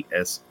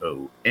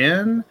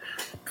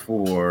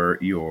 for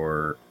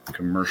your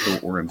commercial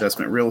or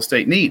investment real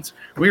estate needs.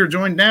 We are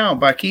joined now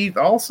by Keith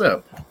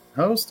Alsep,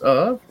 host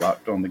of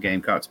Locked on the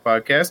Gamecocks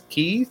podcast.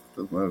 Keith,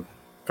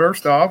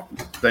 first off,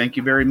 thank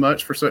you very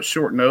much for such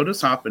short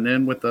notice hopping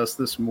in with us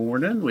this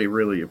morning. We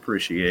really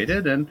appreciate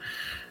it. And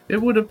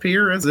it would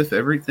appear as if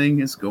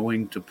everything is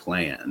going to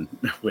plan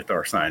with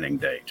our signing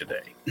day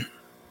today.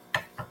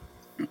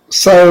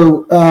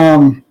 So,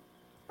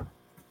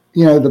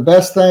 the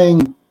best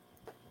thing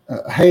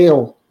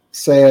Hale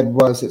said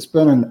was it's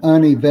been an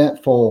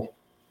uneventful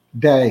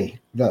day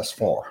thus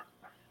far.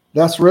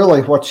 That's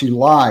really what you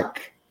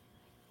like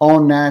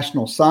on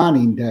National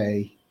Signing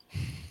Day,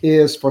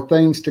 is for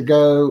things to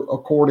go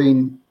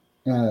according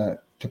to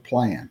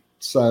plan.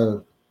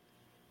 So,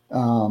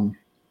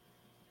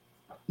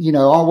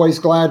 always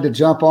glad to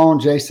jump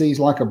on. JC's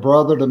like a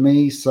brother to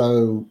me,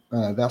 so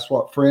that's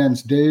what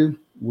friends do.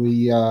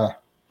 We,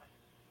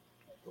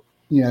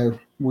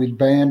 we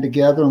band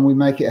together and we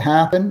make it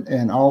happen,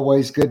 and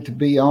always good to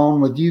be on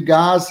with you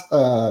guys.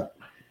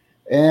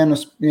 And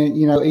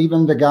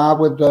even the guy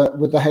with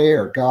the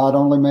hair, God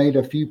only made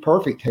a few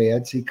perfect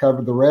heads. He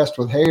covered the rest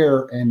with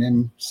hair, and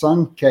in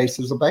some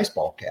cases, a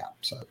baseball cap.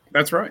 So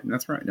that's right.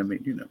 That's right. I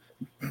mean,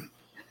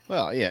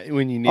 Well, yeah.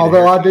 When you need,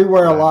 although I do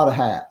wear a lot of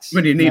hats.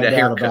 When you need a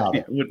haircut,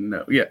 you wouldn't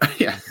know. Yeah.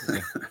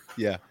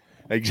 Yeah.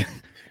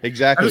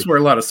 Exactly. I just wear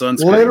a lot of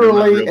sunscreen.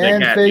 Literally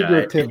and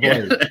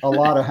figuratively, a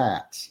lot of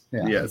hats.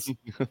 Yeah. Yes.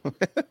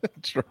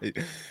 That's right.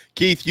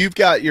 Keith, you've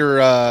got your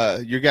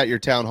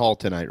town hall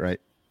tonight, right?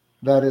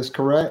 That is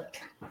correct.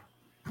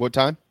 What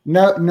time?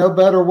 No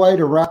better way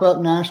to wrap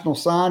up National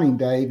Signing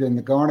Day than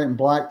the Garnet and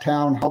Black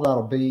Town Hall.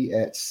 That'll be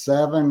at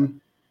 7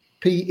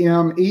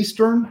 p.m.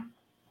 Eastern.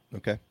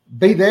 Okay.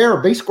 Be there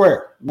or be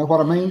square. Know what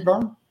I mean,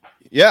 Vern?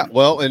 Yeah,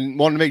 well, and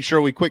wanted to make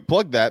sure we quick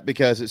plug that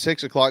because at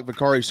 6 o'clock,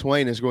 Bakari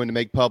Swain is going to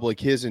make public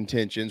his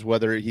intentions,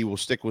 whether he will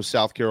stick with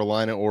South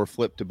Carolina or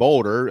flip to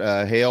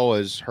Boulder. Hale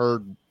has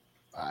heard,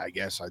 I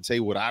guess I'd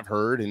say what I've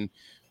heard, and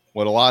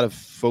what a lot of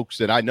folks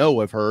that I know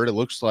have heard, it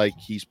looks like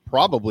he's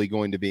probably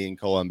going to be in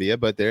Columbia.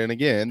 But then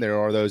again, there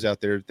are those out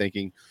there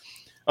thinking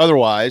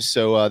otherwise.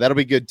 So that'll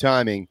be good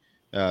timing.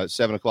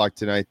 7 o'clock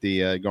tonight,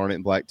 the Garnet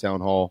and Black Town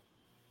Hall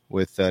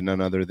with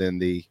none other than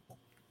the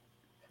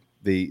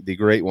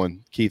great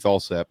one, Keith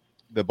Alsep,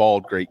 the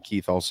bald great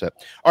Keith Alsep.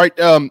 All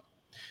right.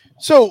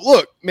 So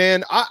look,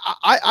 man,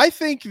 I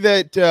think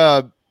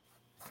that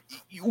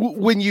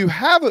when you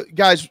have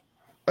guys,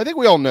 I think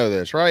we all know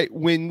this, right?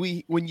 When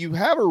you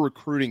have a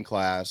recruiting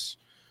class,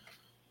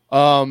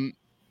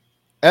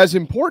 as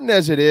important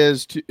as it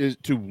is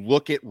to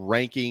look at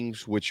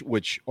rankings,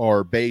 which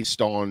are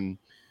based on,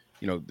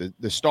 you know,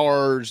 the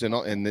stars and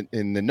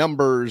the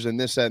numbers and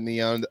this, that, and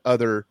the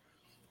other,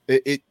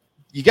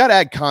 you got to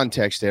add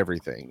context to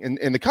everything.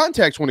 And the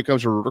context when it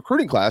comes to a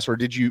recruiting class, or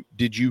did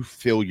you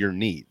fill your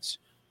needs?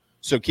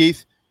 So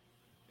Keith,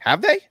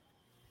 have they?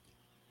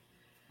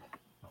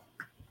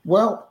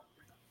 Well,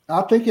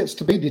 I think it's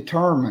to be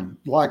determined.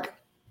 Like,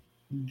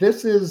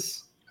 this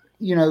is,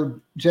 you know,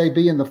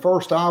 JB, in the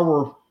first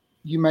hour,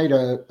 you made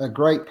a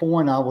great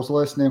point. I was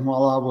listening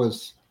while I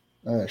was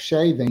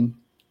shaving.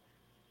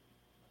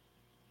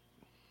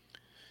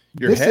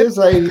 This is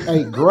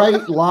a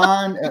great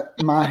line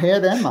at my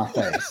head and my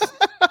face.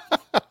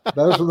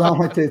 Those are the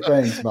only two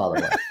things, by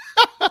the way.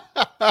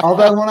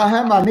 Although when I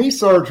had my knee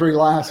surgery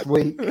last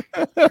week,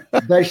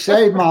 they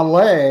shaved my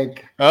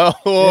leg.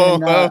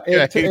 Oh, and,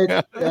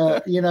 okay.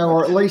 You know,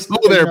 or at least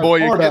there, boy,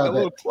 you're getting a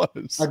little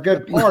close. A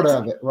good part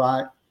of it,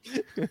 right?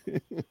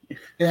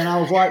 And I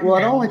was like, well,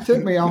 it only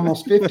took me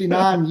almost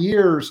 59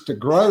 years to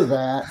grow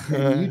that,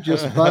 and you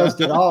just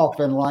buzzed it off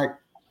in like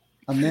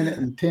a minute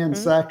and 10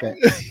 seconds.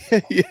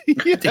 You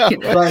have to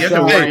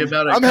worry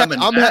about it coming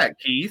back,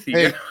 Keith.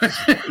 Hey,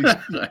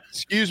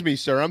 excuse me,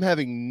 sir. I'm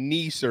having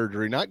knee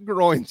surgery, not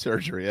groin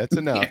surgery. That's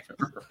enough.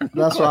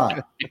 That's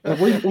right.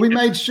 We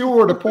made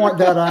sure to point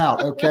that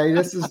out. Okay,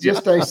 this is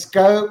just a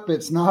scope.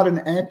 It's not an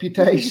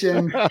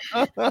amputation.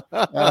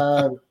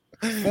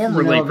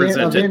 Formerly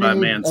presented by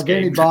Manscaped. Of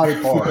any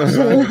body part.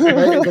 So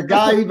the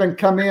guy even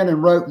come in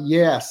and wrote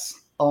yes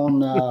on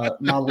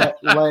my leg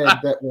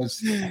that was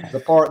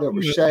the part that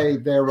was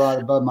shaved there right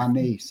above my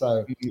knee.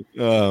 So,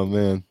 oh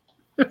man.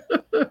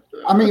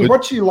 I mean,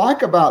 what you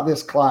like about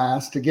this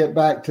class, to get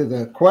back to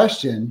the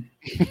question,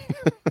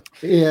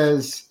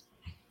 is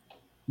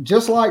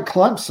just like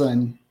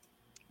Clemson.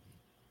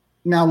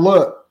 Now,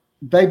 look,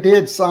 they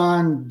did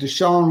sign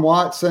Deshaun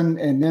Watson,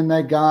 and then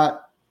they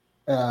got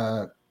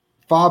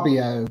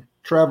Fabio,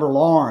 Trevor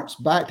Lawrence,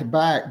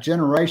 back-to-back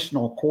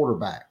generational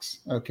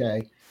quarterbacks.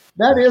 Okay.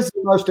 That is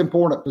the most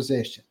important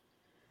position.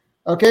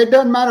 Okay. It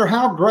doesn't matter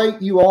how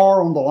great you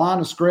are on the line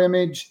of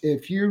scrimmage.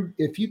 If you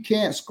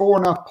can't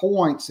score enough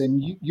points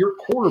and your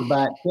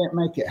quarterback can't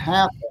make it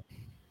happen,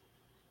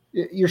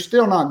 you're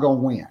still not going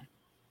to win.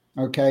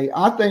 Okay.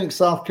 I think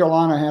South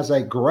Carolina has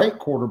a great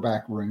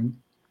quarterback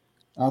room.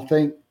 I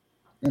think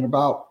in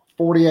about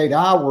 48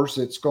 hours,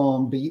 it's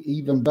going to be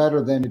even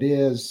better than it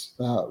is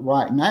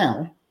right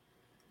now.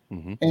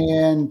 Mm-hmm.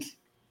 And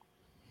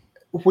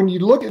when you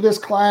look at this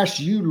class,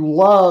 you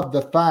love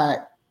the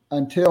fact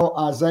until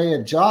Isaiah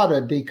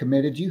Jada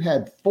decommitted, you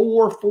had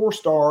 4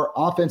 4-star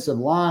offensive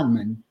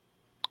linemen.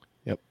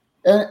 Yep.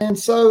 And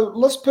so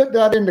let's put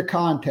that into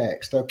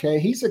context, okay?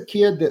 He's a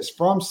kid that's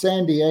from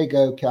San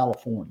Diego,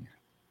 California,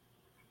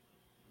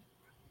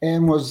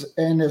 and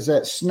is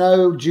at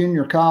Snow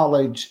Junior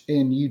College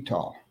in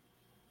Utah,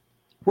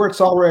 where it's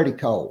already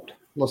cold.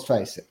 Let's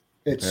face it.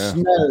 It's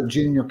Snow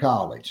Junior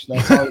College.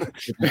 That's all.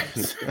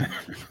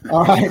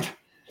 All right.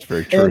 It's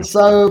very true. And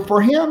so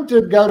for him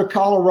to go to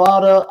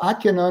Colorado, I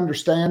can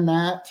understand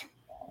that.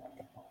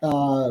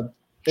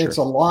 It's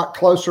a lot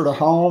closer to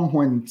home.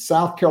 When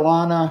South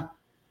Carolina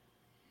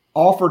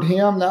offered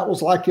him, that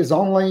was like his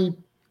only,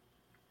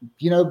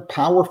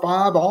 Power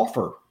 5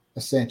 offer,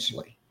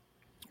 essentially.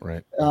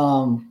 Right.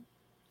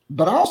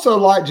 But I also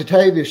like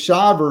Jatavius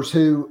Shivers,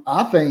 who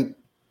I think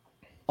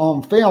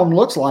on film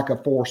looks like a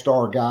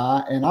 4-star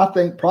guy, and I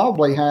think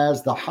probably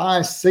has the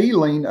highest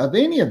ceiling of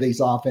any of these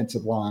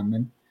offensive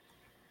linemen.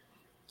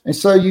 And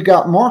so you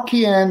got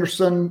Marquis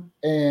Anderson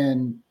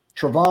and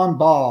Travon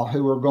Ball,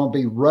 who are going to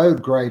be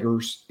road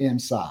graders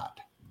inside.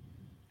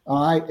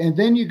 All right. And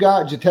then you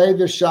got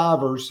Jatavius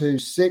Shivers,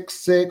 who's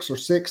 6'6" or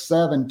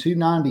 6'7",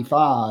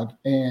 295,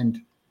 and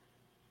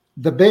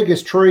the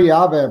biggest tree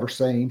I've ever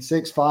seen,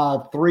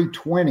 6'5",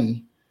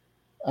 320,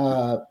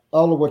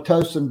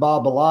 Oluwatosin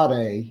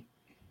Babalade,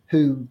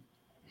 who,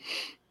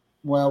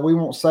 well, we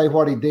won't say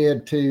what he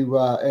did to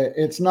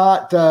it's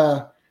not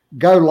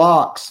Go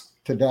Locks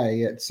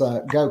today. It's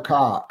Go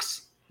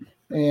Cox.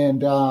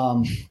 And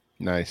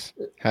nice.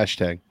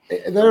 Hashtag.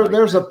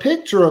 There's a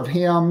picture of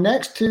him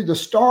next to the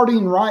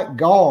starting right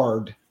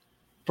guard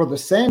for the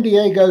San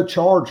Diego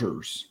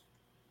Chargers.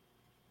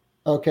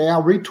 Okay, I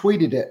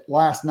retweeted it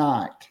last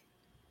night.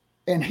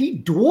 And he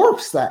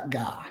dwarfs that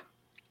guy.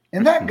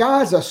 And that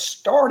guy's a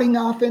starting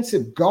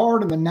offensive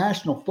guard in the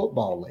National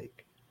Football League.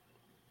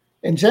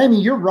 And Jamie,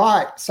 you're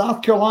right.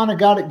 South Carolina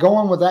got it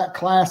going with that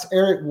class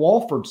Eric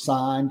Walford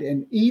signed.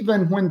 And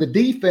even when the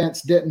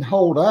defense didn't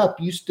hold up,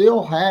 you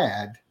still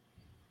had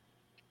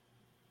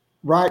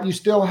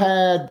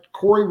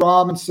Corey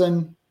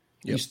Robinson,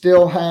 you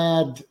still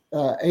had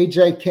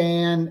AJ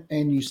Cann,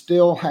 and you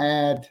still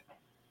had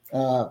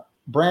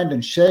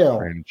Brandon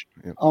Shell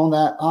on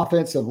that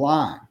offensive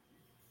line.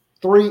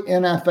 3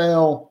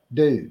 NFL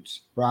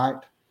dudes, right?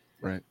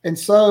 Right. And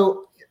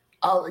so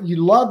you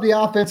love the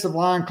offensive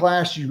line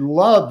class. You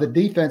love the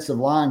defensive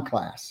line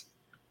class.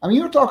 I mean,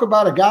 you talk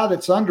about a guy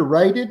that's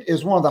underrated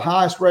is one of the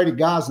highest rated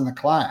guys in the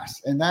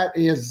class, and that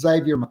is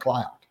Xavier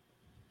McLeod.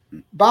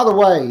 By the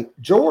way,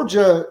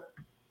 Georgia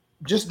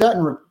just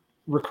doesn't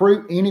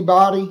recruit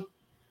anybody.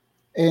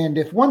 And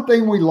if one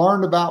thing we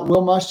learned about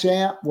Will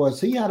Muschamp was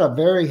he had a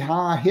very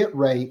high hit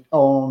rate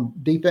on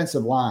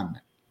defensive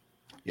linemen.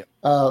 Yep.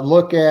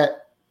 Look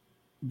at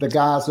the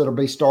guys that'll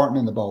be starting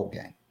in the bowl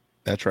game.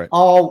 That's right.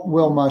 All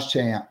Will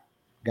Muschamp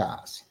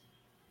guys.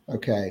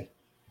 Okay.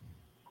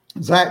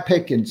 Zach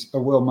Pickens,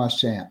 a Will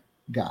Muschamp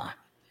guy.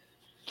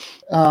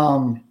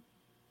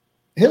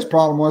 His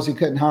problem was he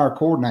couldn't hire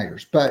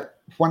coordinators. But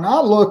when I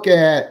look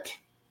at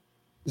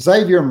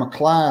Xavier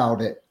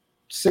McLeod at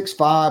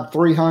 6'5",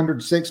 300,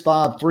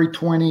 6'5",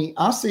 320,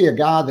 I see a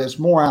guy that's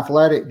more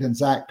athletic than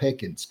Zach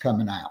Pickens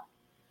coming out.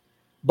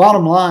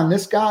 Bottom line,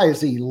 this guy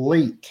is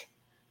elite.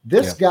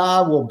 This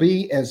guy will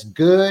be as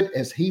good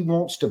as he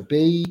wants to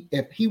be.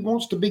 If he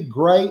wants to be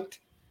great,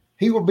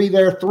 he will be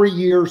there 3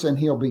 years and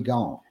he'll be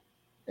gone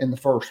in the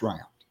first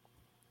round.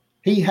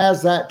 He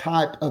has that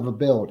type of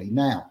ability.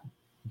 Now,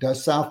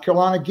 does South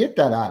Carolina get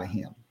that out of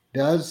him?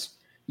 Does,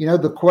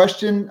 the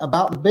question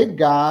about the big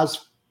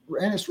guys,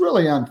 and it's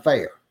really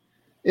unfair,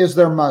 is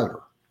their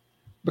motor.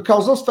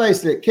 Because let's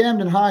face it, at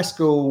Camden High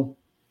School,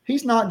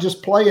 he's not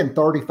just playing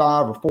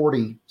 35 or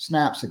 40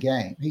 snaps a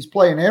game. He's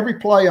playing every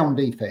play on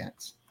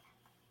defense.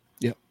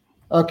 Yep.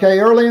 Okay,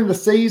 early in the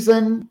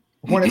season,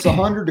 when it's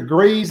 100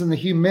 degrees and the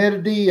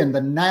humidity and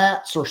the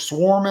gnats are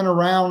swarming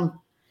around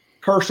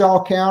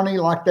Kershaw County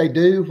like they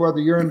do, whether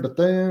you're in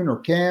Bethune or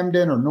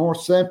Camden or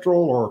North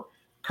Central or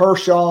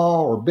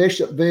Kershaw or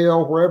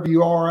Bishopville, wherever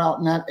you are out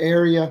in that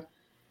area,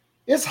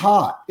 it's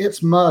hot.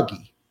 It's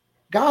muggy.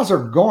 Guys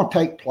are going to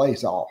take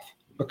plays off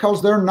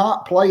because they're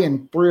not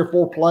playing 3 or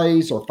 4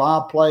 plays or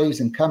 5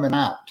 plays and coming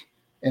out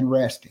and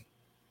resting.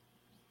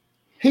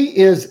 He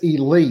is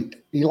elite.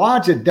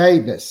 Elijah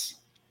Davis.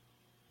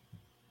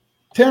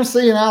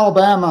 Tennessee and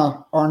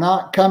Alabama are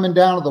not coming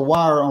down to the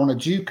wire on a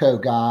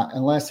JUCO guy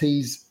unless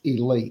he's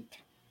elite.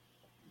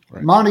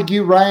 Right.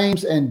 Montague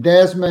Rames and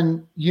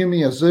Desmond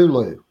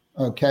Umeozulu,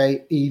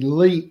 okay,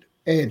 elite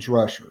edge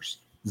rushers.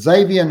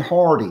 Xavier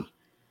Hardy,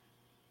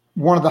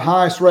 one of the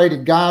highest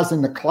rated guys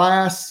in the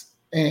class.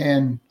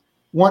 And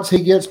once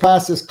he gets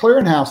past this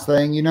clearinghouse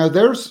thing,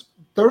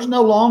 there's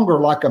no longer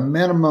like a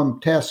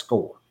minimum test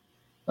score.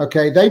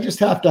 Okay, they just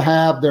have to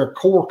have their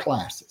core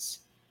classes.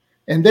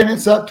 And then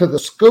it's up to the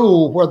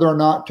school whether or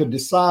not to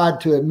decide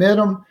to admit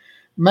him.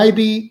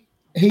 Maybe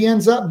he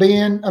ends up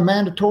being a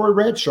mandatory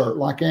redshirt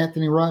like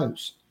Anthony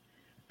Rose.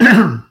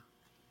 Who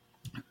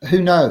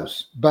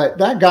knows? But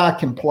that guy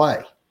can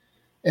play.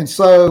 And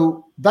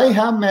so they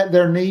have met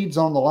their needs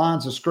on the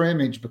lines of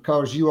scrimmage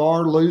because you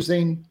are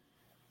losing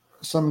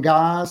some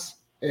guys.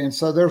 And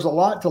so there's a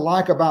lot to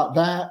like about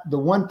that. The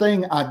one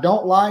thing I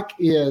don't like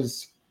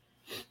is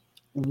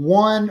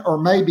 1 or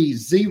maybe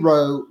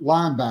 0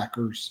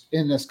 linebackers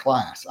in this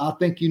class. I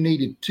think you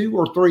needed 2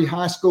 or 3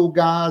 high school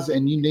guys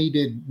and you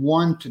needed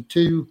 1 to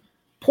 2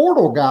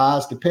 portal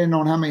guys, depending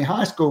on how many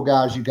high school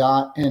guys you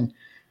got. And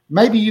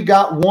maybe you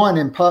got one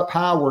in Pup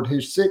Howard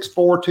who's 6'4",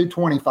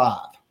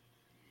 225.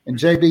 And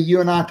JB,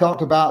 you and I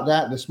talked about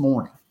that this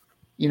morning.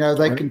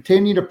 They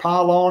continue to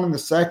pile on in the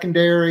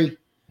secondary.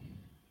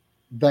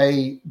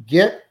 They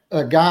get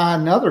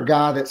another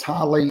guy that's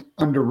highly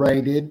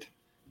underrated.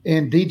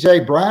 And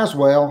DJ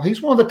Braswell,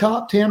 he's one of the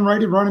top 10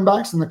 rated running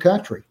backs in the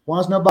country. Why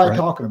is nobody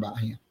talking about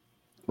him?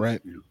 Right.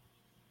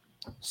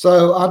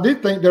 So I do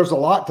think there's a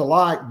lot to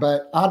like,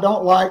 but I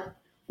don't like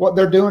what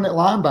they're doing at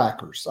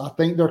linebackers. I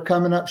think they're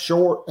coming up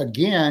short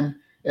again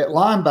at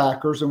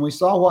linebackers, and we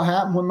saw what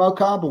happened when Mo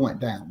Kaba went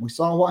down. We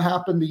saw what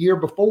happened the year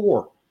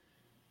before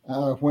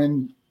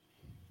when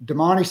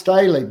Damani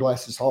Staley,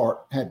 bless his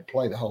heart, had to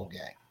play the whole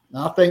game. And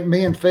I think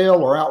me and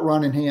Phil are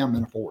outrunning him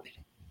in a 40.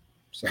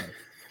 So.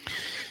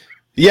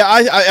 Yeah,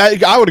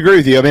 I would agree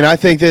with you. I mean, I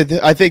think the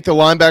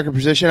linebacker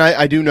position,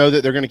 I do know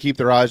that they're going to keep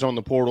their eyes on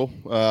the portal,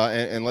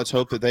 and let's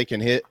hope that they can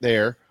hit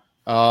there.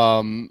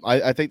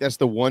 I think that's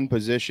the one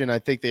position. I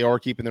think they are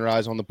keeping their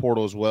eyes on the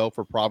portal as well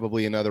for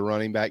probably another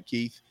running back,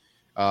 Keith,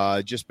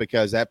 just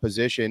because that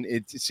position,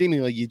 it's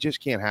seemingly you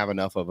just can't have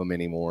enough of them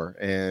anymore,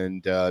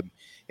 and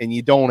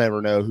you don't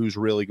ever know who's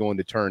really going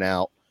to turn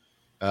out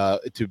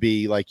to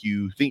be like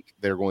you think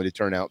they're going to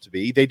turn out to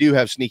be. They do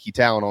have sneaky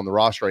talent on the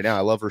roster right now.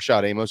 I love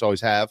Rashad Amos,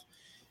 always have.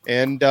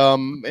 And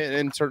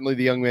certainly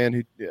the young man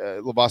who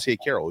Lavoisier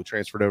Carroll, who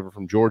transferred over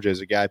from Georgia,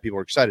 is a guy people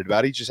are excited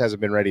about. He just hasn't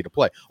been ready to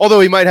play. Although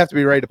he might have to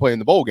be ready to play in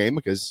the bowl game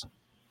because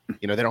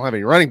they don't have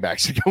any running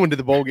backs to go into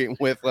the bowl game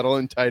with, let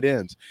alone tight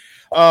ends.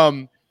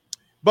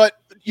 But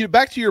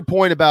back to your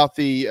point about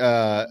the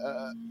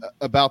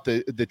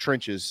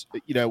trenches,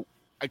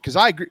 because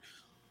I agree.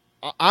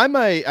 I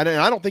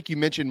don't think you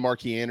mentioned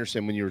Marquis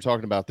Anderson when you were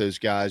talking about those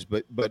guys,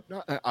 but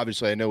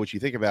obviously I know what you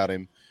think about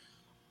him.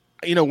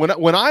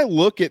 When I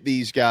look at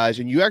these guys,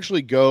 and you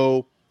actually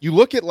you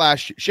look at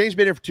last year, Shane's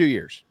been here for 2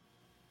 years.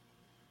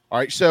 All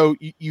right, so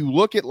you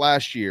look at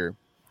last year,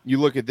 you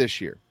look at this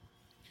year,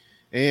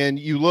 and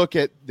you look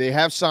at they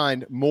have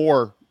signed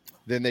more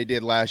than they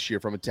did last year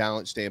from a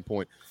talent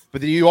standpoint.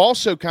 But then you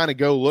also kind of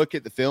go look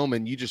at the film,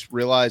 and you just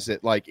realize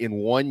that, like, in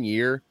 1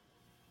 year,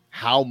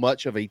 how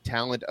much of a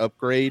talent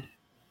upgrade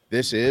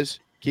this is,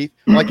 Keith.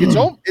 Like, you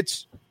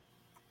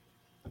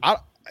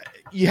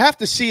have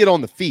to see it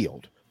on the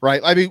field,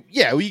 right? I mean,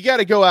 yeah, you got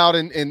to go out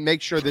and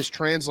make sure this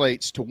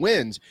translates to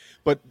wins.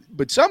 But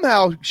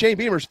somehow Shane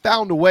Beamer's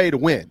found a way to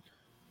win.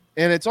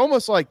 And it's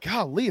almost like,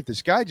 golly, if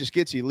this guy just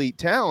gets elite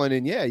talent,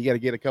 and yeah, you got to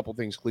get a couple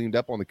things cleaned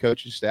up on the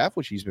coaching staff,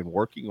 which he's been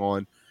working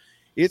on.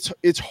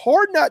 It's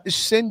hard not to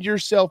send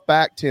yourself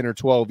back 10 or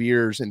 12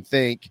 years and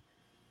think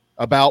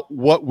about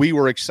what we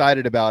were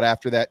excited about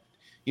after that,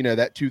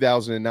 that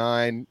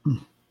 2009,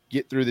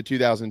 get through the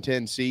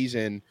 2010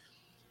 season.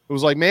 It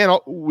was like, man,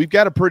 we've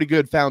got a pretty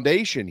good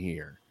foundation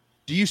here.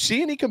 Do you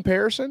see any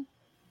comparison?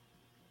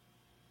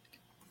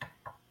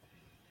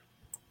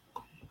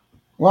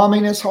 Well, I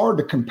mean, it's hard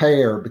to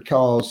compare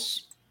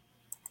because,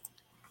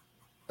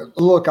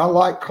 look, I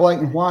like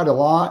Clayton White a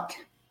lot.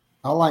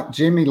 I like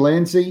Jimmy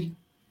Lindsey,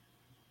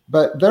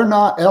 but they're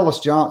not Ellis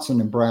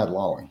Johnson and Brad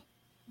Lawing,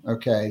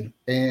 okay?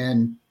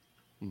 And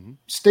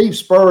Steve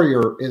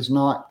Spurrier is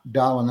not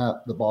dialing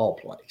up the ball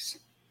plays.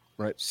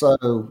 Right.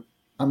 So,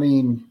 I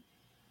mean.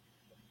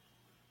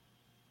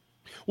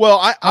 Well,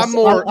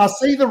 I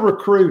see the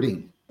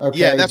recruiting. Okay.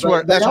 Yeah, that's where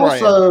I am. They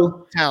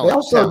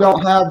also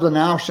don't have the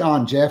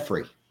Alshon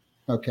Jeffrey.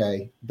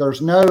 Okay.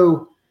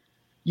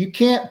 You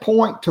can't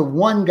point to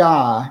one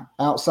guy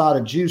outside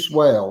of Juice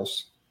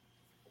Wells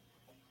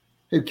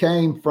who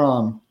came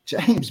from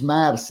James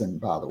Madison,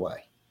 by the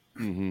way.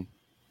 Mm-hmm.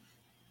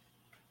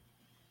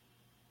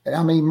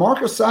 I mean,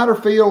 Marcus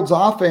Satterfield's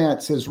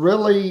offense has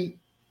really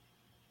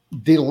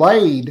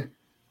delayed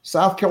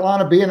South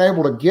Carolina being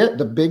able to get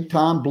the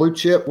big-time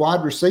blue-chip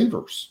wide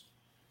receivers.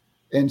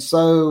 And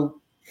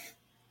so,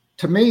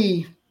 to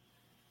me,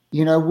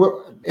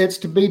 it's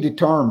to be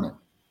determined.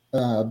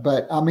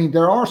 But, I mean,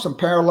 there are some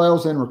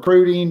parallels in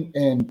recruiting.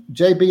 And,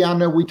 JB, I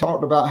know we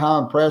talked about how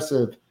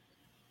impressive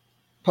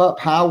Pup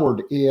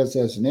Howard is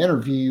as an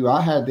interview.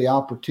 I had the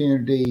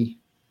opportunity,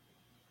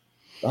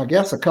 I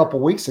guess a couple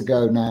weeks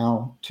ago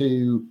now,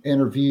 to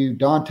interview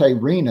Dante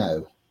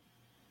Reno.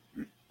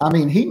 I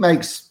mean, he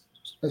makes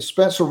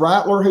Spencer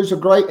Rattler, who's a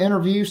great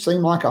interview,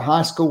 seem like a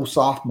high school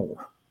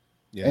sophomore.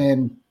 Yeah.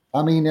 And,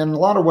 I mean, in a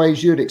lot of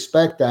ways you'd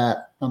expect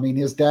that. I mean,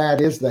 his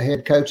dad is the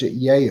head coach at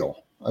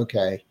Yale,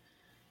 okay?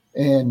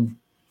 And,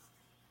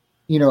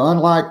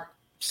 unlike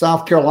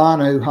South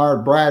Carolina, who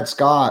hired Brad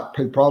Scott,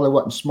 who probably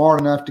wasn't smart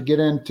enough to get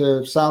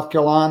into South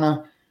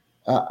Carolina,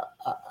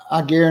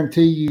 I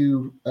guarantee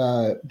you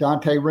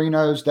Dante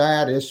Reno's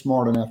dad is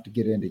smart enough to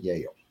get into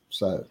Yale.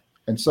 So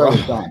is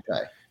Dante,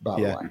 by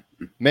the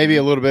way. Maybe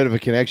a little bit of a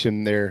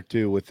connection there,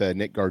 too, with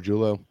Nick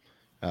Gargiulo.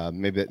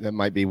 Maybe that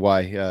might be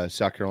why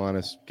South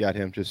Carolina's got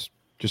him, just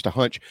a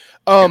hunch.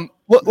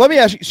 Let me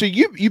ask you, so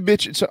you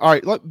mentioned, so, all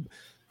right,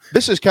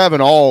 this is kind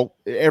of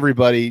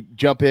everybody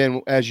jump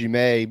in as you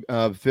may.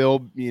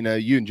 Phil, you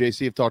and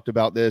JC have talked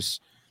about this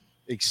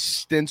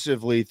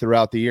extensively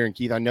throughout the year. And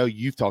Keith, I know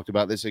you've talked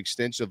about this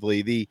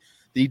extensively.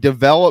 The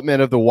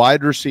development of the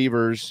wide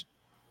receivers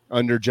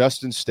under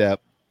Justin Stepp,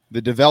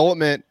 the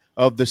development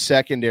of the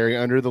secondary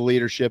under the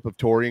leadership of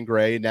Torian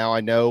Gray. Now I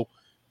know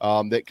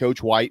that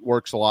Coach White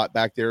works a lot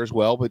back there as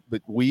well, but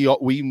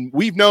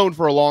we've known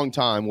for a long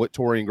time what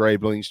Torian Gray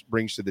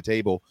brings to the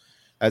table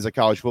as a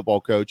college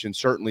football coach, and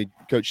certainly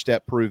Coach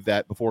Stepp proved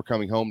that before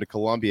coming home to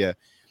Columbia.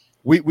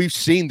 We've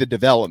seen the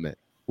development.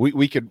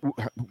 We could.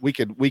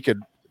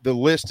 The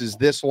list is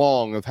this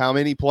long of how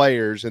many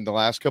players in the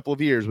last couple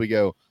of years we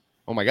go,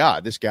 oh my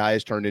God, this guy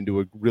has turned into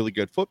a really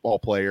good football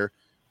player.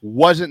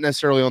 Wasn't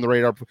necessarily on the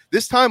radar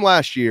this time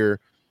last year.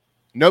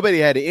 Nobody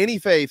had any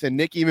faith in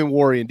Nick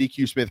Emmanwori and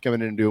DQ Smith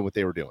coming in and doing what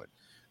they were doing.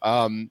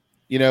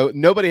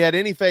 Nobody had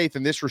any faith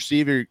in this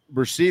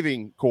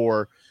receiving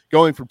core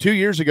going from 2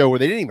 years ago where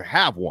they didn't even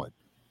have one.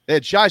 They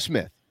had Shi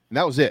Smith, and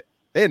that was it.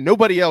 They had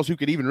nobody else who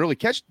could even really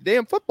catch the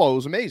damn football. It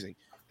was amazing.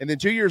 And then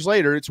 2 years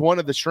later, it's one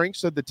of the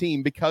strengths of the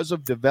team because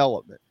of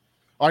development.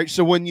 All right,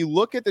 so when you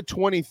look at the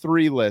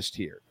 23 list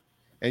here,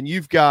 and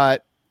you've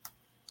got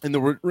in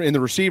the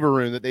receiver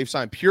room that they've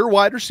signed pure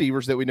wide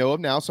receivers that we know of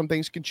now. Some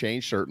things can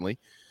change, certainly.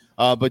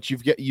 But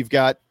you've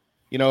got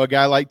a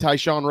guy like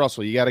Tyshawn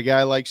Russell. You got a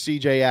guy like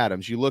C.J.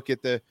 Adams. You look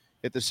at the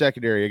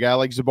secondary, a guy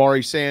like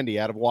Zabari Sandy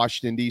out of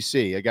Washington,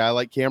 D.C., a guy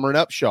like Cameron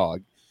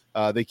Upshaw,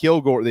 the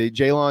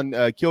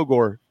Jalon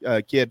Kilgore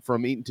kid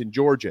from Eatonton,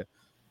 Georgia.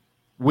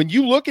 when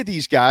you look at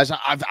these guys,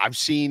 I've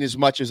seen as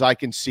much as I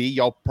can see.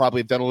 Y'all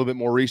probably have done a little bit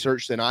more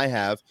research than I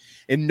have,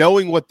 and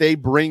knowing what they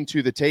bring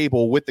to the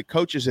table with the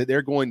coaches that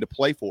they're going to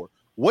play for.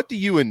 What do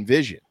you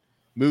envision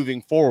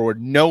moving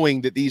forward,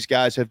 knowing that these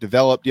guys have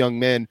developed young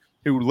men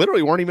who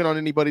literally weren't even on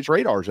anybody's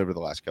radars over the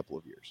last couple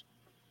of years?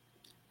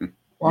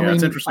 Well,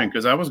 it's interesting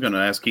because I was going to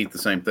ask Keith the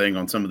same thing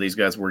on some of these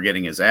guys we're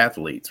getting as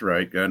athletes,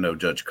 right? I know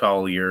Judge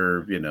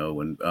Collier,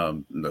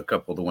 and a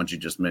couple of the ones you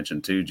just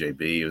mentioned too,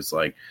 JB. It was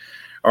like,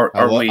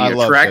 are we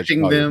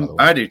attracting them?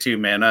 I do too,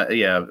 man.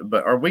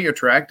 But are we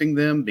attracting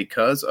them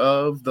because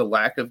of the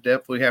lack of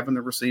depth we have in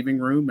the receiving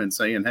room and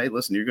saying, hey,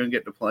 listen, you're going to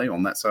get to play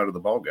on that side of the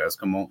ball, guys.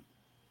 Come on.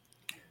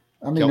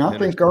 I mean, I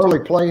think early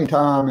playing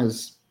time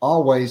is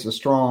always a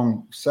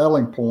strong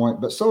selling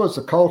point, but so is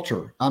the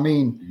culture. I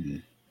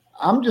mean,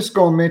 I'm just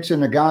going to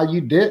mention a guy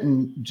you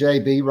didn't,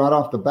 JB, right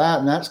off the bat,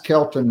 and that's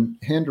Kelton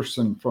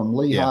Henderson from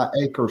Lehigh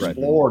Acres,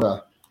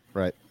 Florida.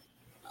 Right.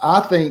 I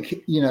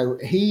think,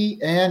 he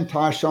and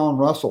Tyshawn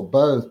Russell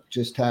both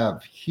just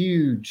have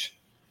huge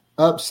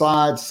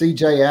upside.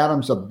 CJ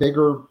Adams, a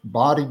bigger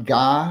bodied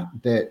guy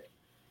that,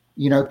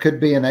 could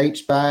be an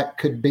H-back,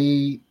 could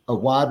be a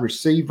wide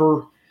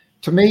receiver.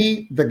 To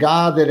me, the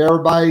guy that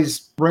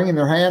everybody's wringing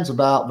their hands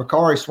about,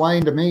 Vakari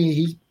Swain, to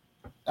me,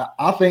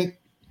 I think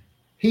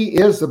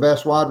he is the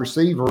best wide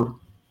receiver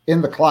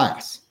in the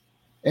class.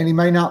 And he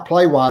may not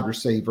play wide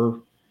receiver.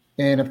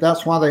 And if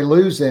that's why they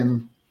lose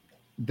him,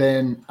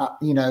 then,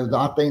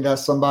 I think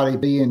that's somebody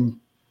being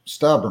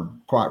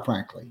stubborn, quite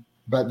frankly.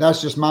 But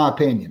that's just my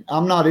opinion.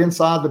 I'm not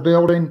inside the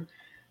building.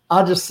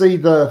 I just see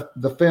the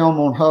film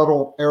on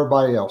Huddle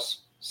everybody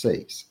else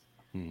sees.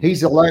 Mm-hmm.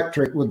 He's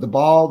electric with the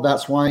ball.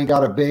 That's why he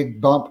got a big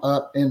bump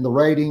up in the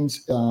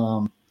ratings.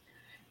 And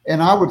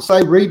I would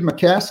say Reed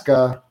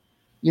McKeska,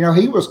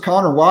 he was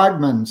Connor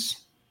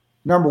Weidman's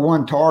number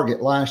one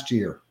target last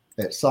year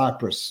at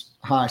Cypress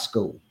High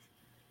School.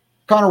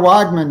 Connor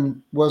Weidman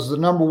was the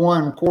number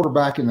one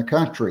quarterback in the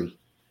country.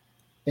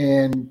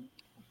 And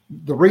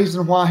the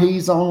reason why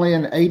he's only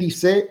an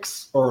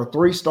 86 or a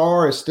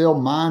 3-star is still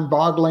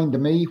mind-boggling to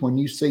me when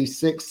you see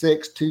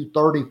 6'6",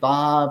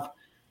 235,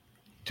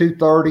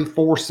 230,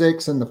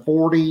 4'6" in the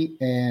 40,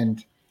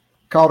 and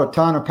caught a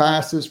ton of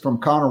passes from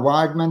Connor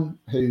Weidman,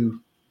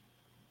 who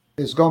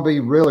is going to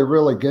be really,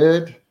 really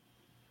good.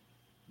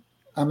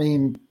 I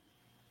mean,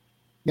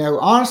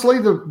 honestly,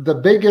 the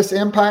biggest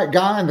impact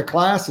guy in the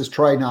class is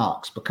Trey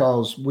Knox,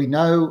 because we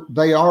know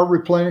they are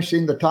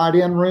replenishing the tight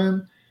end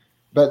room,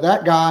 but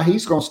that guy,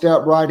 he's going to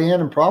step right in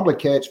and probably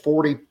catch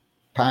 40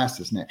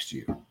 passes next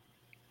year.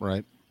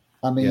 Right.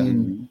 I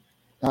mean,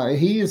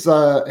 he's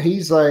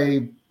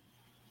a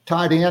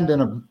tight end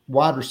in a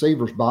wide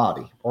receiver's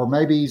body, or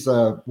maybe he's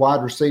a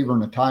wide receiver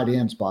in a tight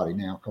end's body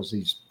now because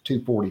he's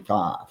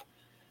 245.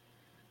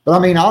 But I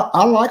mean,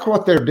 I like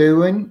what they're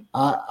doing.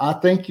 I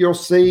think you'll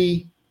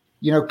see,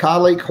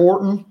 Kyleik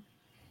Horton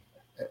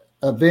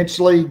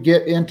eventually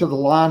get into the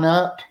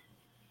lineup.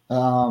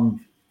 I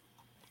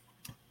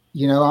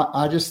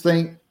just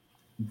think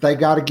they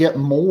got to get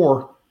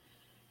more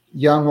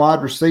young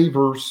wide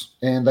receivers,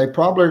 and they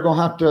probably are going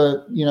to have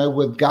to,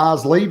 with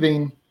guys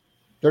leaving,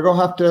 they're going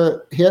to have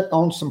to hit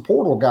on some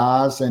portal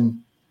guys, and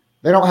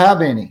they don't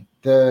have any.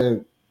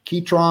 The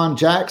Ketron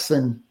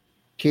Jackson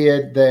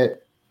kid that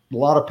a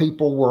lot of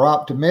people were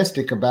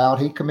optimistic about,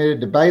 he committed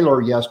to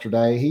Baylor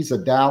yesterday. He's a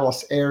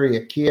Dallas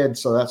area kid,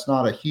 so that's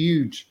not a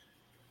huge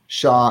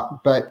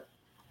shock. But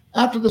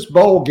after this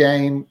bowl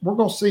game, we're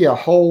going to see a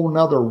whole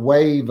nother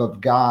wave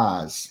of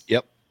guys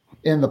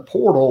in the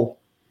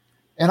portal.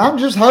 And I'm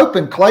just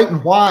hoping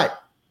Clayton White,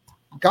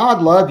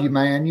 God love you,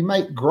 man. You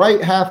make great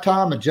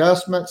halftime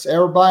adjustments.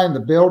 Everybody in the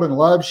building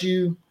loves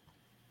you.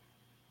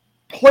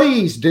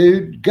 Please,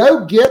 dude,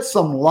 go get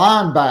some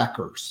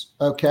linebackers,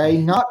 okay?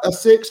 Not a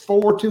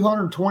 6'4",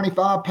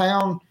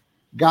 225-pound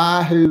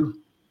guy who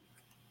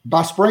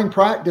by spring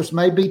practice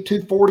may be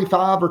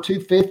 245 or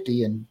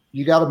 250, and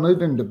you got to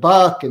move him to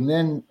buck, and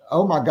then,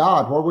 oh, my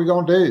God, what are we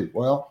going to do?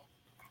 Well,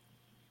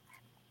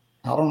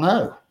 I don't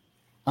know.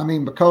 I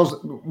mean, because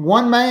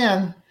one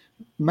man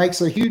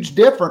makes a huge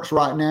difference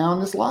right now in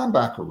this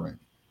linebacker room.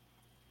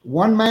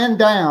 One man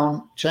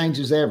down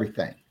changes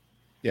everything.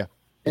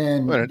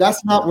 And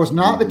was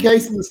not the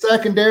case in the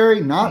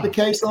secondary, not the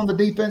case on the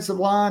defensive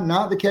line,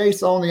 not the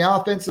case on the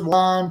offensive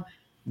line,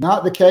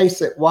 not the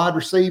case at wide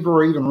receiver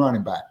or even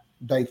running back.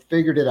 They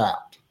figured it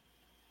out.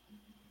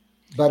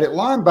 But at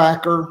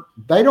linebacker,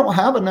 they don't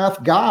have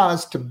enough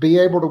guys to be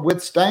able to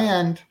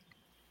withstand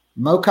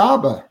Mo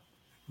Kaba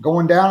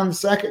going down in the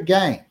second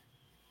game.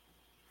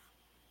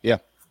 Yeah.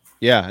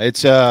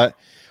 It's well,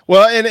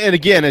 and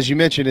again, as you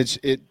mentioned,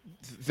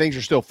 things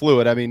are still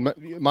fluid. I mean,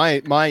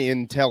 my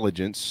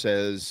intelligence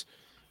says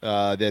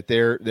that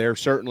they're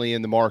certainly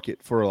in the market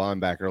for a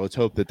linebacker. Let's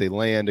hope that they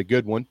land a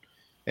good one,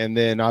 and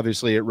then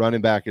obviously at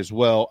running back as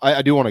well.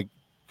 I do want to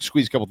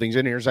squeeze a couple things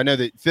in here, because I know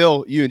that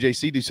Phil, you and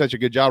JC do such a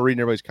good job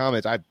reading everybody's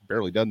comments. I've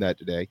barely done that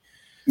today.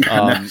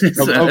 That's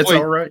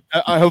all right.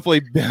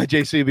 Hopefully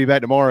JC will be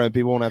back tomorrow and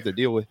people won't have to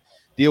deal with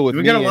deal with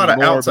we me got a lot of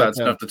anymore, outside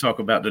stuff to talk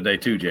about today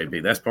too,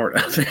 JB. That's part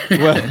of it.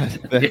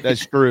 Well,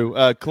 that's true.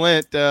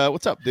 Clint,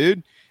 what's up,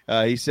 dude?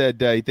 He said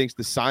he thinks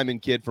the Simon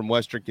kid from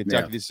Western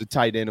Kentucky. Yeah. This is a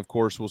tight end, of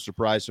course, will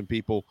surprise some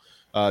people.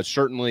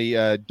 Certainly,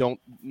 don't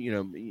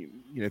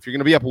if you're going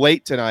to be up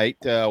late tonight,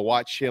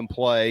 watch him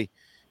play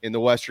in the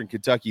Western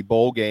Kentucky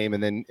bowl game,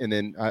 and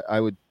then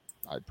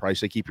I'd probably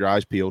say keep your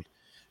eyes peeled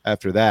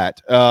after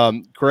that.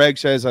 Craig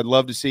says I'd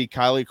love to see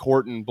Kylie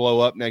Horton blow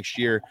up next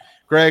year.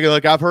 Craig,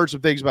 look, I've heard some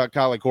things about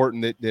Kylie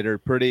Horton that are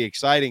pretty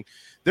exciting.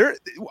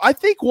 I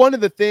think one of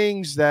the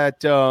things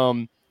that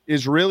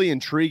is really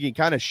intriguing,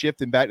 kind of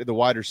shifting back to the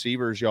wide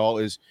receivers, y'all,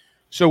 is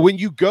so when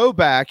you go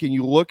back and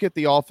you look at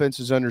the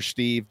offenses under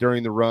Steve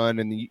during the run,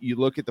 and you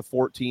look at the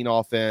 14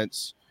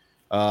 offense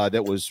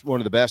that was one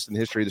of the best in the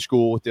history of the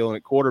school with Dylan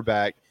at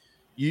quarterback,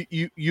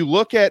 you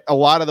look at a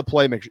lot of the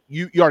playmakers.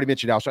 You already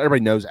mentioned Alshon.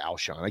 Everybody knows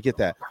Alshon. I get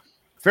that.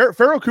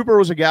 Farrell Cooper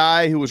was a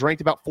guy who was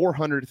ranked about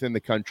 400th in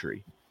the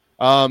country.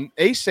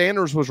 Ace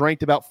Sanders was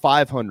ranked about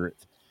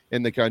 500th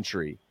in the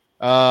country.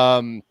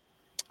 I'm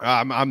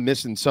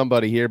missing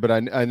somebody here, but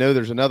I know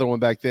there's another one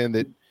back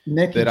then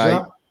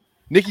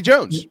Nicky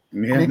Jones.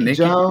 Yeah, Nicky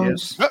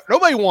Jones. Yeah.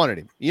 Nobody wanted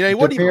him. He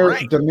wasn't even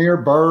ranked.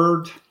 Demir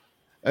Bird.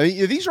 I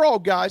mean, these are all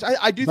guys.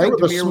 I do they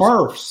think were the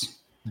Smurfs.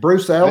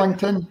 Bruce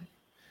Ellington.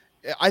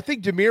 I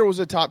think Demir was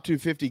a top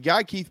 250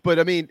 guy, Keith. But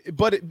I mean,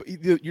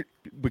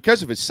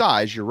 because of his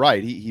size, you're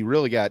right. He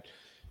really got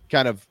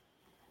kind of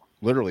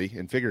literally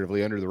and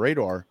figuratively under the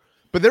radar.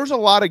 But there's a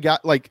lot of guys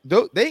like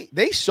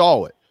they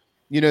saw it.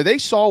 They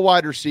saw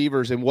wide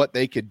receivers and what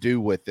they could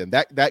do with them.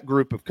 That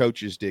group of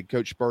coaches did.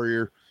 Coach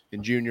Spurrier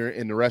and Junior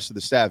and the rest of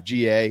the staff,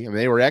 GA. I mean,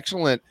 they were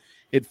excellent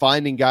at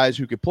finding guys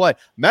who could play.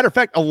 Matter of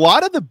fact, a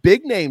lot of the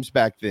big names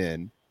back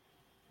then,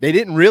 they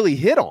didn't really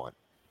hit on.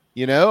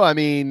 I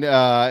mean,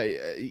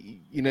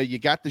 you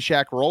got the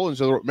Shaq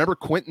Rowlands. Remember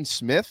Quentin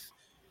Smith?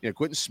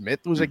 Quentin Smith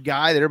was a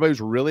guy that everybody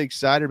was really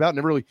excited about.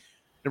 Never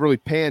really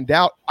panned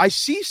out. I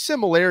see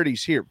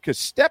similarities here because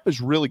Stepp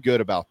is really good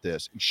about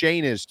this, and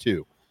Shane is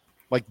too.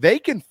 Like, they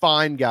can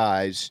find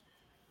guys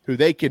who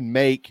they can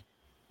make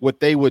what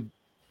they would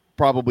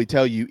probably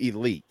tell you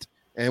elite.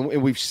 And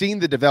we've seen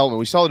the development.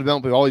 We saw the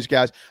development of all these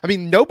guys. I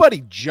mean,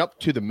 nobody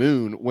jumped to the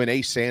moon when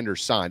Ace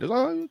Sanders signed. It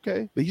was,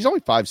 okay, but he's only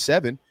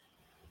 5'7".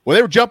 Well,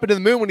 they were jumping to the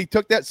moon when he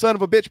took that son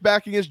of a bitch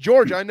back against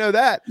Georgia. I know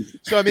that.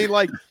 So, I mean,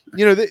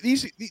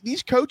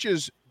 these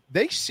coaches,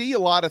 they see a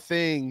lot of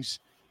things,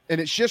 and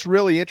it's just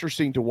really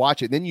interesting to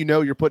watch it. And then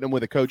you're putting them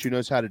with a coach who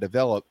knows how to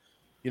develop.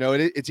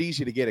 It's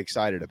easy to get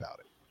excited about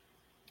it.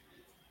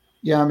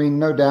 Yeah, I mean,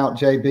 no doubt,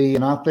 JB.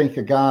 And I think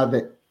a guy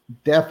that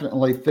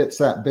definitely fits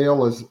that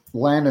bill is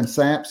Landon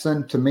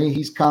Sampson. To me,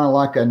 he's kind of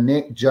like a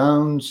Nick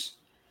Jones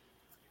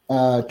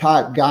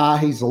type guy.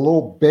 He's a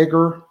little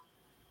bigger.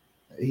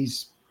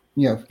 He's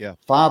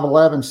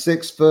 5'11",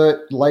 6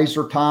 foot,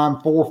 laser time,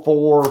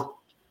 4.4.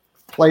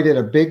 Played at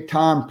a big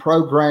time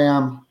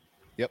program.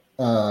 Yep.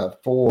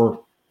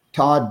 For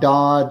Todd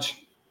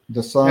Dodge,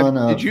 the son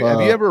of. Have you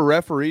ever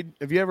refereed?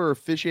 Have you ever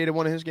officiated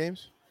one of his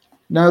games?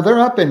 No, they're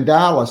up in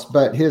Dallas,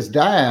 but his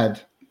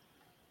dad,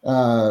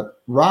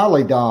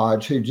 Riley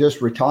Dodge, who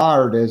just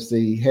retired as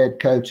the head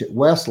coach at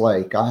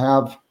Westlake, I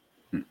have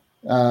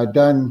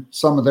done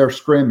some of their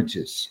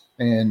scrimmages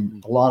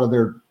and a lot of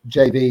their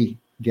JV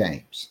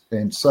games.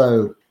 And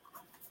so,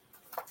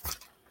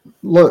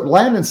 look,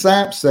 Landon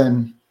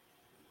Sampson,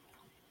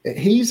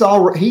 he's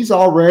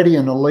already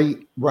an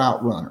elite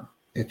route runner.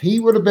 If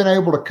he would have been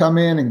able to come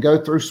in and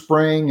go through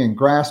spring and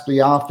grasp the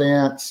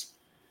offense,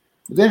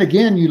 then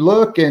again, you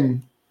look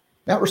and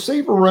that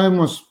receiver room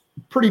was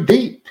pretty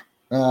deep,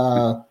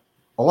 a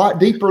lot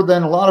deeper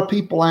than a lot of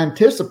people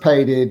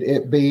anticipated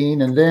it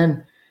being. And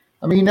then,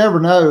 I mean, you never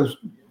know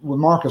with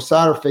Marcus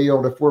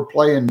Satterfield if we're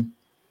playing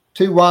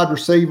 2 wide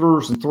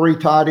receivers and 3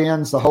 tight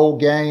ends the whole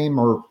game,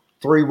 or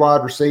 3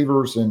 wide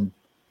receivers and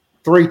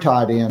 3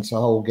 tight ends the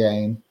whole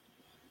game.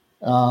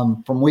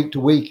 From week to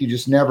week, you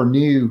just never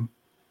knew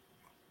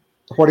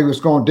what he was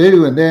going to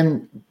do. And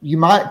then you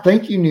might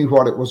think you knew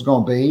what it was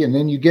going to be, and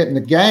then you get in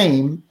the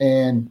game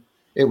and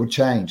it would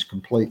change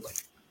completely.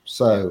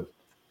 So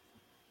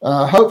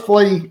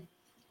hopefully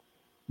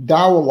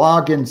Dowell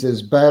Loggins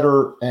is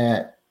better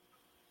at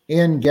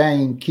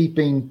in-game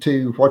keeping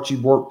to what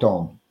you worked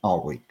on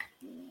all week.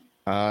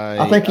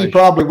 I think he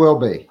probably will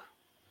be.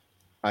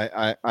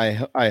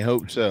 I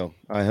hope so.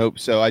 I hope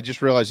so. I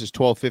just realized it's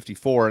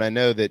 12:54, and I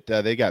know that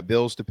they got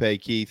bills to pay,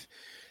 Keith.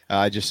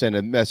 I just sent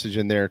a message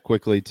in there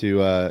quickly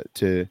to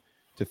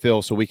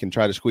Phil so we can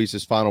try to squeeze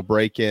this final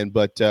break in.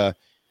 But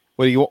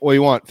what do you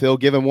want, Phil?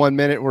 Give him 1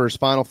 minute for his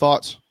final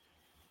thoughts.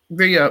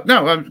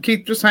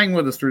 Keith, just hang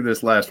with us through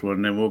this last one,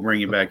 and then we'll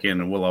bring you back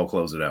in, and we'll all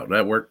close it out.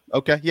 That work?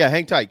 Okay. Yeah,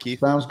 hang tight, Keith.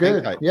 Sounds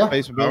good. Yeah.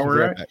 Pay some bills. All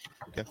right.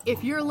 Okay.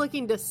 If you're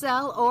looking to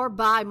sell or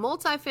buy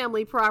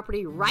multifamily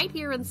property right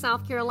here in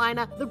South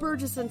Carolina, the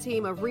Burgesson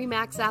team of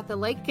RE/MAX at the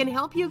Lake can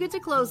help you get to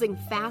closing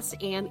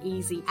fast and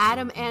easy.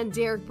 Adam and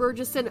Derek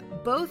Burgesson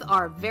both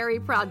are very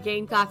proud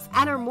Gamecocks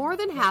and are more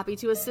than happy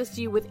to assist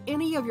you with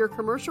any of your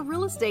commercial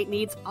real estate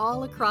needs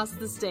all across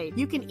the state.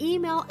 You can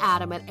email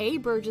Adam at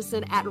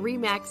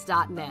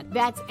aburgesson@remax.net.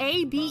 That's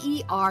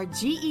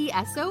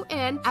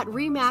ABERGESON at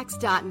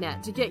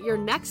remax.net to get your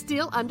next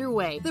deal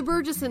underway. The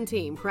Burgesson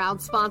team,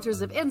 proud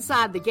sponsors of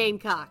Inside the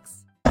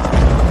Gamecocks.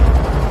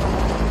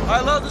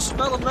 I love the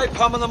smell of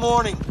napalm in the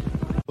morning.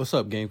 What's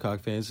up,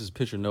 Gamecock fans? This is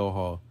pitcher Noah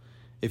Hall.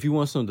 If you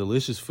want some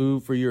delicious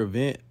food for your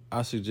event,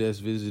 I suggest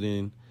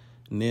visiting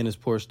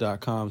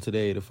nanasporch.com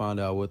today to find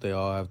out what they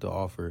all have to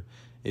offer.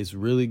 It's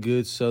really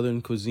good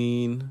Southern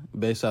cuisine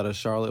based out of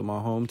Charlotte, my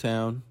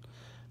hometown.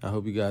 I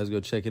hope you guys go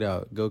check it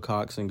out. Go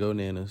Cox and go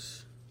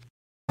Nanas.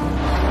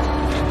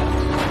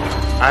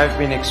 I've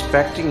been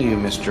expecting you,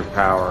 Mr.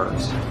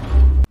 Powers.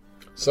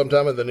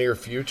 Sometime in the near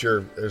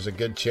future, there's a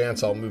good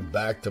chance I'll move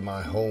back to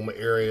my home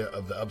area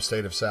of the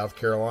upstate of South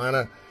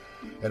Carolina.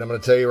 And I'm going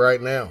to tell you right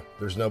now,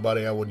 there's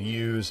nobody I would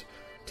use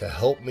to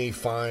help me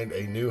find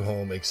a new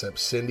home except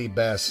Cindy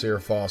Bass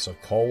Searfoss of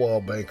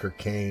Caldwell Banker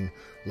Kane,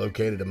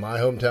 located in my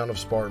hometown of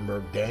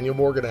Spartanburg, Daniel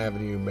Morgan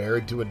Avenue,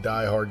 married to a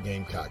diehard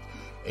Gamecock.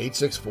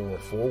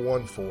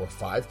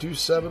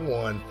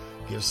 864-414-5271.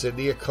 Give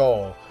Cindy a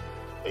call.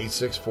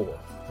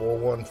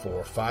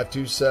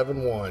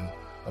 864-414-5271.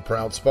 A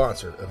proud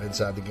sponsor of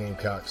Inside the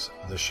Gamecocks,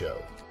 the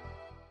show.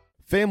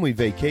 Family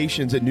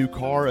vacations, a new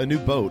car, a new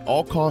boat,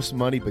 all cost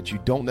money, but you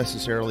don't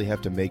necessarily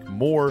have to make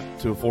more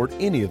to afford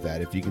any of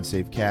that if you can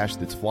save cash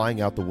that's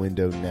flying out the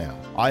window now.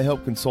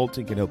 iHelp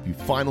Consulting can help you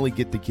finally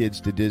get the kids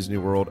to Disney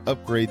World,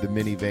 upgrade the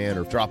minivan,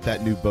 or drop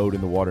that new boat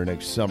in the water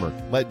next summer.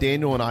 Let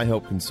Daniel and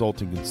iHelp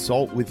Consulting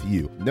consult with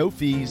you. No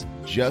fees,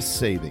 just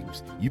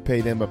savings. You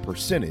pay them a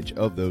percentage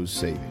of those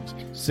savings.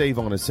 Save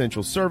on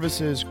essential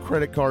services,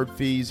 credit card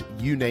fees,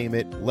 you name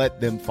it,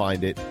 let them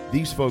find it.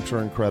 These folks are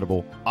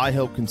incredible.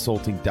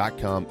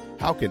 iHelpConsulting.com.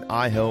 How can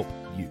I help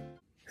you?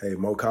 Hey,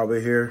 Mo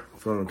Cowbell here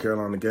from the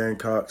Carolina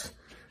Gamecocks.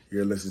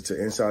 You're listening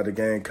to Inside the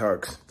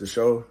Gamecocks, the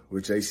show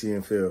with JC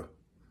and Phil.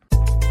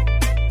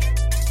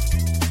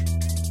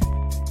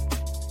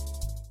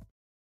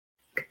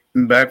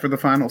 Back for the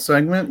final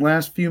segment.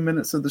 Last few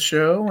minutes of the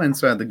show.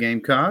 Inside the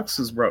Gamecocks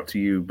is brought to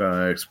you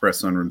by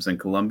Express Sunrooms in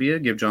Columbia.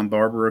 Give John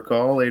Barber a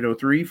call,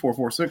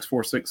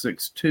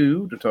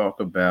 803-446-4662, to talk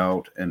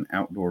about an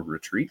outdoor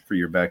retreat for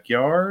your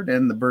backyard.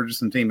 And the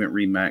Burgesson team at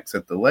RE/MAX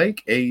at the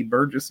Lake. A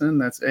Burgesson,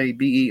 that's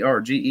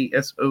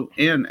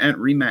ABERGESON at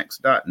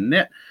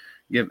remax.net.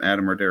 Give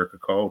Adam or Derek a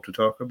call to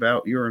talk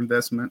about your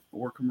investment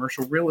or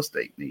commercial real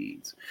estate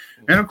needs.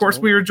 And, of course,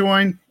 we are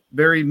joined.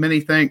 Very many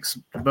thanks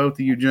to both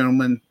of you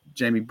gentlemen.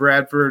 Jamie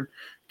Bradford,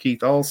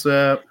 Keith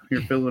Alsop,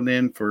 here filling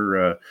in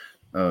for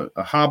a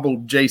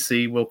hobbled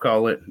JC, we'll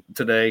call it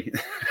today.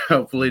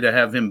 Hopefully to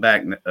have him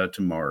back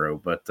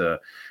tomorrow. But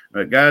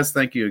guys,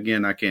 thank you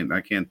again. I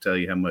can't tell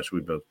you how much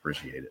we both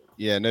appreciate it.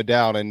 Yeah, no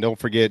doubt. And don't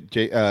forget,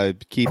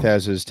 Keith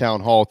has his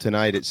town hall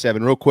tonight at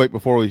 7. Real quick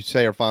before we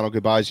say our final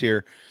goodbyes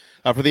here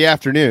for the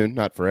afternoon,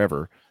 not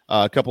forever.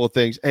 A couple of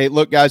things. Hey,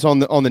 look, guys, on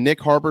the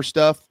Nick Harbor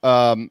stuff,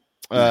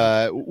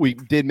 we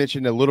did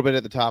mention a little bit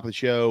at the top of the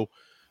show.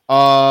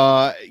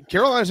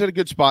 Carolina's at a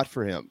good spot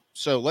for him.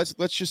 So let's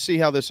just see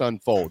how this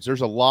unfolds.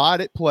 There's a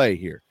lot at play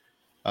here.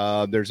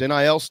 There's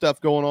NIL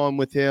stuff going on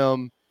with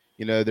him.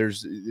 You know,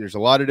 there's a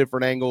lot of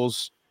different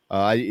angles.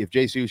 If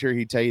JC was here,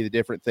 he'd tell you the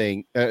different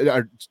thing,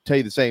 or tell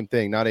you the same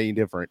thing, not any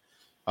different.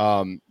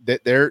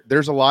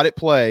 There's a lot at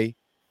play.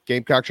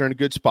 Gamecocks are in a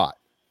good spot,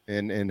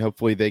 and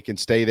hopefully they can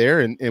stay there,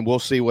 and we'll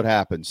see what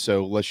happens.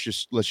 So let's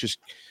just,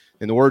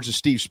 in the words of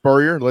Steve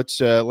Spurrier, let's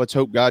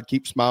hope God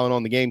keeps smiling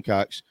on the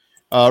Gamecocks.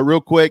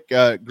 Real quick,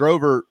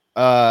 Grover,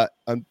 I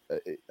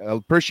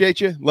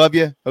appreciate you. Love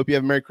you. Hope you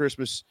have a Merry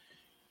Christmas.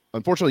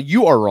 Unfortunately,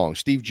 you are wrong.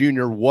 Steve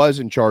Jr. was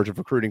in charge of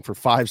recruiting for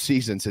 5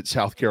 seasons at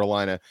South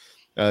Carolina,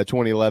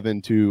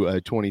 2011 to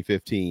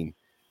 2015.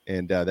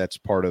 And that's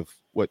part of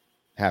what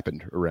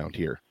happened around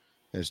here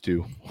as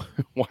to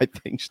why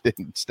things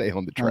didn't stay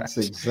on the tracks.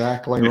 That's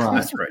exactly right.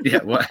 That's right. Yeah.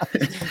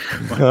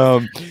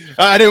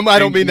 I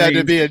don't mean that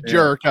to be a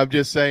jerk. I'm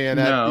just saying.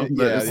 No,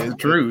 but it's the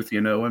truth.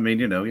 You know. I mean,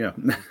 yeah.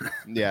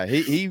 Yeah.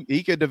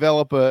 He could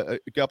develop a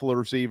couple of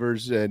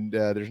receivers, and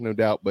there's no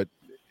doubt. But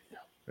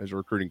as a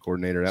recruiting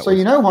coordinator,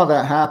 you know why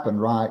that happened,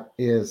 right?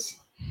 Is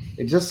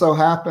it just so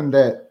happened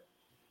that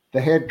the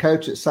head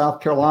coach at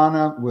South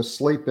Carolina was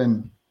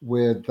sleeping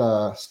with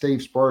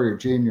Steve Spurrier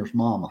Jr.'s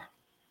mama.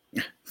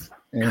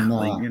 And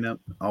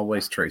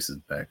always traces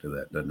back to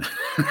that, doesn't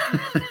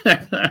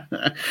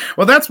it?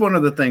 Well, that's one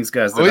of the things,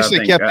 guys, that I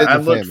think I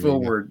look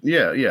forward.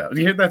 Yeah,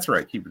 that's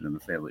right. Keep it in the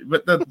family.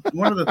 But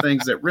one of the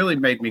things that really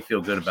made me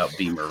feel good about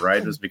Beamer,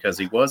 right, was because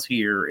he was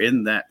here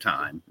in that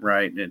time,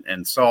 right,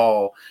 and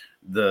saw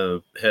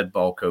the head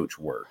ball coach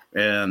work.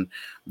 And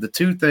the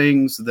two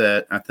things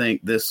that I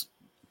think this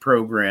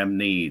program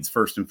needs,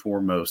 first and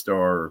foremost,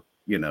 are,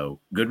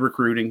 good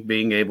recruiting,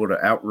 being able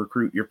to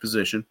out-recruit your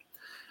position,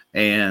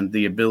 and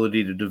the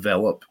ability to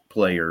develop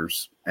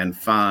players and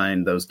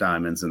find those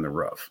diamonds in the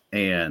rough.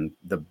 And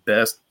the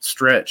best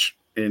stretch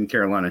in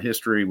Carolina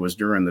history was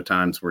during the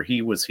times where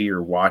he was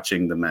here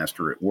watching the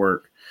master at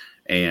work.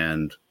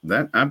 And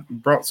that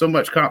brought so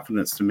much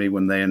confidence to me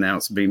when they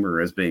announced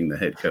Beamer as being the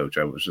head coach.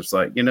 I was just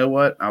like, you know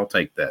what? I'll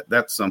take that.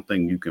 That's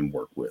something you can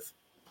work with.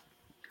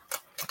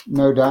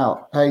 No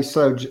doubt. Hey,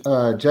 so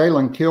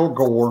Jalen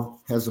Kilgore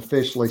has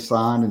officially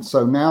signed. And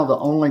so now the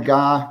only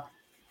guy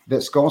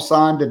that's going to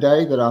sign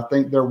today that I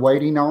think they're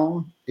waiting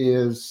on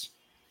is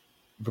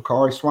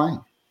Vakari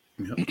Swain.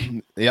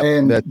 Yep.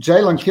 And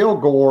Jalen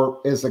Kilgore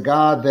is a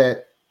guy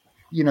that,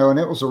 and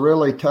it was a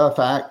really tough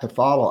act to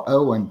follow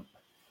Owen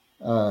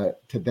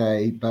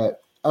today,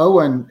 but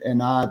Owen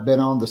and I have been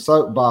on the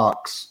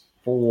soapbox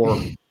for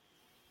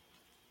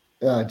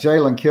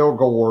Jalen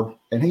Kilgore,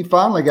 and he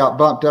finally got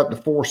bumped up to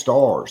 4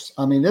 stars.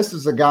 I mean, this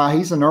is a guy,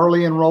 he's an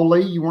early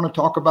enrollee. You want to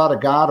talk about a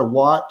guy to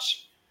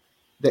watch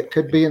that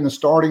could be in the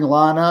starting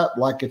lineup.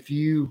 Like if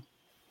you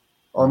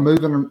are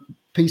moving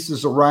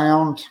pieces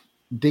around,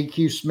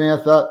 DQ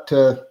Smith up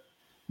to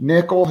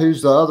nickel,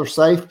 who's the other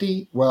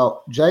safety.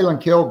 Well,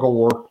 Jalen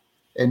Kilgore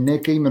and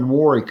Nick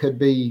Eamon-Wari could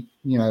be,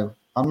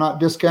 I'm not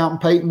discounting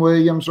Peyton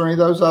Williams or any of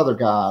those other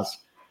guys,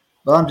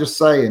 but I'm just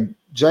saying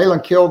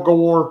Jalen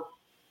Kilgore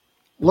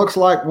looks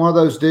like one of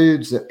those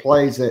dudes that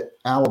plays at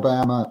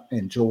Alabama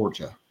and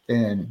Georgia.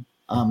 And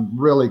I'm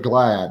really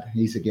glad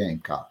he's a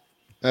Gamecock.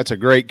 That's a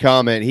great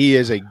comment. He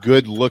is a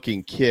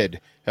good-looking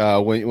kid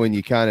when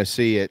you kind of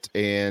see it,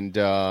 and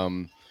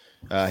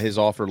his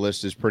offer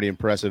list is pretty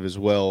impressive as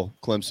well.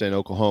 Clemson,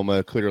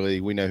 Oklahoma,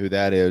 clearly we know who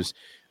that is.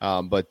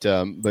 But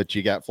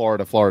you got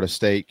Florida, Florida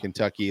State,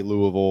 Kentucky,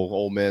 Louisville,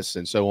 Ole Miss,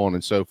 and so on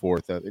and so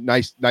forth.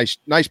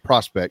 Nice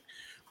prospect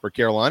for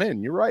Carolina,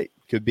 and you're right.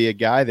 Could be a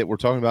guy that we're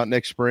talking about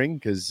next spring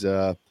because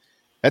that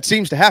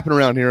seems to happen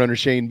around here under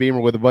Shane Beamer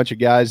with a bunch of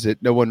guys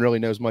that no one really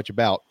knows much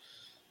about.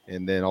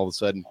 And then all of a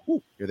sudden,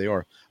 here they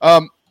are.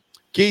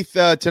 Keith,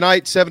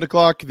 tonight, 7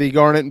 o'clock, the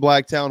Garnet and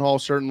Black Town Hall.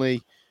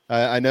 Certainly,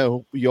 I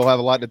know you'll have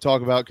a lot to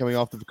talk about coming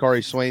off the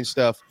Vakari Swain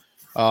stuff.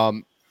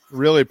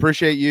 Really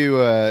appreciate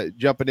you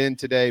jumping in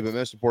today, but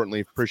most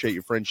importantly, appreciate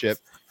your friendship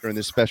during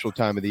this special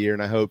time of the year.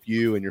 And I hope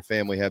you and your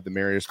family have the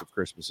merriest of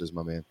Christmases,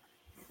 my man.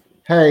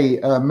 Hey,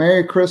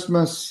 Merry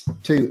Christmas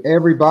to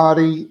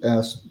everybody.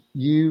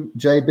 You,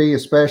 JB,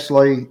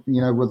 especially,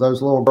 with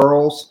those little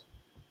girls.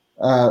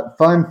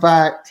 Fun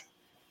fact,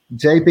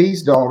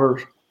 JB's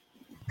daughter,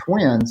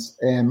 twins,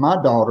 and my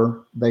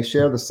daughter, they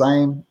share the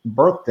same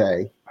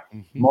birthday,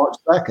 March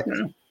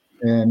 2nd.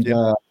 And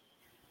so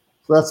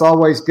that's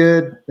always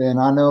good. And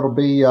I know it'll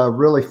be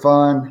really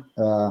fun.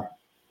 I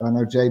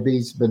know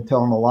JB's been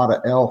telling a lot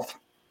of elf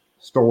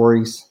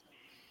stories.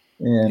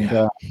 And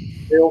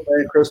Phil,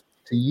 Merry Christmas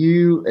to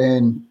you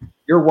and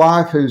your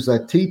wife, who's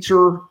a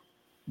teacher.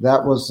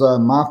 That was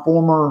my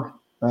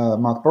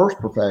first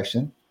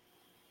profession.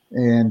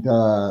 And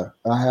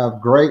I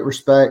have great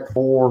respect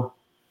for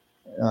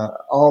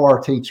all our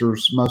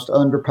teachers, most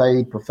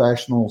underpaid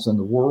professionals in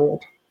the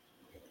world.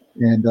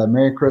 And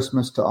Merry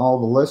Christmas to all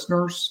the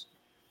listeners.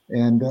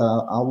 And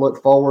I'll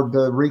look forward to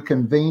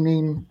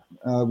reconvening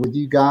with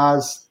you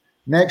guys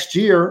next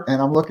year.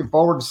 And I'm looking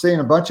forward to seeing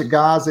a bunch of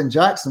guys in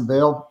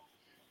Jacksonville.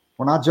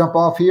 When I jump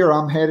off here,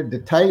 I'm headed to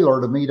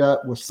Taylor to meet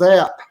up with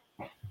Sepp.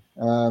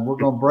 We're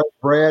going to break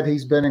bread.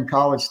 He's been in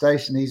College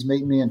Station. He's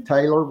meeting me in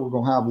Taylor. We're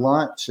going to have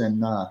lunch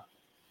and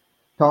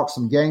talk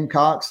some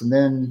Gamecocks and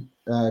then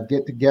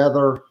get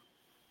together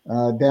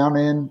down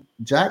in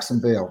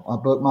Jacksonville. I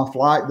booked my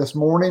flight this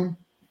morning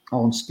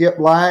on Skip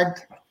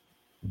Lagged.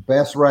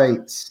 Best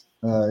rates.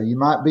 You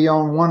might be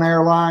on one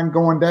airline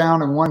going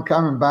down and one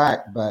coming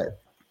back, but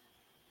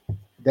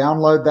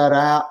download that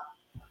app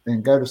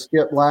and go to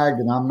Skip Lagged,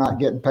 and I'm not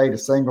getting paid a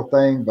single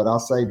thing, but I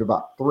saved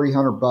about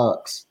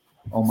 $300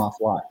 on my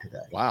flight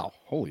today. Wow.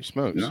 Holy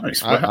smokes.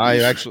 Nice. I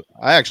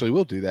actually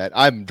will do that.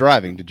 I'm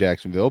driving to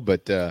Jacksonville,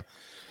 but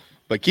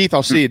Keith,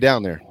 I'll see you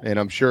down there, and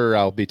I'm sure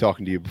I'll be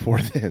talking to you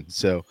before then.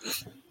 So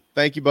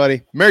thank you,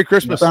 buddy. Merry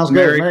Christmas. Sounds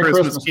good. Merry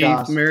Christmas, Keith.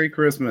 guys. Merry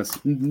Christmas.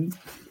 Mm-hmm.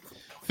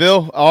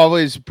 Phil,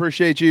 always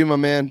appreciate you, my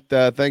man.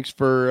 Thanks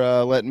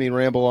for letting me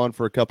ramble on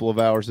for a couple of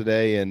hours a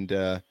day,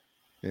 and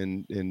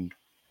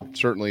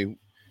certainly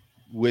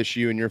wish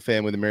you and your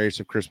family the merriest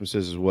of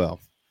Christmases as well.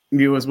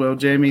 You as well,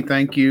 Jamie.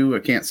 Thank you. I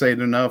can't say it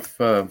enough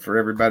for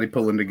everybody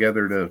pulling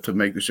together to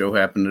make the show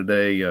happen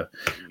today.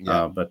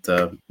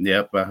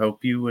 I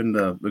hope you and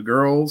the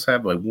girls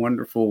have a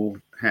wonderful,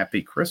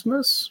 happy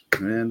Christmas,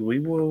 and we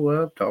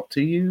will talk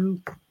to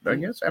you, I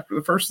guess, after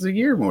the first of the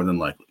year, more than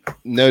likely.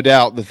 No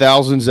doubt. The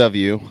thousands of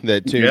you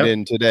that tuned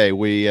in today,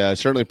 we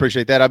certainly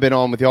appreciate that. I've been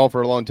on with y'all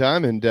for a long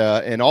time,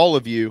 and all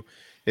of you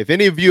if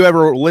any of you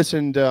ever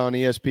listened on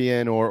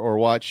ESPN or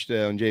watched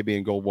on JB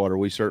and Goldwater,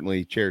 we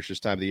certainly cherish this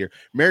time of the year.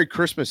 Merry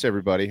Christmas,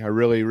 everybody. I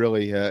really,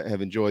 really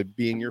have enjoyed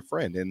being your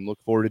friend and look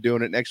forward to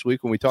doing it next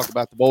week when we talk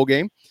about the bowl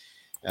game.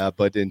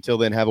 But until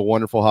then, have a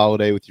wonderful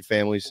holiday with your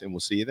families, and we'll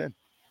see you then.